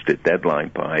and reach the deadline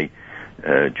by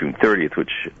June 30th,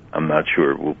 which I'm not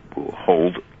sure will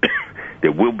hold.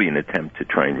 There will be an attempt to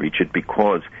try and reach it,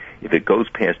 because if it goes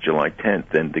past July 10th,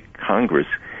 then the Congress,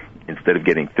 instead of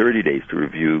getting 30 days to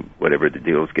review whatever the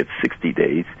deal is, gets 60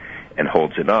 days and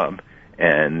holds it up.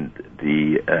 And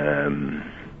the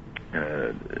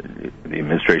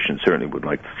administration certainly would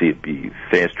like to see it be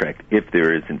fast-tracked if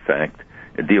there is, in fact,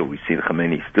 a deal. We see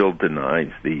Khamenei still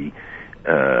denies the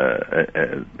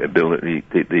ability,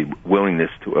 the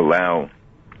willingness to allow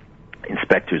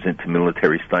inspectors into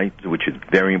military sites, which is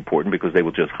very important because they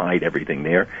will just hide everything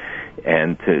there,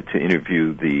 and to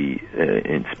interview the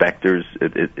inspectors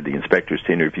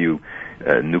to interview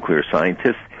nuclear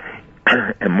scientists.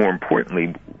 And more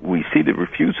importantly, we see the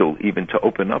refusal even to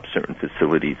open up certain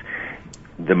facilities.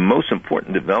 The most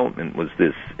important development was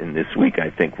in this week,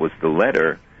 I think, was the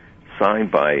letter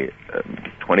signed by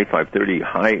 25, 30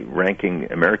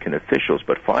 high-ranking American officials,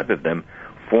 but 5 of them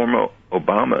former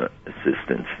Obama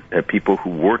assistants, people who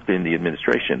worked in the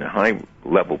administration,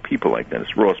 high-level people like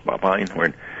Dennis Ross, Bob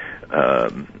Einhorn,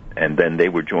 and then they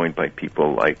were joined by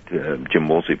people like Jim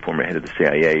Woolsey, former head of the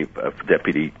CIA,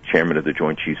 deputy chairman of the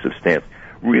Joint Chiefs of Staff,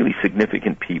 really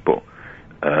significant people.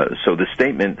 So the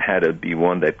statement had to be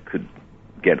one that could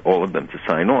get all of them to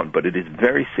sign on, but it is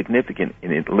very significant,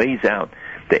 and it lays out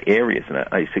the areas, and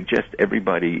I suggest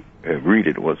everybody read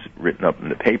it. It was written up in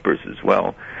the papers as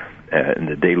well, and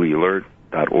the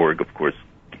dailyalert.org, of course,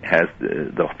 has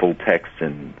the full text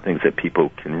and things that people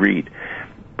can read.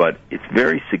 But it's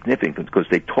very significant because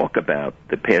they talk about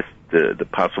the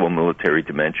possible military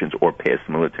dimensions or past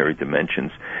military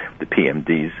dimensions, the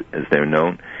PMDs as they're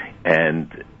known,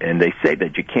 and they say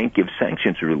that you can't give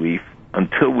sanctions relief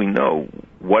until we know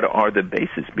what are the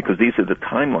bases, because these are the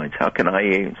timelines. How can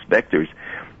IAEA inspectors,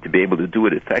 to be able to do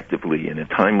it effectively in a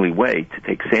timely way, to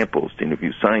take samples, to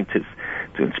interview scientists,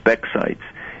 to inspect sites,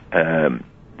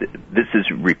 this is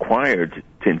required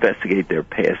to investigate their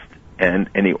past and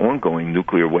any ongoing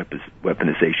nuclear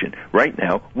weaponization. Right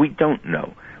now, we don't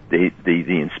know. The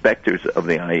inspectors of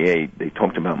the IAEA, they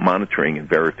talked about monitoring and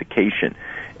verification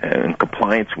and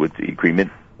compliance with the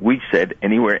agreement. We said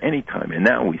anywhere, anytime, and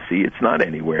now we see it's not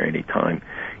anywhere, anytime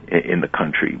in the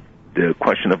country. The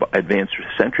question of advanced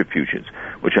centrifuges,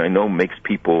 which I know makes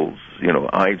people's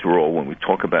eyes roll when we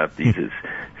talk about these as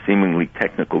seemingly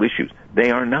technical issues. They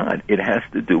are not. It has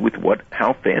to do with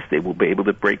how fast they will be able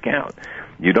to break out.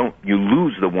 You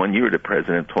lose the 1 year the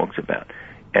president talks about.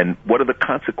 And what are the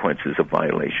consequences of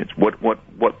violations? What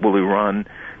will Iran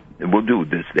will do?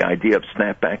 The idea of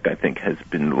snapback, I think, has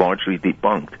been largely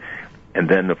debunked. And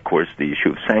then, of course, the issue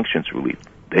of sanctions relief.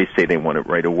 They say they want it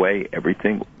right away,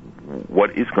 everything.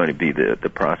 What is going to be the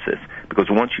process? Because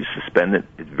once you suspend it,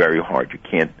 it's very hard. You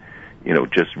can't,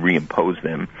 just reimpose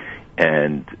them.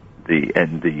 And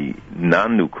the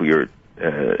non-nuclear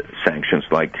sanctions,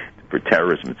 like for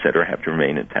terrorism, et cetera, have to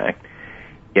remain intact.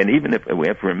 And we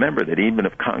have to remember that even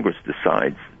if Congress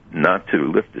decides not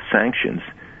to lift the sanctions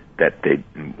that they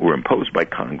were imposed by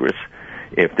Congress,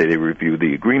 if they review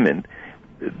the agreement,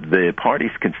 the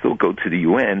parties can still go to the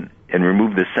UN and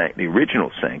remove the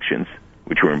original sanctions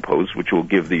which were imposed, which will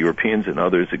give the Europeans and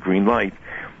others a green light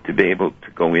to be able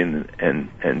to go in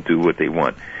and do what they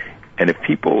want. And if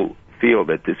people feel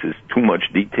that this is too much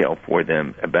detail for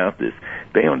them about this,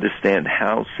 they understand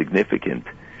how significant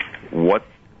what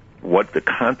the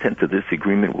content of this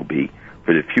agreement will be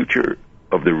for the future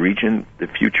of the region, the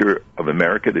future of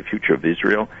America, the future of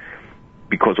Israel,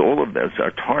 because all of those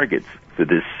are targets for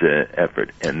this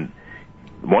effort. And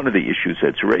one of the issues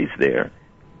that's raised there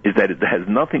is that it has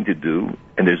nothing to do,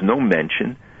 and there's no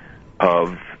mention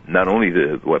of not only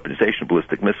the weaponization of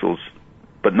ballistic missiles,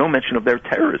 but no mention of their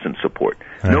terrorism support,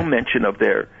 no mention of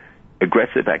their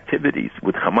aggressive activities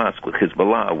with Hamas, with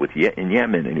Hezbollah, in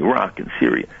Yemen, in Iraq, and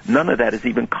Syria. None of that is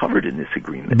even covered in this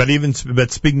agreement.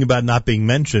 But speaking about not being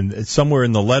mentioned, somewhere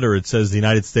in the letter it says the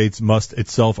United States must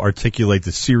itself articulate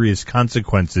the serious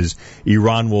consequences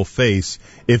Iran will face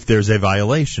if there's a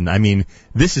violation. I mean,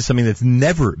 this is something that's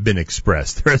never been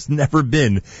expressed. There has never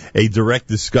been a direct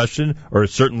discussion, or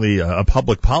certainly a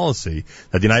public policy,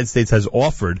 that the United States has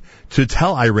offered to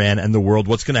tell Iran and the world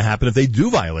what's going to happen if they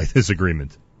do violate this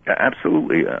agreement.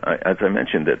 Absolutely. As I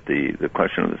mentioned, that the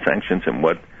question of the sanctions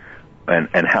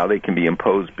and how they can be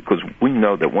imposed, because we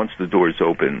know that once the door is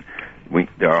open,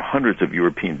 there are hundreds of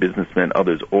European businessmen,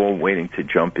 others all waiting to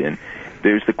jump in.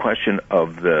 There's the question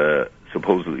of the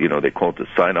supposedly, they call it the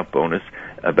sign-up bonus,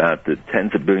 about the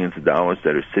tens of billions of dollars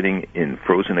that are sitting in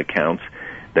frozen accounts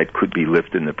that could be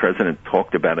lifted. And the president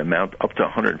talked about an amount up to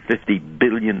 $150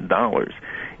 billion.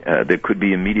 There could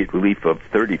be immediate relief of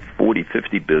 30, 40,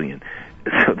 50 billion.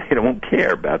 So they don't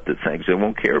care about the sanctions. They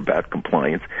won't care about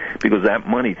compliance, because that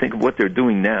money, think of what they're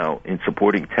doing now in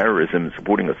supporting terrorism,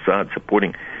 supporting Assad,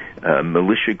 supporting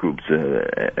militia groups,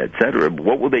 etc.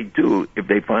 What will they do if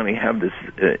they finally have this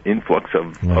influx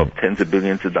of tens of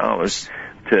billions of dollars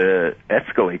to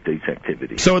escalate these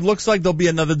activities? So it looks like there'll be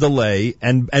another delay,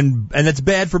 and it's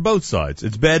bad for both sides.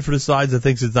 It's bad for the side that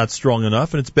thinks it's not strong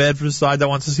enough, and it's bad for the side that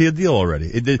wants to see a deal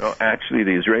already. Actually,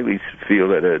 the Israelis feel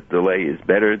that a delay is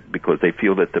better because they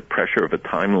feel that the pressure of a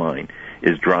timeline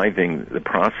is driving the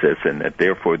process, and that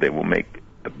therefore they will make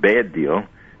a bad deal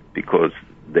because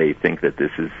they think that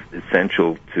this is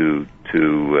essential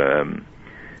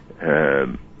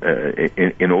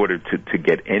in order to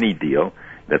get any deal.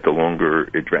 That the longer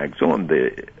it drags on,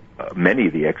 many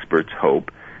of the experts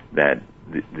hope that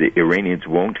the Iranians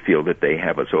won't feel that they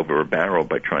have us over a barrel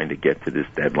by trying to get to this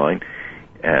deadline,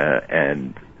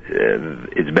 and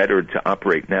it's better to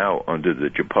operate now under the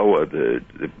JPOA,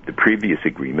 the previous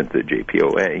agreement, the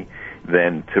JPOA,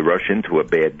 than to rush into a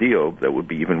bad deal that would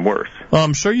be even worse. Well,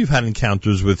 I'm sure you've had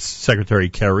encounters with Secretary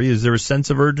Kerry. Is there a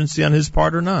sense of urgency on his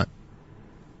part or not?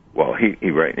 Well, he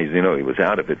was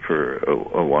out of it for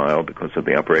a while because of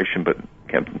the operation, but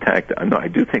kept intact. No, I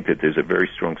do think that there's a very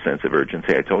strong sense of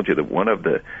urgency. I told you that one of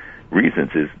the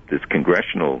reasons is this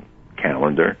congressional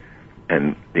calendar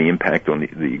and the impact on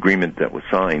the agreement that was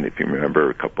signed, if you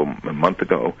remember, a month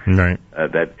ago, right.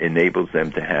 That enables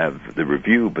them to have the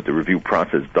review, but the review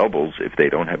process doubles if they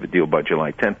don't have a deal by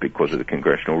July 10th because of the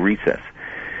congressional recess.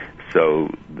 So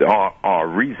there are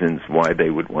reasons why they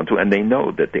would want to, and they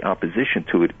know that the opposition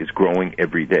to it is growing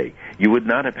every day. You would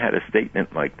not have had a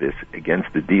statement like this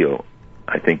against the deal,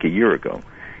 I think, a year ago.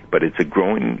 But it's a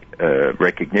growing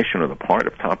recognition on the part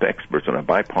of top experts on a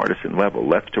bipartisan level,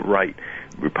 left to right,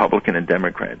 Republican and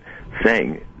Democrat,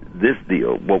 saying this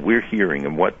deal, what we're hearing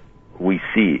and what we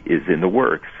see is in the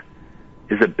works,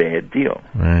 is a bad deal.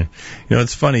 Right.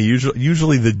 It's funny.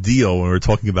 Usually the deal, when we're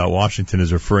talking about Washington,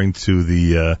 is referring to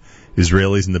the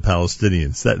Israelis and the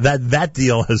Palestinians. That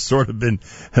deal has sort of been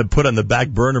put on the back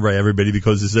burner by everybody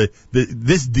because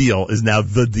this deal is now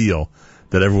the deal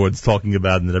that everyone's talking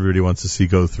about and that everybody wants to see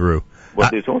go through. Well,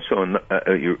 there's also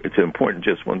it's important,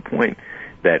 just one point,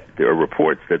 that there are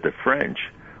reports that the French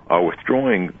are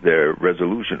withdrawing their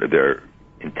resolution, their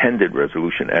intended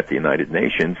resolution at the United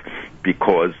Nations,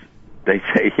 because they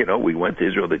say, we went to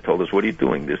Israel, they told us, what are you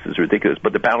doing? This is ridiculous.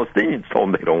 But the Palestinians told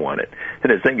them they don't want it. And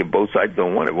they're saying if both sides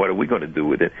don't want it, what are we going to do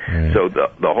with it? Right. So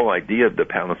the whole idea of the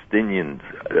Palestinians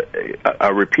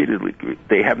are repeatedly,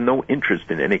 they have no interest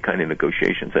in any kind of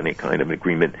negotiations, any kind of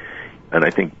agreement. And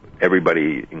I think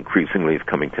everybody increasingly is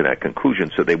coming to that conclusion.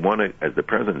 So they want to, as the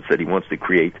president said, he wants to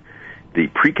create the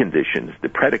preconditions, the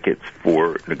predicates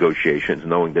for negotiations,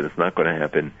 knowing that it's not going to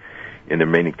happen in the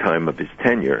remaining time of his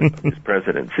tenure, of his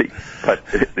presidency. But,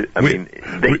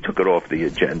 they took it off the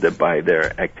agenda by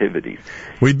their activities.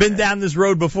 We've been down this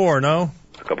road before, no?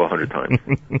 A couple hundred times.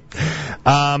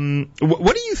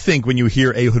 What do you think when you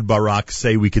hear Ehud Barak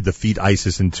say we could defeat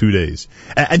ISIS in 2 days?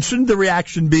 And shouldn't the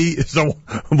reaction be, so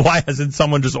why hasn't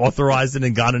someone just authorized it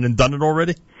and gone in and done it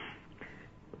already?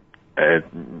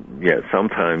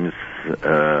 Sometimes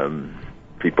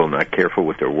people are not careful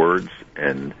with their words,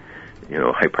 and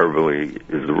hyperbole is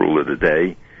the rule of the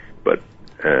day. But,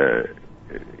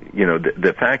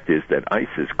 the fact is that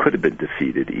ISIS could have been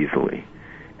defeated easily.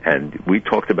 And we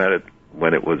talked about it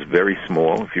when it was very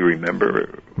small, if you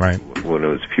remember. Right. When it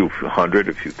was a few hundred,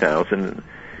 a few thousand,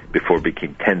 before it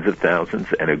became tens of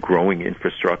thousands, and a growing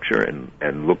infrastructure.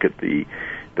 And look at the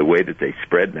way that they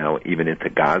spread now, even into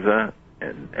Gaza,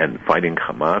 and fighting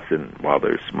Hamas. And while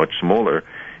they're much smaller,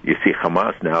 you see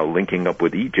Hamas now linking up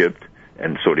with Egypt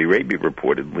and Saudi Arabia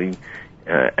reportedly,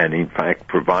 and in fact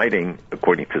providing,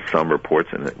 according to some reports,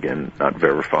 and again not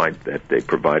verified, that they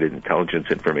provided intelligence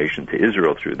information to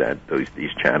Israel through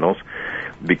these channels,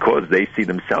 because they see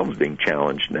themselves being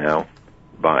challenged now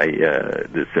by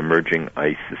this emerging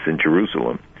ISIS in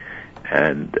Jerusalem,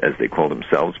 and as they call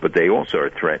themselves, but they also are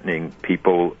threatening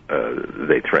people.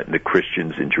 They threaten the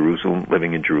Christians in Jerusalem,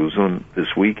 living in Jerusalem this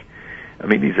week. I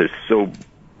mean, these are so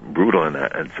brutal,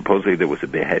 and supposedly there was a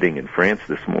beheading in France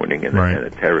this morning and a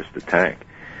terrorist attack.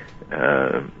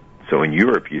 So in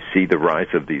Europe, you see the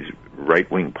rise of these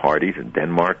right-wing parties. In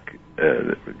Denmark,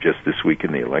 just this week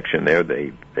in the election there,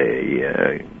 they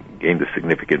gained a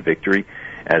significant victory,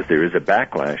 as there is a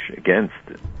backlash against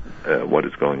what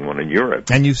is going on in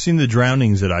Europe. And you've seen the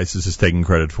drownings that ISIS is taking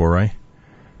credit for, right?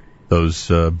 Those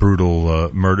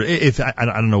brutal murder. I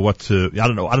don't know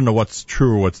what's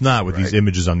true or what's not with these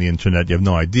images on the internet. You have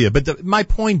no idea. But my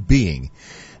point being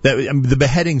that the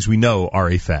beheadings we know are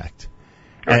a fact,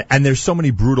 and there's so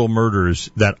many brutal murders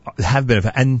that have been,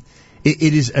 and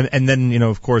it is. And then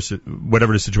of course,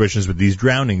 whatever the situation is with these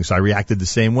drownings, I reacted the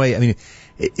same way. I mean,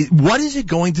 what is it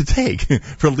going to take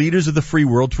for leaders of the free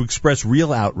world to express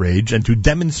real outrage and to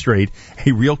demonstrate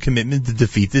a real commitment to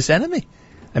defeat this enemy?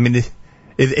 I mean,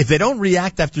 if they don't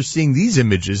react after seeing these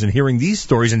images and hearing these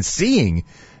stories and seeing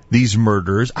these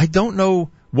murders, I don't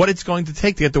know what it's going to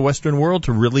take to get the Western world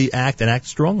to really act and act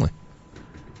strongly.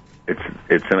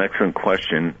 It's an excellent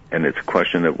question, and it's a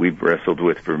question that we've wrestled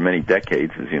with for many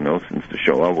decades, as you know, since the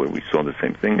Shoah, where we saw the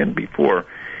same thing, and before.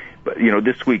 But,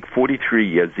 this week,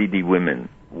 43 Yazidi women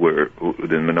were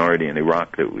the minority in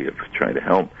Iraq that we have tried to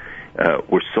help,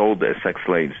 were sold as sex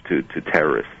slaves to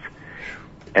terrorists.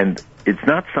 And it's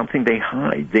not something they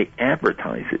hide. They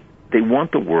advertise it. They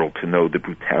want the world to know the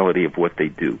brutality of what they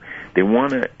do. They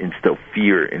want to instill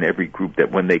fear in every group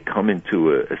that when they come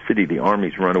into a city, the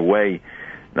armies run away,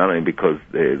 not only because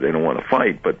they don't want to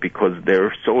fight, but because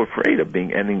they're so afraid of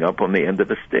ending up on the end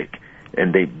of a stick.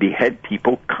 And they behead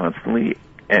people constantly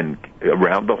and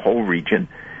around the whole region.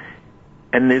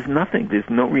 And there's nothing. There's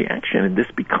no reaction. And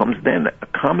this becomes then a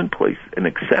commonplace, an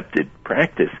accepted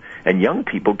practice. And young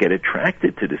people get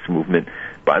attracted to this movement.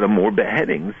 By the more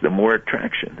beheadings, the more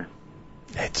attraction.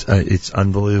 It's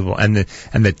unbelievable. And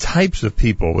the types of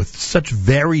people with such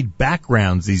varied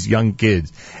backgrounds, these young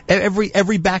kids,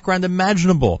 every background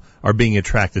imaginable are being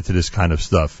attracted to this kind of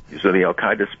stuff. So the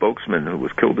Al-Qaeda spokesman who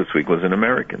was killed this week was an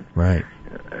American. Right.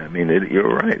 I mean,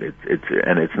 you're right.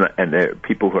 It's not, and there are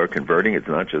people who are converting. It's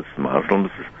not just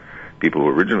Muslims, people who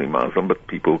were originally Muslim, but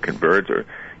people who convert. Or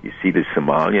you see the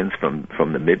Somalians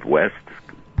from the Midwest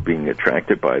being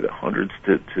attracted by the hundreds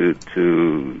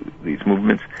to these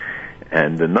movements.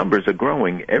 And the numbers are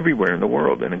growing everywhere in the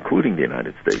world, and including the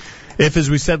United States. If, as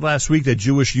we said last week, that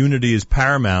Jewish unity is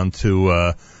paramount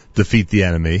to defeat the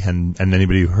enemy, and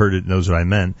anybody who heard it knows what I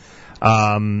meant,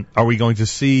 are we going to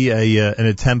see an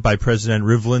attempt by President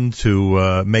Rivlin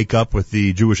to make up with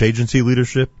the Jewish agency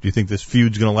leadership? Do you think this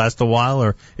feud's going to last a while,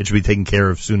 or it should be taken care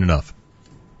of soon enough?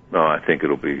 No, I think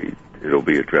it'll be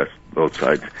addressed. Both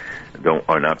sides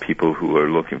are not people who are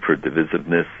looking for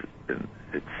divisiveness.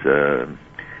 It's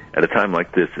at a time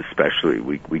like this, especially,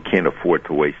 we can't afford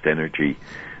to waste energy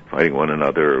fighting one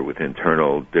another with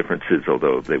internal differences,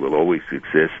 although they will always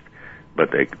exist.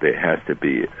 But there has to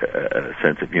be a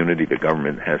sense of unity. The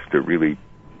government has to really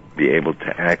be able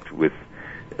to act with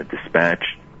a dispatch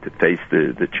to face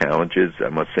the challenges. I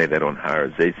must say that on Har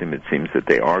Hazeisim, it seems that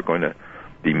they are going to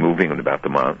be moving on about the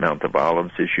Mount of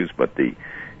Olives issues, but the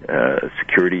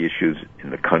security issues in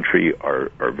the country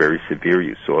are very severe.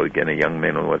 You saw again a young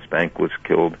man on the West Bank was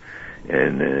killed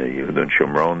in Yehuda and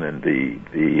Shomron, and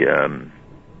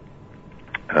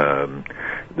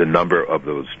the number of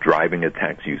those driving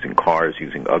attacks using cars,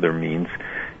 using other means,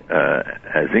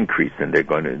 has increased, and they're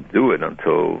going to do it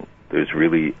until there's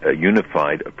really a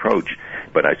unified approach.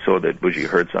 But I saw that Bougie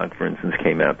Herzog, for instance,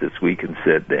 came out this week and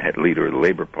said the head leader of the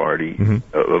Labor Party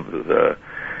of the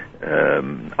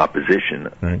opposition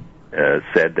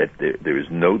said that there is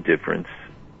no difference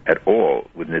at all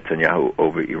with Netanyahu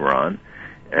over Iran,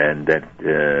 and that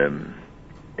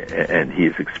and he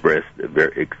has expressed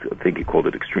I think he called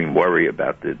it extreme worry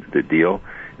about the deal,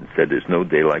 and said there's no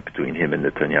daylight between him and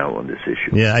Netanyahu on this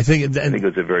issue. Yeah, I think it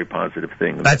was a very positive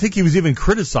thing. I think he was even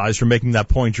criticized for making that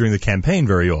point during the campaign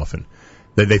very often.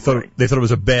 They thought it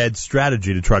was a bad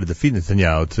strategy to try to defeat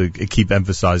Netanyahu, to keep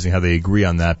emphasizing how they agree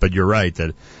on that. But you're right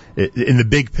that in the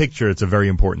big picture, it's a very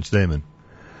important statement.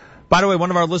 By the way,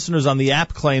 one of our listeners on the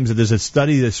app claims that there's a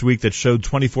study this week that showed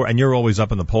 24, and you're always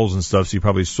up in the polls and stuff, so you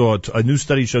probably saw it. A new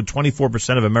study showed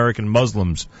 24% of American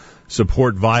Muslims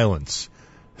support violence.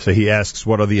 So he asks,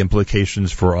 what are the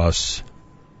implications for us?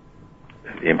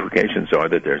 the implications are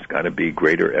that there's got to be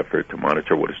greater effort to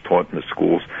monitor what is taught in the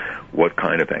schools, what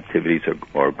kind of activities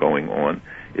are going on.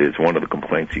 It is one of the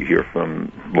complaints you hear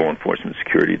from law enforcement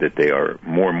security that they are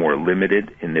more and more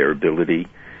limited in their ability.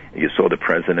 You saw the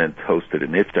president hosted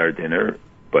an iftar dinner,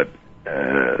 but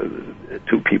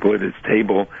two people at his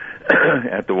table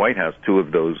at the White House, two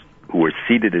of those who were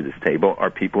seated at his table are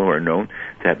people who are known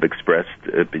to have expressed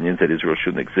opinions that Israel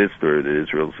shouldn't exist or that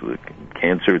Israel's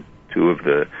cancer. Two of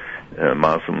the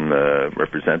Muslim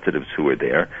representatives who are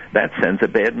there. That sends a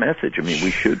bad message. I mean,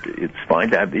 it's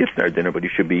fine to have the iftar dinner, but you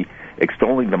should be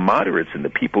extolling the moderates and the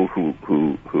people who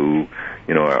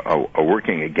are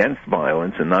working against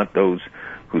violence, and not those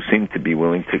who seem to be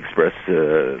willing to express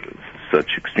such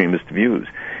extremist views.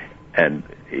 And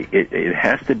it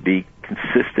has to be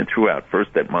consistent throughout.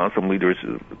 First, that Muslim leaders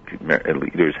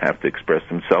have to express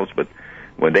themselves, but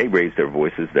when they raise their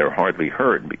voices, they're hardly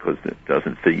heard because it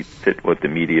doesn't fit what the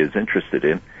media is interested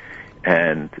in.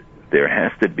 And there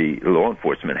has to be, law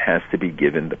enforcement has to be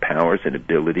given the powers and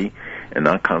ability and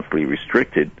not constantly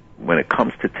restricted. When it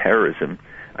comes to terrorism,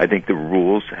 I think the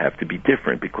rules have to be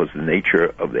different because the nature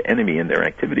of the enemy and their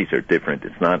activities are different.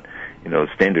 It's not,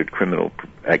 standard criminal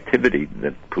activity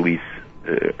that police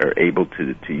are able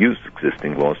to use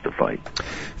existing laws to fight.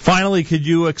 Finally, could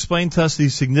you explain to us the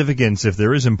significance, if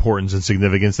there is importance and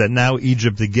significance, that now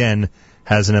Egypt again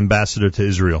has an ambassador to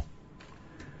Israel?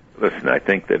 Listen, I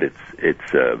think that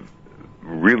it's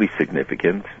really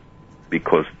significant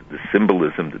because the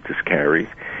symbolism that this carries,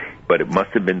 but it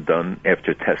must have been done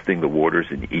after testing the waters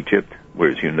in Egypt, where,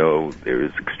 as you know, there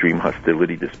is extreme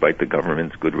hostility despite the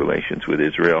government's good relations with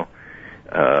Israel.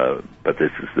 But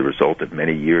this is the result of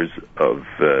many years of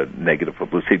negative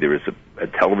publicity. There is a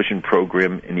television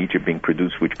program in Egypt being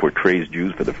produced which portrays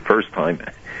Jews for the first time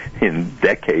in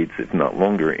decades, if not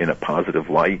longer, in a positive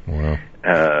light. Wow.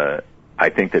 I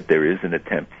think that there is an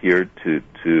attempt here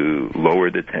to lower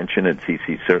the tension, and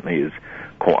Sisi certainly is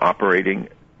cooperating,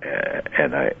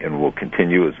 and will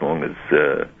continue as long as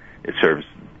it serves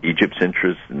Egypt's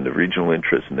interests and the regional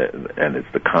interests, and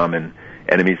it's the common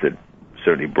enemies that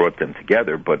certainly brought them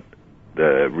together. But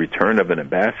the return of an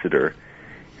ambassador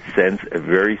sends a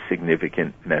very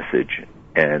significant message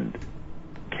and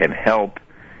can help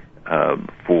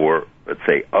for, let's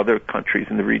say, other countries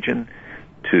in the region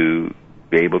to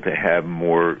be able to have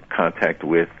more contact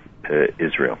with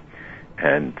Israel.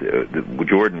 And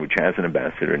Jordan, which has an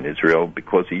ambassador in Israel,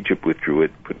 because Egypt withdrew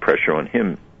it, put pressure on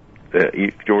him,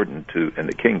 Jordan, and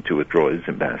the king to withdraw his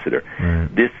ambassador.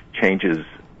 Right. This changes,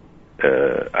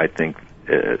 I think,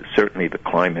 certainly the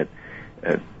climate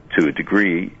to a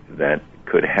degree that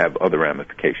could have other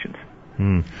ramifications.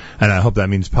 And I hope that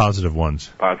means positive ones.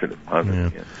 Positive,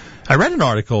 Yeah. yes. I read an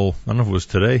article, I don't know if it was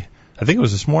today, I think it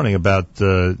was this morning, about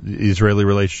the Israeli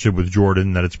relationship with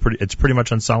Jordan, that it's pretty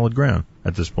much on solid ground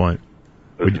at this point.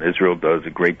 Listen, Israel does a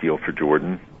great deal for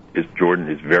Jordan. Jordan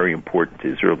is very important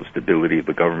to Israel. The stability of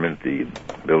the government, the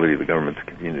ability of the government to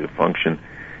continue to function,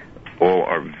 all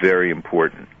are very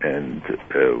important, and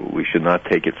we should not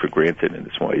take it for granted, and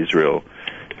that's why Israel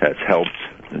has helped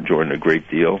Jordan a great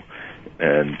deal.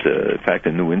 And in fact,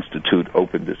 a new institute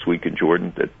opened this week in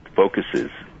Jordan that focuses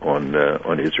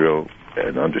on Israel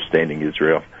and understanding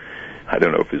Israel. I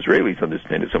don't know if Israelis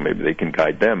understand it, so maybe they can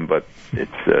guide them, but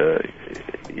it's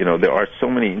there are so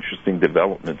many interesting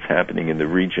developments happening in the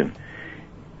region.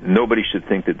 Nobody should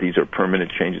think that these are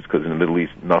permanent changes, because in the Middle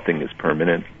East nothing is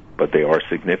permanent, but they are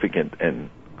significant and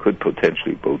could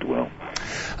potentially bode well.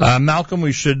 Malcolm,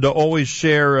 we should always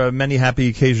share many happy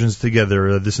occasions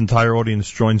together. This entire audience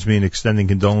joins me in extending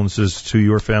condolences to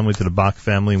your family, to the Bach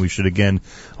family, and we should again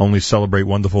only celebrate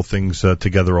wonderful things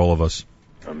together, all of us.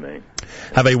 Amen.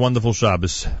 Have a wonderful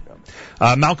Shabbos.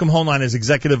 Malcolm Hoenlein is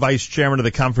Executive Vice Chairman of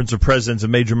the Conference of Presidents of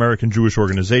Major American Jewish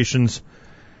Organizations.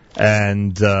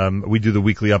 And we do the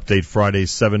weekly update Fridays,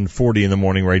 7:40 in the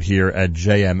morning, right here at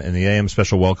JM and the AM.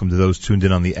 Special welcome to those tuned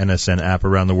in on the NSN app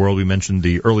around the world. We mentioned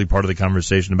the early part of the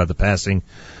conversation about the passing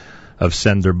of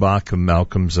Sender Bach,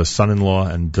 Malcolm's son-in-law,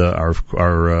 and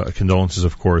our condolences,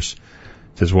 of course,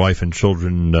 to his wife and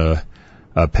children,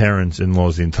 parents,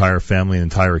 in-laws, the entire family, the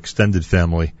entire extended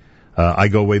family. I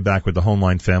go way back with the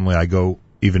Hoenlein family. I go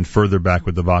even further back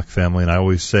with the Bach family, and I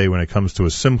always say when it comes to a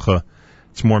simcha,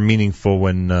 it's more meaningful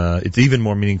when it's even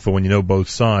more meaningful when you know both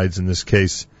sides. In this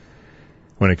case,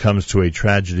 when it comes to a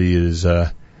tragedy, it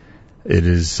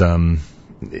is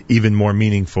even more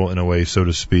meaningful in a way, so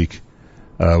to speak,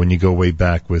 when you go way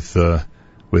back with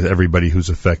everybody who's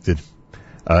affected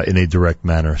in a direct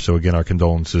manner. So again, our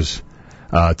condolences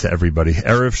to everybody.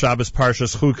 Erev Shabbos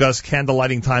Parshas Chukas, candle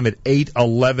lighting time at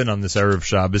 8:11 on this Erev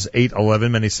Shabbos,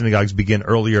 8:11. Many synagogues begin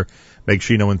earlier. Make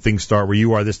sure you know when things start where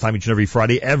you are this time each and every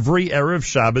Friday. Every Erev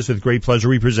Shabbos, with great pleasure,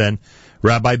 we present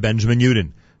Rabbi Benjamin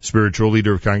Yudin, spiritual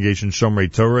leader of Congregation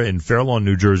Shomrei Torah in Fair Lawn,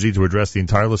 New Jersey, to address the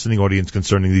entire listening audience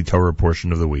concerning the Torah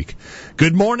portion of the week.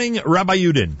 Good morning, Rabbi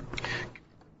Yudin.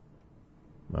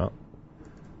 Well,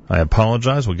 I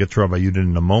apologize. We'll get to Rabbi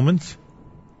Yudin in a moment.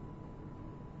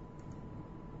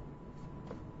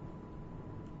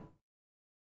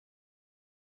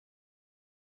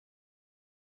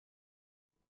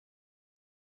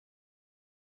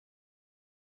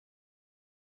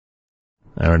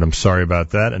 All right, I'm sorry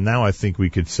about that. And now I think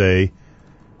we could say,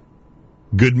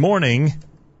 good morning,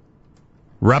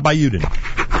 Rabbi Yudin.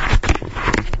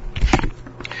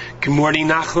 Good morning,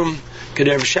 Nachum. Good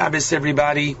Erev Shabbos,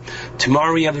 everybody.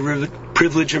 Tomorrow we have the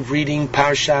privilege of reading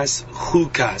Parshas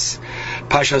Chukas.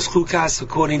 Parshas Chukas,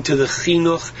 according to the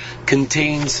Chinuch,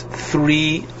 contains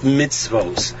 3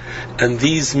 mitzvos. And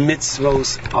these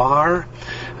mitzvos are,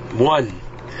 1,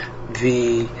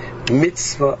 the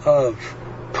mitzvah of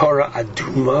Torah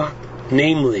Aduma,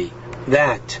 namely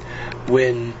that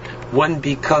when one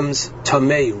becomes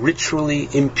tamei, ritually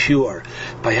impure,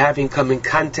 by having come in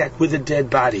contact with a dead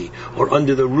body or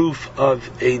under the roof of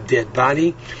a dead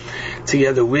body,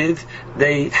 together with,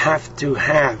 they have to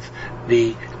have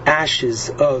the ashes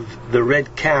of the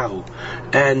red cow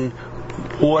and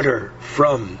water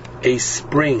from a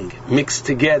spring mixed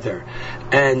together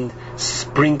and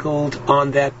sprinkled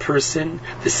on that person.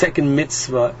 The second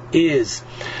mitzvah is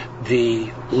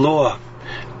the law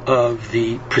of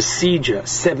the procedure.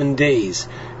 7 days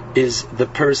is the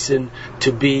person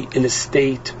to be in a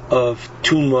state of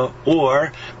tumah,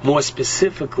 or more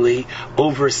specifically,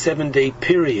 over a 7-day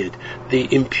period,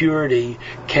 the impurity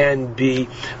can be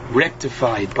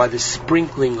rectified by the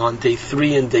sprinkling on day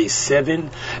 3 and day 7.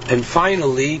 And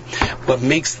finally, what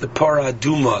makes the Parah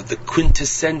Aduma, the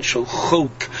quintessential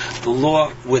chok, the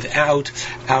law without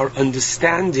our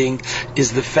understanding,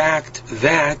 is the fact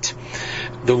that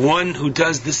the one who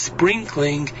does the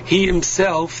sprinkling, he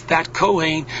himself, that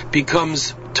Kohen,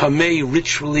 becomes tamei,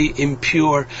 ritually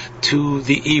impure to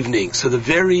the evening. So the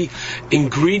very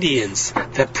ingredients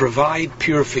that provide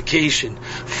purification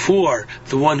for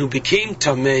the one who became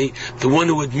tamei, the one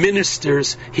who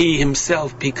administers, he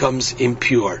himself becomes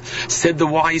impure. Said the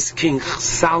wise King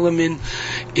Solomon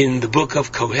in the book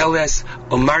of Koheles,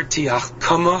 Omarti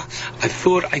Achkama, I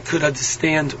thought I could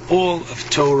understand all of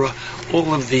Torah,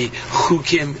 all of the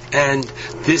chukim, and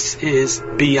this is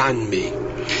beyond me.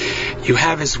 You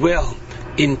have as well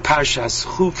in Parshas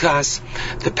Chukas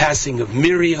the passing of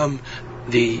Miriam,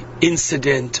 the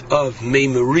incident of Mei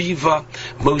Meriva,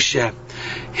 Moshe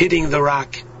hitting the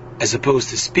rock as opposed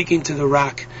to speaking to the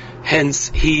rock. Hence,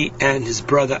 he and his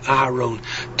brother Aaron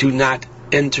do not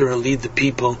enter and lead the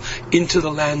people into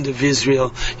the land of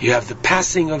Israel. You have the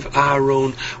passing of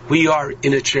Aaron. We are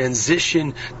in a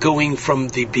transition going from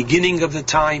the beginning of the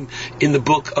time in the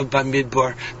book of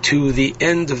Bamidbar to the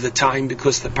end of the time,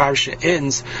 because the parsha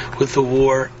ends with the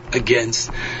war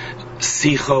against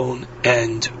Sichon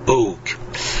and Og.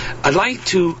 I'd like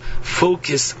to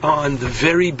focus on the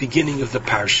very beginning of the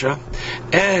parsha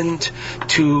and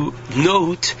to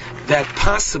note that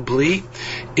possibly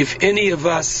if any of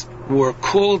us were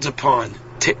called upon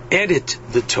to edit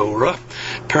the Torah,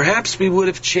 perhaps we would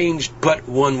have changed but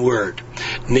one word.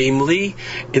 Namely,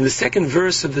 in the second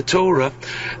verse of the Torah,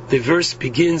 the verse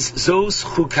begins, Zos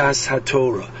Chukas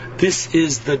HaTorah. This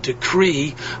is the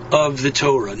decree of the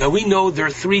Torah. Now we know there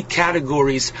are 3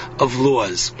 categories of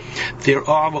laws. There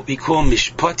are what we call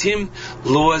mishpatim,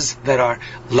 laws that are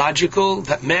logical,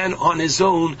 that man on his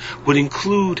own would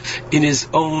include in his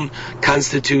own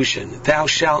constitution. Thou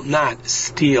shalt not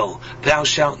steal, thou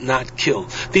shalt not kill.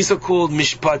 These are called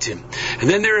mishpatim. And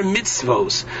then there are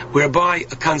mitzvos, whereby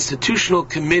a constitutional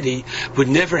committee would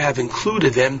never have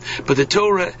included them, but the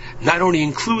Torah not only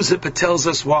includes it, but tells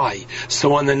us why.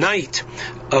 So on the night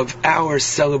of our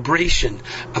celebration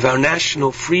of our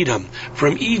national freedom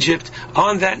from Egypt,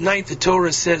 on that night the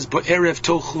Torah says, Bo'erev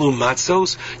tochlu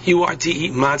matzos, you are to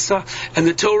eat matzah, and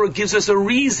the Torah gives us a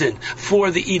reason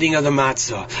for the eating of the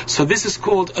matzah. So this is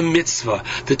called a mitzvah.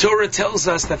 The Torah tells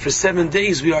us that for 7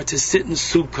 days we are to sit in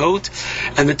Sukkot,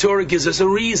 and the Torah gives us a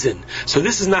reason. So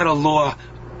this is not a law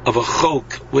of a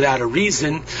chok without a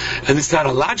reason, and it's not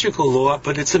a logical law,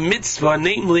 but it's a mitzvah,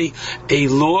 namely a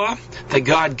law that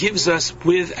God gives us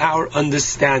with our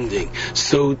understanding.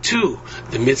 So too,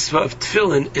 the mitzvah of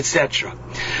tefillin, etc.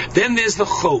 Then there's the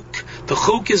chok. The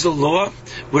chok is a law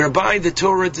whereby the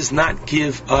Torah does not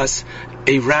give us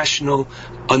a rational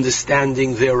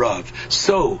understanding thereof.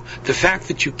 So, the fact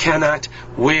that you cannot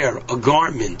wear a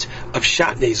garment of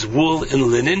shatnez, wool and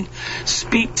linen,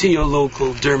 speak to your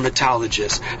local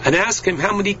dermatologist and ask him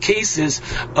how many cases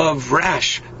of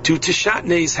rash due to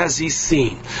shatnez has he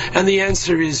seen. And the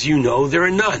answer is, there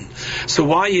are none. So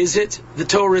why is it? The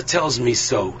Torah tells me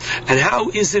so. And how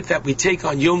is it that we take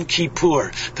on Yom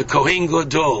Kippur, the Kohen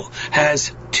Gadol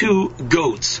has 2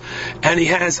 goats, and he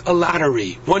has a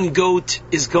lottery. One goat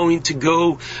is going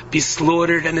to be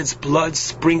slaughtered and its blood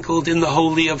sprinkled in the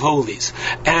Holy of Holies.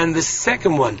 And the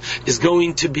second one is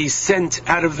going to be sent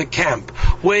out of the camp,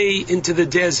 way into the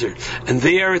desert. And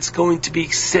there it's going to be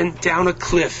sent down a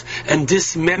cliff and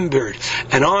dismembered.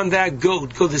 And on that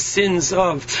goat go the sins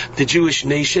of the Jewish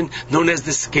nation, known as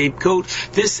the scapegoat.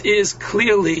 This is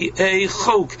clearly a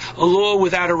chok, a law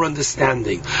without our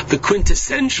understanding. The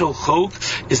quintessential chok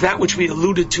is that which we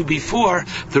alluded to before,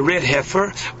 the red heifer,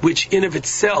 which in of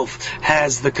itself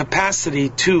has the capacity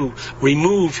to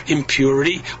remove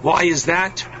impurity. Why is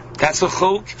that? That's a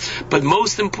chok. But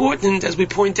most important, as we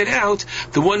pointed out,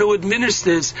 the one who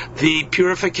administers the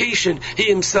purification, he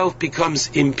himself becomes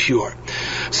impure.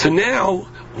 So now,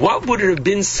 what would it have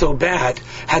been so bad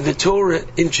had the Torah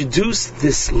introduced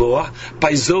this law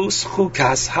by Zos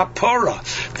Chukas Hapara?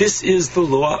 This is the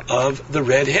law of the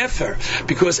red heifer.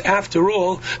 Because after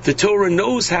all, the Torah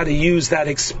knows how to use that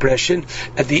expression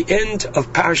at the end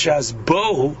of Parshas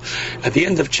Bo, at the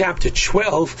end of chapter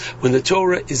 12, when the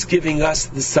Torah is giving us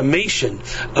the summation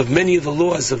of many of the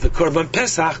laws of the Korban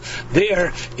Pesach.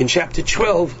 There, in chapter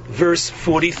 12, verse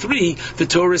 43, the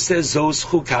Torah says, Zos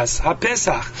Chukas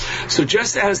HaPesach. So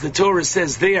just as the Torah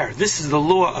says there, this is the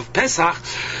law of Pesach,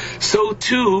 so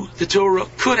too the Torah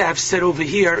could have said over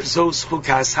here, Zos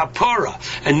Chukas HaPorah,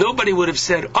 and nobody would have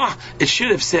said, it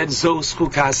should have said Zos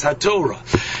Chukas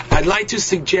HaTorah. I'd like to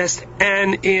suggest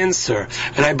an answer,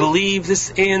 and I believe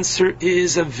this answer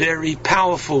is a very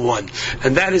powerful one,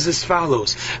 and that is as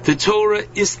follows. The Torah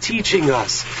is teaching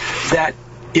us that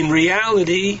in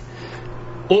reality,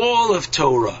 all of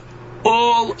Torah,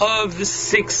 all of the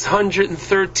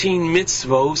 613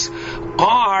 mitzvos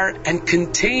are and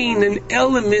contain an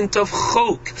element of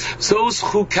chok. Those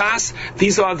chukas,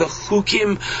 these are the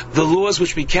chukim, the laws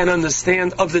which we can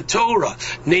understand of the Torah,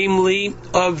 namely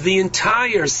of the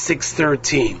entire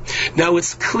 613. Now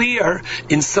it's clear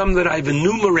in some that I've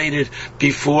enumerated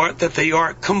before that they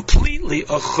are completely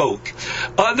a chok.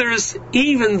 Others,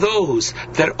 even those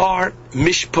that are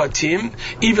mishpatim,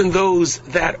 even those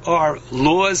that are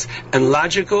laws and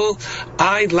logical,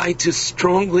 I'd like to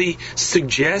strongly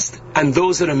suggest, and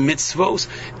those that are mitzvos,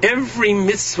 every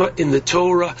mitzvah in the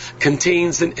Torah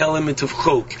contains an element of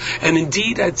chok. And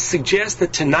indeed, I'd suggest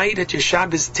that tonight at your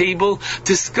Shabbos table,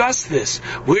 discuss this.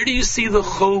 Where do you see the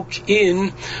chok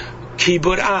in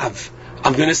Kibbud Av?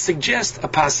 I'm going to suggest a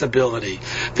possibility.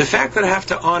 The fact that I have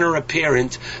to honor a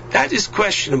parent, that is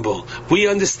questionable. We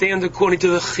understand according to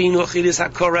the chinuch, it is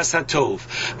hakoras hatov.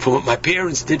 For what my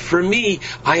parents did for me,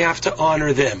 I have to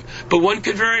honor them. But one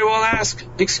could very well ask,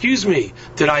 excuse me,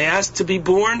 did I ask to be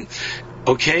born?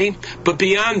 Okay, but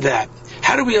beyond that,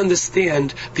 how do we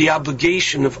understand the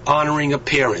obligation of honoring a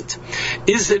parent?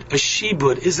 Is it a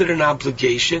shibud? Is it an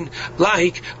obligation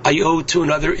like I owe to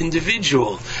another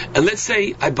individual? And let's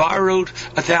say I borrowed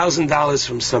 $1,000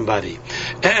 from somebody,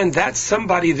 and that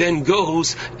somebody then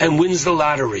goes and wins the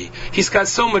lottery. He's got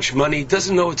so much money,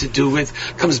 doesn't know what to do with,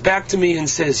 comes back to me and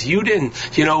says,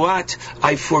 Yudin, you know what?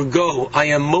 I forgo. I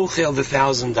am mochel the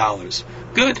 $1,000.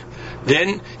 Good.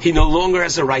 Then he no longer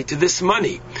has a right to this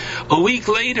money. A week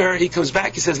later, he comes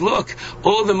back, he says, look,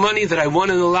 all the money that I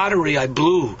won in the lottery, I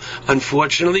blew.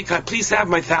 Unfortunately, can I please have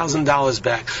my $1,000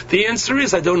 back? The answer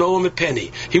is, I don't owe him a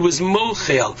penny. He was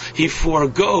mochel. He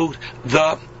forgoed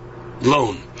the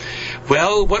loan.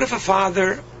 Well, what if a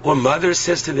father or mother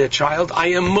says to their child,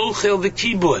 I am mochel the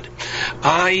kibud.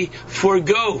 I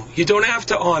forgo. You don't have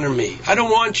to honor me. I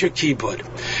don't want your kibud.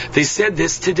 They said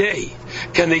this today.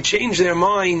 Can they change their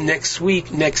mind next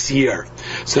week, next year?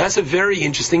 So that's a very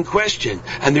interesting question.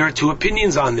 And there are two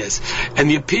opinions on this. And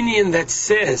the opinion that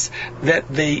says that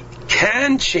they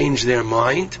can change their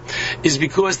mind is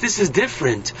because this is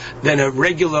different than a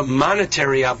regular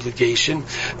monetary obligation.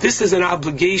 This is an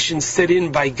obligation set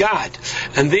in by God.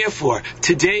 And therefore,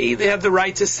 today they have the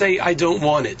right to say, I don't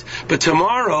want it. But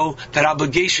tomorrow, that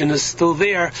obligation is still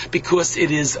there because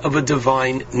it is of a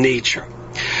divine nature.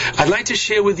 I'd like to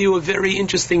share with you a very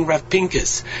interesting Rav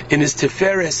Pinkus in his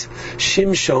Tiferes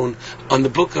Shimshon on the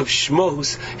book of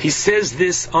Shmos. He says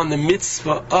this on the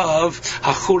mitzvah of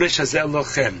HaChodesh Hazel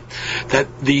Lochem, that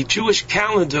the Jewish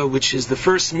calendar, which is the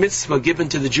first mitzvah given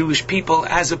to the Jewish people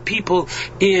as a people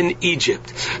in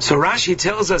Egypt. So Rashi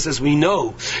tells us, as we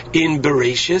know in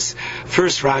Bereshis,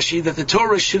 first Rashi, that the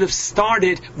Torah should have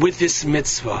started with this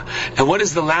mitzvah. And what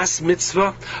is the last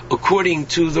mitzvah? According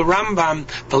to the Rambam,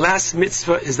 the last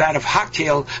mitzvah is that of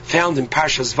Hakel, found in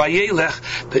Parshas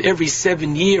Vayelech, that every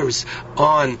 7 years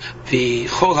on the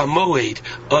Chol HaMoed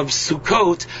of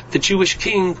Sukkot, the Jewish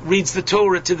king reads the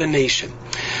Torah to the nation.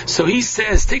 So he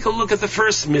says, take a look at the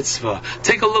first mitzvah,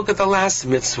 take a look at the last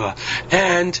mitzvah,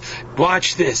 and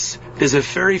watch this. There's a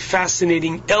very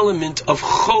fascinating element of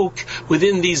chok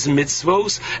within these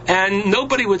mitzvos, and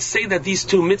nobody would say that these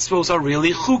two mitzvos are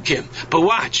really chukim. But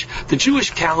watch, the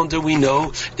Jewish calendar, we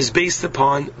know, is based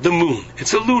upon the moon.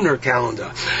 It's a lunar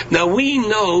calendar. Now we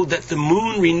know that the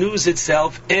moon renews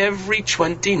itself every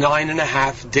 29 and a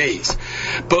half days.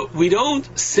 But we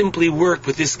don't simply work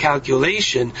with this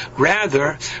calculation.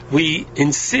 Rather, we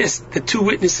insist that two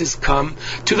witnesses come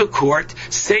to the court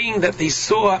saying that they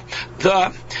saw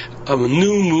the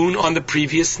new moon on the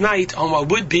previous night on what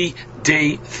would be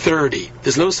day 30.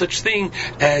 There's no such thing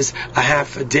as a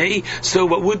half a day, so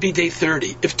what would be day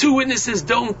 30? If two witnesses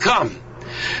don't come,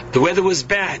 the weather was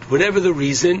bad, whatever the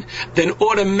reason, then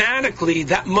automatically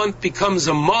that month becomes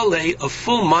a mole, a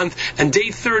full month, and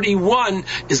day 31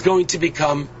 is going to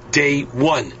become day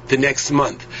 1 the next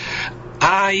month.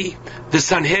 The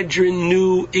Sanhedrin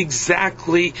knew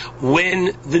exactly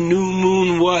when the new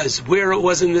moon was, where it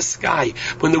was in the sky.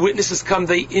 When the witnesses come,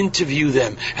 they interview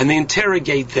them and they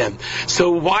interrogate them.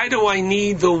 So why do I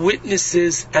need the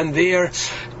witnesses and their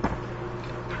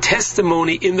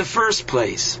testimony in the first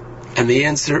place? And the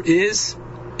answer is,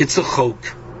 it's a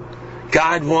chok.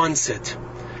 God wants it.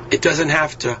 It doesn't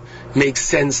have to make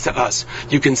sense to us.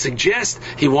 You can suggest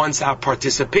He wants our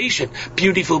participation.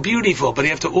 Beautiful, beautiful. But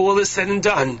after all is said and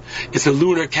done, it's a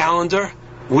lunar calendar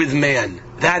with man.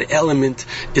 That element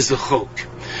is a chok.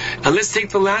 And let's take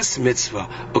the last mitzvah,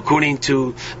 according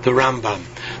to the Rambam.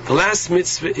 The last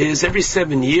mitzvah is every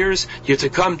 7 years you have to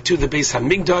come to the Beis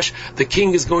HaMikdash. The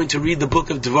king is going to read the book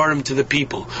of Devarim to the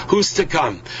people. Who's to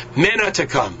come? Men are to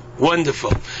come.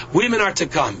 Wonderful. Women are to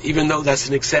come, even though that's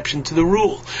an exception to the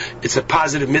rule. It's a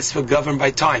positive mitzvah governed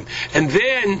by time. And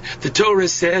then the Torah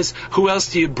says, who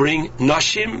else do you bring?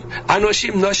 Noshim,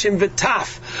 Anoshim, Noshim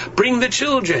v'taf. Bring the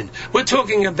children. We're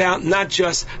talking about not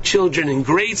just children in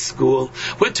grade school.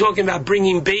 We're talking about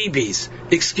bringing babies.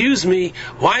 Excuse me,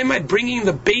 why am I bringing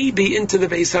the baby into the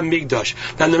Beis HaMikdash?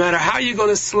 Now, no matter how you're going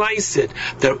to slice it,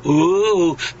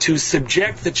 to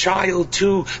subject the child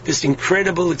to this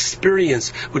incredible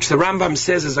experience, which the Rambam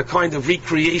says is a kind of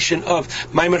recreation of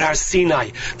Maimon Har Sinai.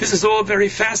 This is all very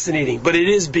fascinating, but it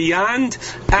is beyond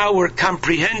our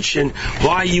comprehension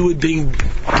why you would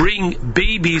bring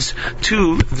babies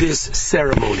to this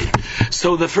ceremony.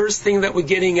 So the first thing that we're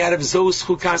getting out of Zos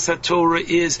Chukas HaTorah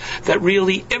is that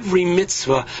really every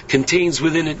mitzvah contains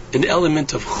within it an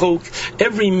element of chok.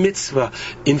 Every mitzvah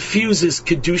infuses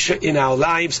Kedusha in our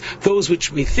lives, those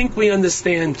which we think we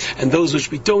understand and those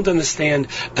which we don't understand.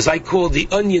 As I call the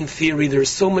onion theory, there are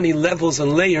so many levels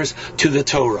and layers to the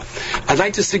Torah. I'd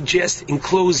like to suggest in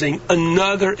closing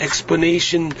another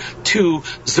explanation to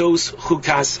Zos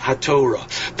Chukas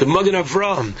HaTorah. The Magen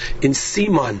Avraham in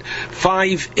Siman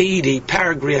 580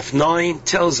 paragraph 9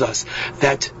 tells us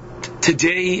that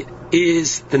today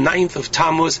is the 9th of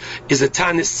Tammuz, is a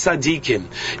Tanis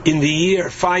Tzadikim. In the year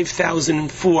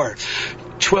 5004,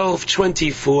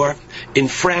 1224, in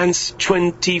France,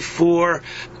 24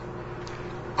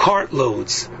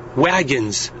 cartloads,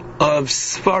 wagons of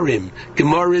Sfarim,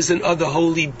 Gemaras and other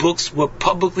holy books were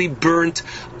publicly burnt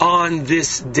on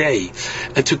this day.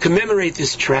 And to commemorate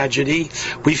this tragedy,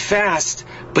 we fast,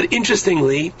 but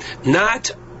interestingly,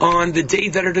 not on the day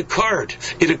that it occurred.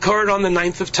 It occurred on the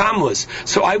 9th of Tammuz.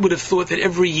 So I would have thought that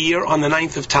every year on the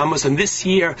 9th of Tammuz, and this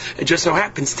year, it just so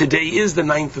happens today is the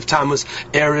 9th of Tammuz,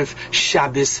 Erev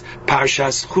Shabbos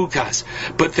Parshas Chukas.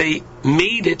 But they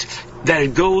made it that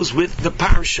it goes with the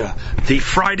Parsha. The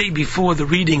Friday before the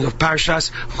reading of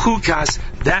Parshas Chukas,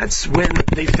 that's when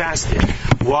they fasted.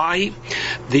 Why?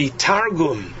 The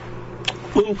Targum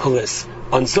Onkelos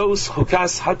on Zos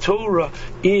Chukas HaTorah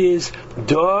is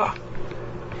Da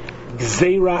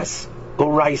Gzeras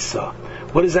Oraisa.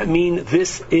 What does that mean?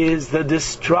 This is the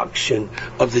destruction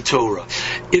of the Torah.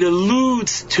 It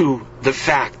alludes to the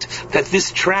fact that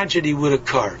this tragedy would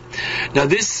occur. Now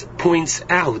this points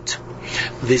out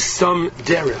the Sum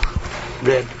Derech,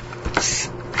 Reb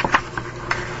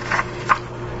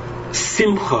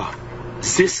Simcha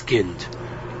Ziskind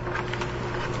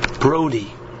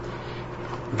Brody,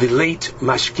 the late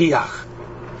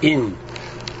Mashkiach in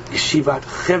Yeshivat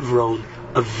Chevron,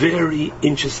 a very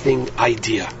interesting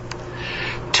idea.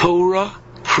 Torah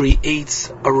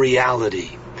creates a reality,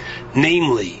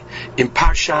 namely in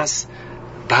Parshas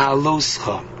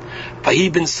Baaloscha,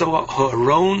 Vahi ben Soa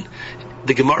Ha'aron.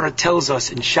 The Gemara tells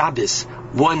us in Shabbos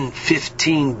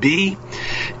 1:15b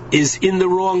is in the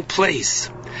wrong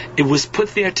place. It was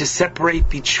put there to separate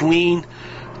between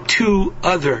two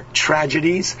other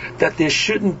tragedies, that there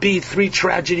shouldn't be three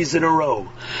tragedies in a row.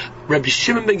 Rabbi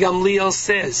Shimon ben Gamliel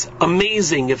says,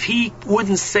 amazing, if he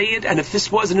wouldn't say it, and if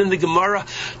this wasn't in the Gemara,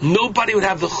 nobody would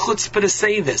have the chutzpah to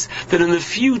say this, that in the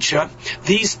future,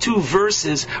 these two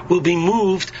verses will be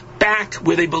moved back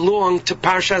where they belong to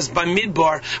Parshas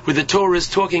Bamidbar, where the Torah is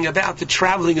talking about the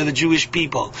traveling of the Jewish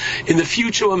people. In the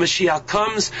future, when Mashiach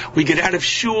comes, we get out of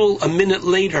shul a minute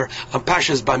later on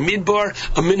Parshas Bamidbar,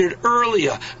 a minute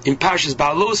earlier in Parshas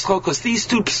Baaloscha, because these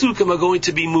two psukim are going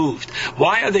to be moved.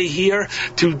 Why are they here?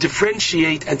 To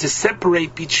differentiate and to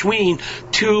separate between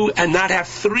two and not have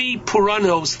three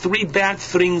Puranos, three bad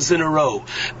things in a row.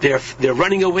 They're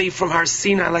running away from Har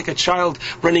Sinai like a child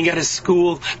running out of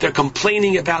school. They're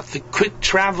complaining about the quick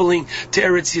traveling to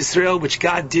Eretz Yisrael, which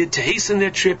God did to hasten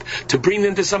their trip, to bring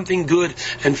them to something good,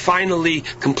 and finally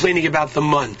complaining about the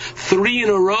mun. Three in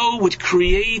a row would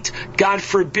create, God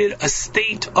forbid, a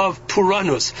state of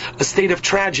Puranos, a state of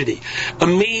tragedy.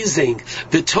 Amazing.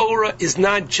 The Torah is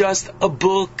not just a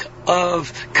book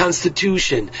of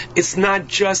constitution. It's not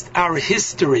just our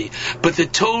history, but the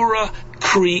Torah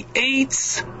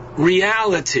creates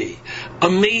reality.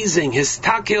 Amazing.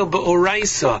 Histakel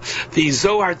ba'oraisa. The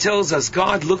Zohar tells us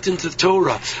God looked into the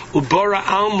Torah. Ubara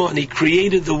Alma, and He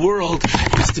created the world.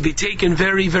 It's to be taken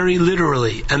very, very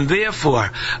literally. And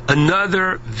therefore,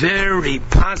 another very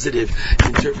positive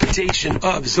interpretation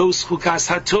of Zos Chukas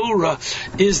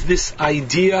HaTorah is this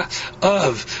idea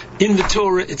of, in the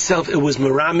Torah itself, it was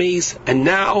Merames, and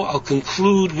now I'll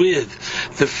conclude with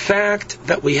the fact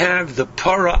that we have the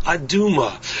Para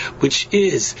Aduma, which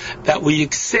is that we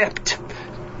accept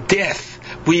death.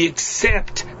 We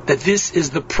accept that this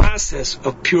is the process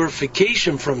of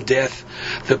purification from death.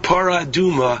 The Para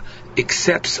Aduma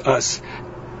accepts us,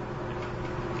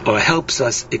 or helps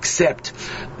us accept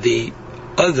the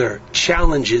other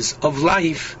challenges of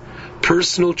life,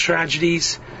 personal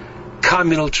tragedies,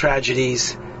 communal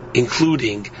tragedies,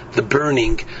 including the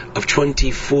burning of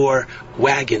 24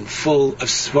 wagon full of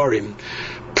Svarim,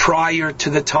 prior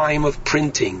to the time of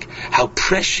printing, how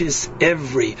precious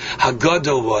every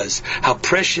Haggadah was, how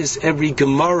precious every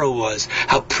Gemara was,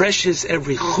 how precious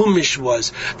every Chumash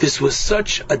was. This was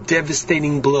such a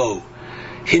devastating blow,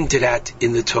 hinted at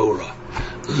in the Torah.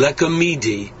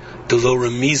 Lekamidi, the lo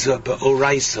remiza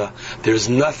be'oraisa. There's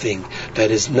nothing that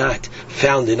is not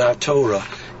found in our Torah.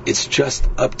 It's just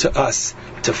up to us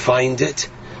to find it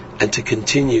and to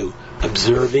continue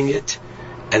observing it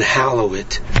and hallow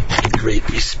it with great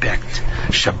respect.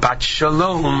 Shabbat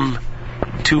Shalom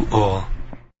to all.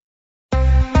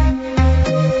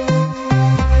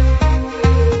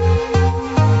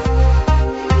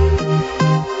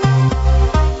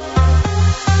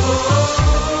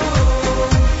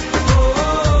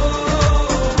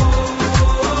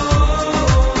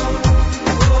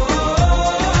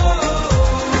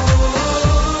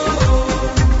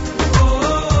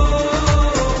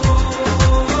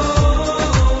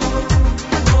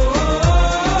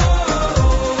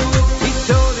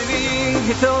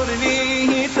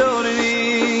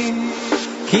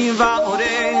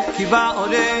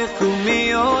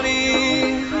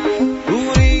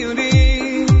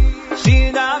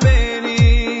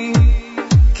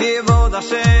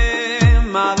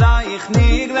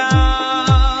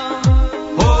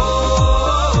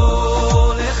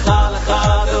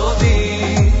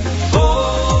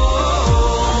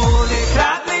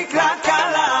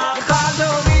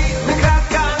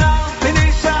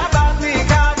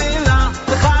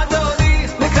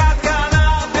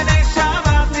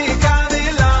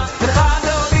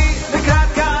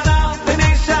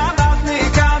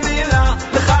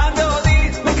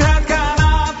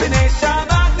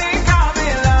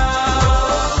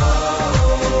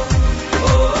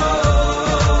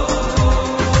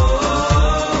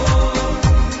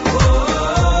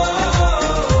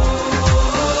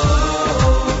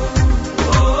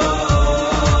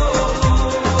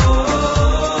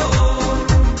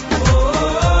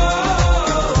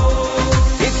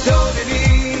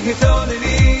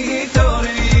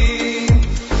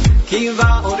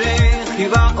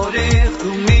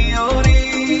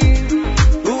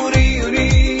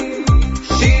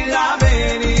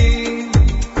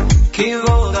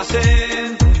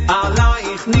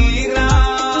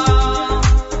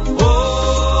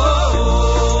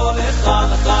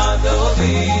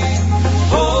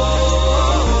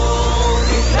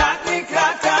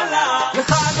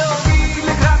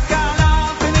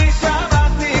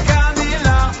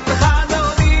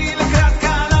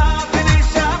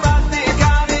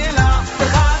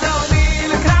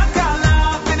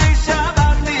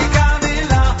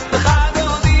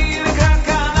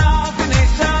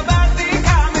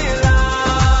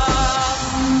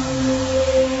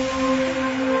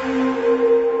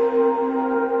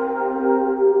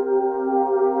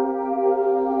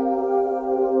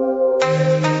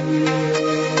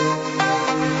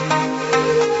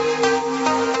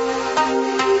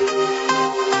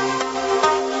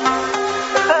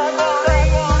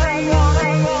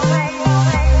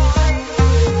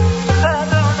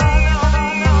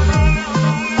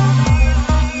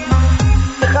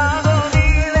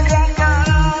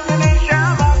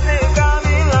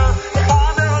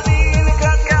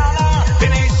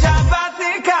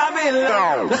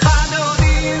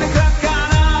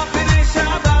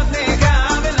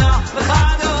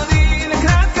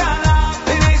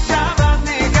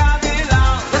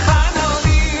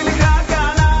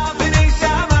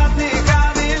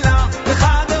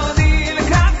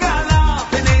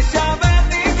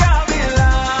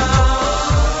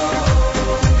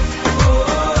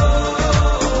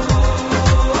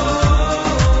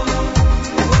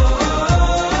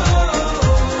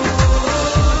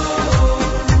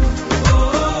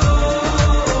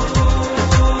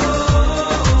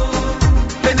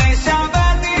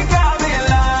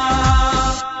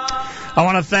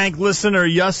 thank listener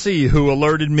Yossi, who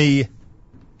alerted me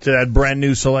to that brand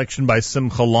new selection by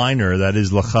Simcha Leiner. That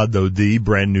is L'cha Dodi,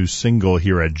 brand new single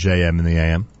here at JM in the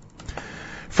AM.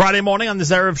 Friday morning on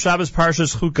this Erev Shabbos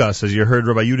Parshas Chukas, as you heard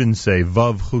Rabbi Yudin say,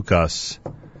 Vav Chukas.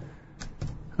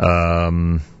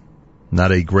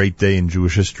 Not a great day in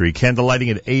Jewish history. Candle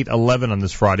lighting at 8:11 on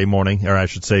this Friday morning, or I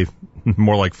should say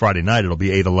more like Friday night. It'll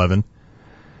be 8:11.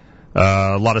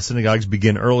 A lot of synagogues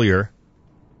begin earlier.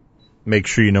 Make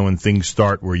sure you know when things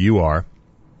start where you are.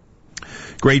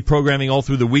 Great programming all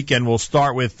through the weekend. We'll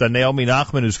start with Naomi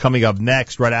Nachman, who's coming up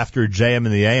next, right after JM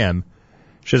in the AM.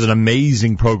 She has an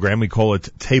amazing program. We call it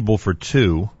Table for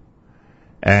Two.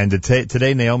 And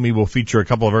today, Naomi will feature a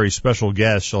couple of very special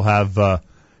guests. She'll have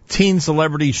teen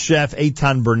celebrity chef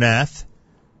Eitan Bernath,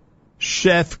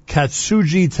 Chef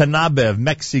Katsuji Tanabe of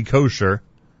Mexi Kosher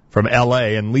from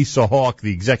L.A., and Lisa Hawk,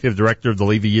 the executive director of the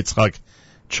Levi Yitzchak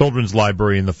Children's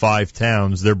Library in the Five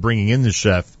Towns. They're bringing in the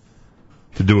chef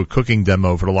to do a cooking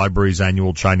demo for the library's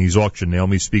annual Chinese auction.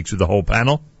 Naomi speaks with the whole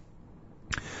panel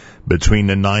between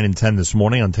 9 and 10 this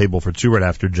morning on Table for Two, right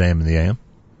after JM in the AM.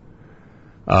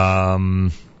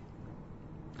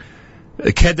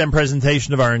 A Kedem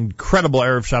presentation of our incredible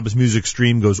Erev Shabbos music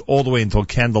stream goes all the way until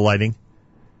candle lighting.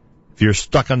 If you're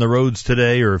stuck on the roads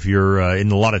today, or if you're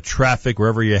in a lot of traffic,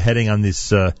 wherever you're heading on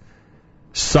this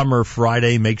summer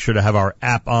Friday, make sure to have our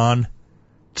app on.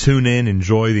 Tune in,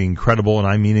 enjoy the incredible, and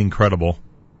I mean incredible,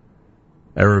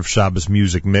 Erev Shabbos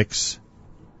music mix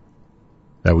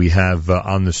that we have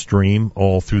on the stream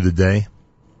all through the day.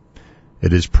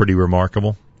 It is pretty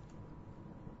remarkable.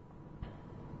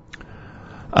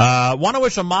 Want to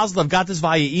wish a mazel tov. Got this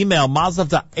via email. Mazel tov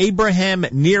to Abraham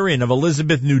Nirin of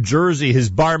Elizabeth, New Jersey. His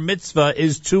bar mitzvah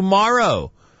is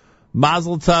tomorrow.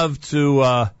 Mazel tov to,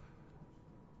 I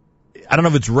don't know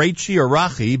if it's Raichi or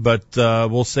Rachi, but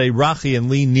we'll say Rachi and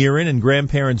Lee Nirin, and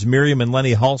grandparents Miriam and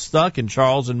Lenny Halstuck, and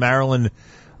Charles and Marilyn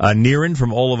Nirin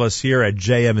from all of us here at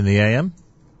JM in the AM.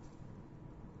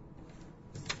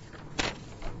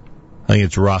 I think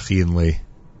it's Rachi and Lee.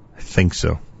 I think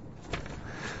so.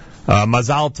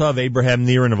 Mazal Tov, Abraham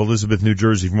Nirin of Elizabeth, New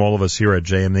Jersey, from all of us here at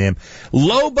JMAM.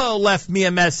 Lobo left me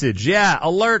a message. Yeah,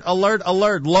 alert.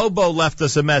 Lobo left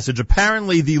us a message.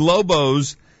 Apparently the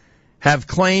Lobos have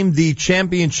claimed the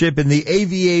championship in the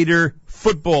Aviator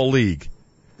Football League.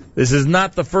 This is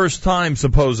not the first time,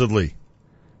 supposedly.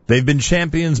 They've been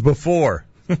champions before.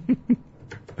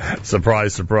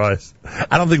 Surprise, surprise.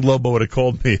 I don't think Lobo would have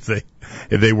called me if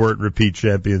they weren't repeat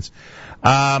champions.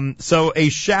 So a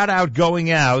shout out going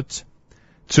out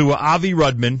to Avi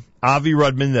Rudman. Avi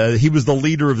Rudman, he was the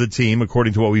leader of the team,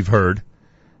 according to what we've heard,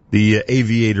 the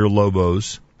Aviator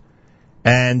Lobos.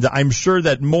 And I'm sure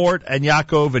that Mort and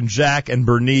Yaakov and Jack and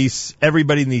Bernice,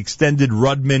 everybody in the extended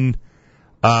Rudman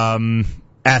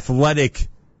Athletic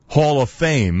Hall of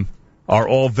Fame, are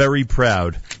all very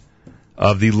proud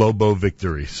of the Lobo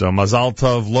victory. So Mazal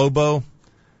Tov Lobo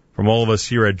from all of us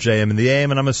here at JM in the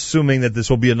AM, and I'm assuming that this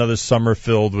will be another summer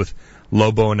filled with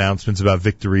Lobo announcements about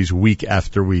victories week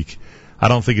after week. I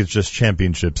don't think it's just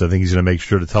championships. I think he's going to make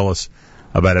sure to tell us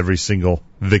about every single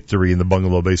victory in the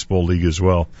Bungalow Baseball League as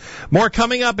well. More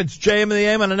coming up. It's JM in the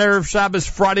AM on an Erev Shabbos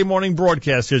Friday morning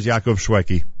broadcast. Here's Yaakov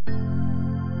Shweki.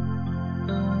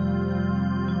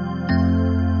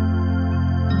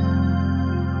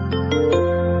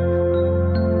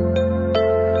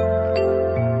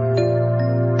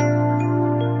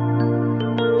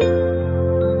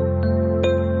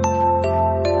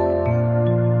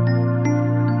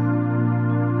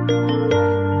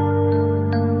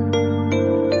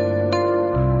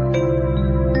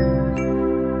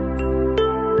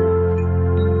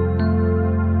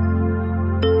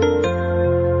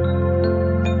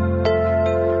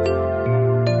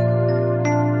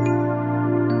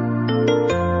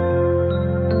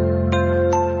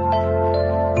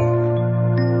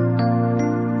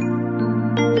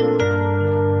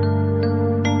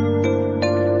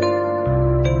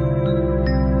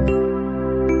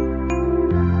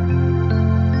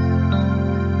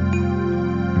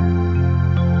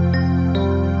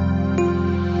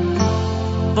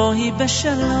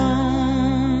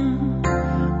 בשלום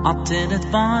עטרת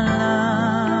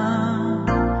בעלה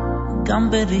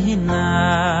גם ברינה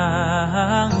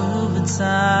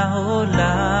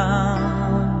ובצהולה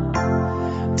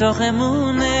תוך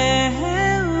אמונה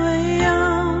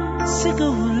ויום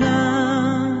סגולה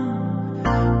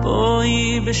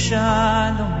בואי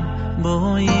בשלום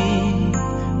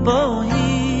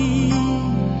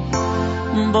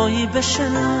בואי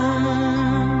בשלום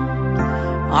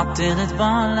עטרת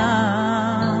בעלה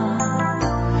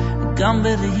גם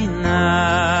ברינה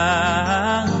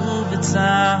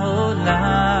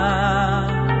ובצהולה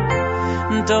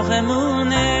תוך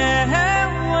אמונה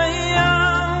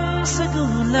ויום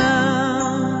סגולה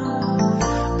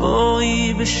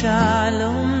בואי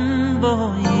בשלום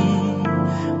בואי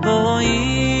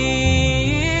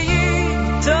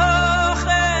תוך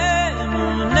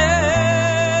אמונה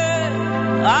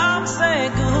עם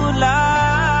סגולה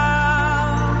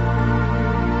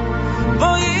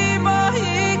בואי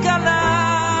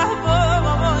כלה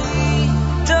בואי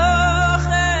תוך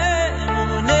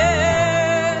אמונה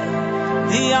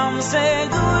ים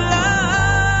סגולה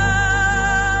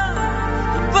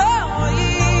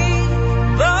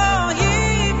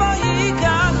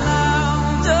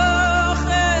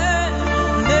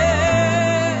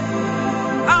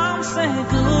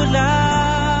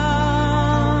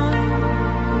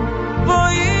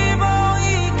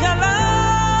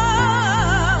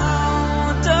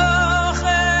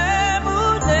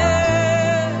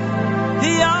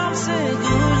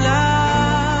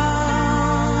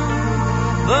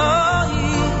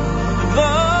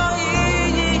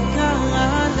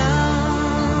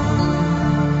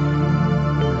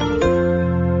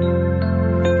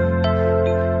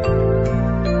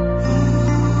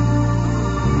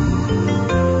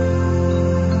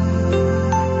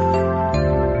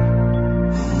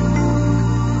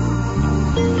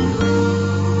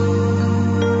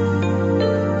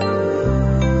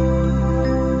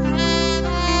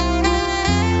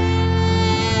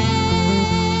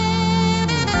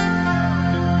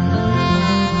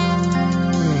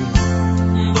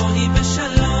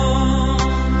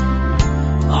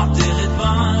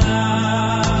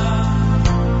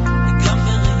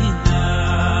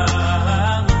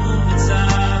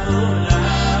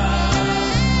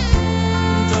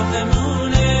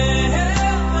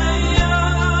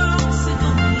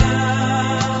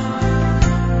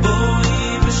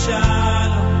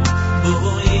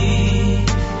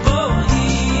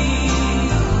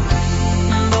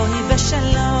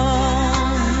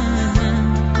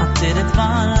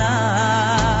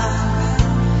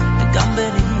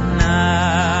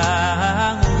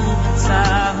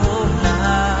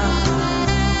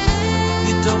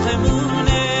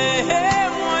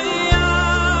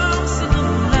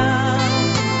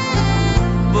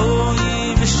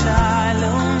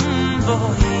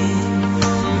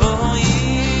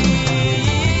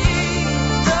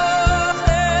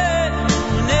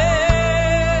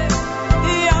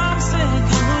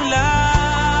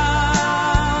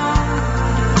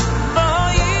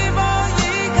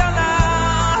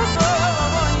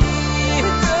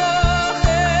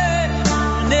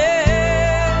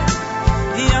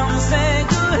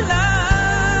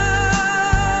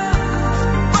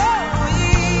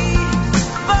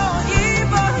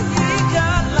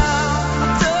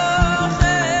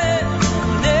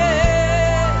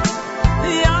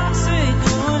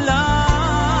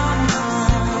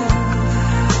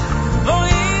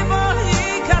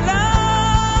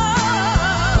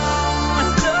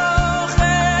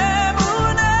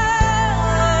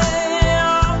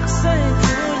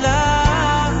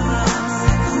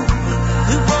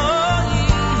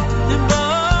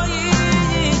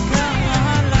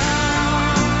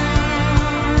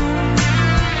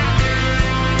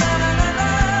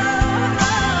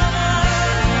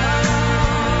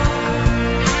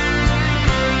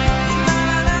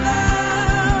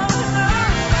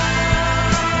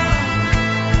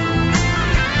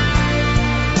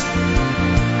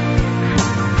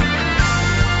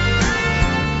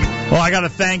Well, I got to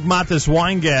thank Matis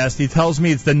Weingast. He tells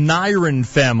me it's the Nyron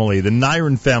family. The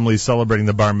Nyron family is celebrating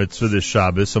the bar mitzvah this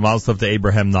Shabbos. So mazel tov to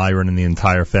Abraham Nyron and the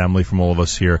entire family from all of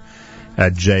us here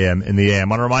at JM in the AM.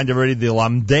 I want to remind everybody the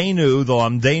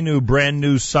Lamdenu brand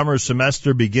new summer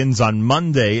semester begins on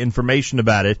Monday. Information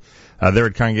about it, they're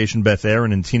at Congregation Beth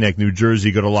Aaron in Teaneck, New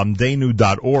Jersey. Go to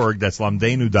lamdenu.org. That's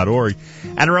lamdenu.org.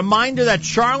 And a reminder that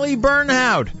Charlie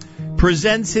Bernhout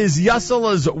presents his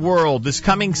Yassala's World this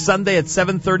coming Sunday at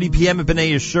 7:30 p.m. at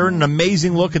B'nai Yeshurun. An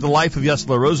amazing look at the life of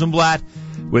Yassala Rosenblatt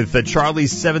with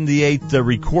Charlie's 78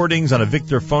 recordings on a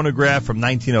Victor phonograph from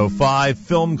 1905,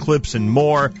 film clips, and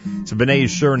more. It's a B'nai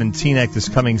Yeshurun in Teaneck this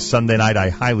coming Sunday night. I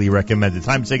highly recommend it.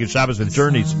 Time to take a Shabbos with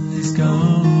Journeys. It's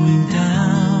going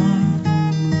down.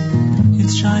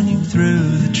 It's shining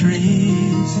through the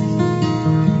trees.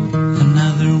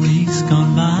 Another week's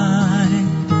gone by.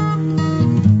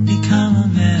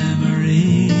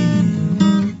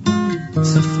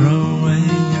 So throw away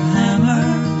your hammer.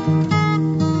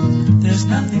 There's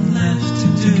nothing left to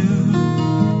do.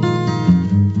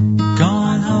 Go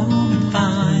on home and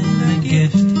find the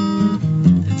gift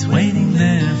that's waiting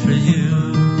there for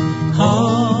you.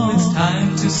 Oh, it's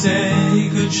time to say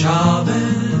good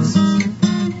Shabbos,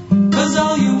 'cause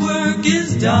all your work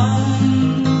is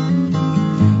done.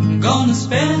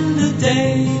 spend the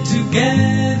day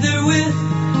together with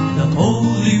the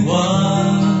Holy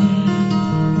One.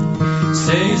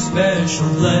 Say a special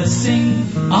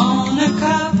blessing on a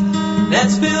cup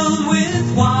that's filled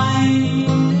with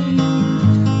wine.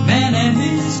 Man and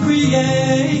his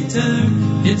Creator,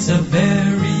 it's a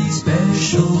very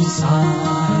special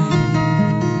sign.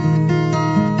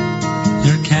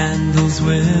 Your candles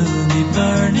will be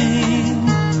burning,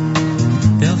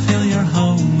 they'll fill your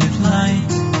home with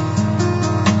light,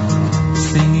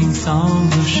 singing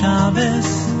songs of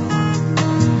Shabbos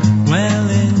well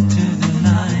into the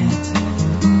night.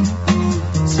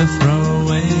 So throw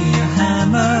away your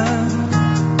hammer,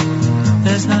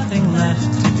 there's nothing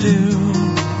left to do.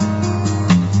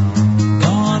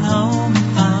 Go on home and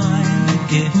find a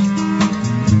gift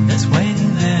that's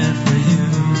waiting there for you.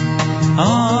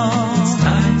 Oh, it's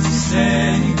time to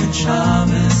say good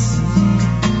Shabbos,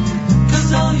 'cause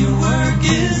all your work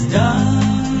is done.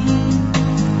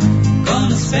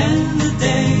 Gonna spend the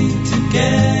day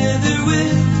together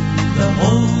with the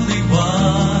Holy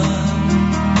One.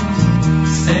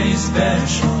 Say a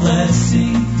special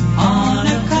blessing on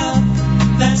a cup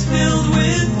that's filled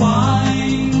with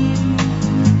wine.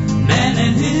 Man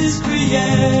and his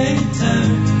Creator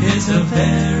is a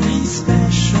very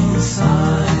special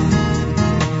sign.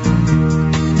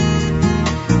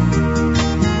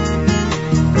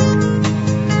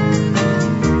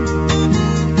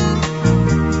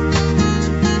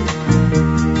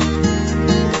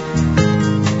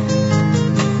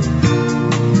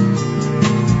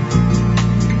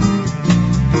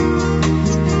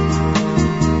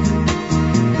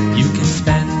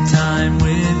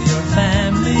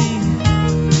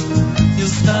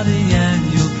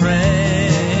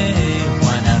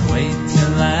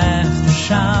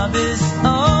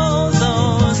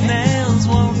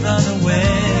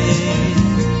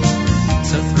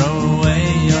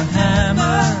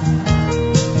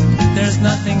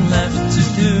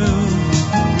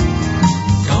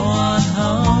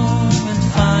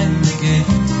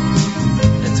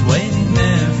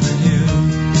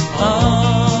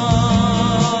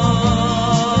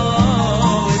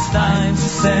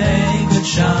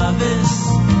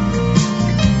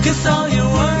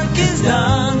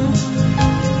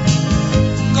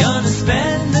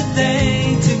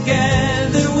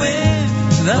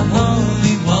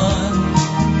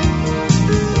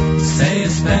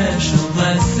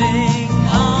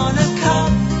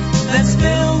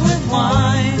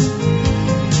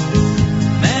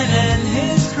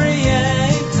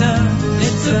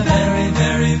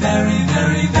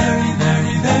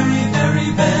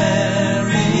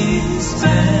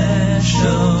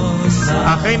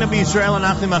 Israel and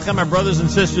our brothers and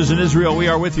sisters in Israel, we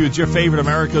are with you. It's your favorite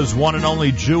America's one and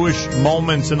only Jewish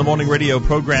Moments in the Morning radio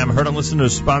program. Heard on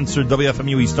listeners sponsored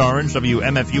WFMU East Orange,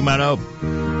 WMFU Mount Hope,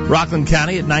 Rockland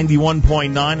County at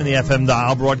 91.9 in the FM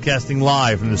dial, broadcasting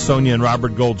live from the Sonia and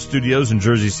Robert Gold studios in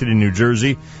Jersey City, New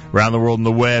Jersey. Around the world on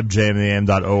the web,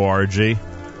 jmandtheam.org.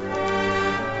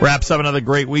 Wraps up another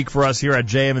great week for us here at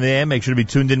JM and the AM. Make sure to be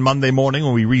tuned in Monday morning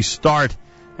when we restart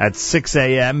at 6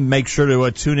 a.m. Make sure to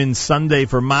tune in Sunday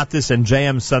for Matis and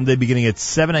JM Sunday beginning at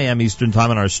 7 a.m. Eastern Time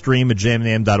on our stream at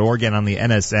jmandtheam.org and on the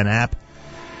NSN app.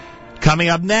 Coming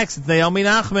up next, it's Naomi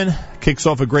Nachman. Kicks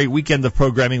off a great weekend of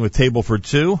programming with Table for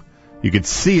Two. You could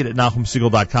see it at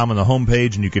NachumSegal.com on the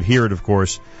homepage, and you could hear it, of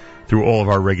course, through all of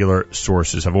our regular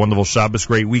sources. Have a wonderful Shabbos,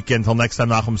 great weekend. Until next time,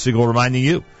 Nachum Segal reminding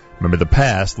you, remember the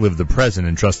past, live the present,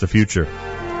 and trust the future.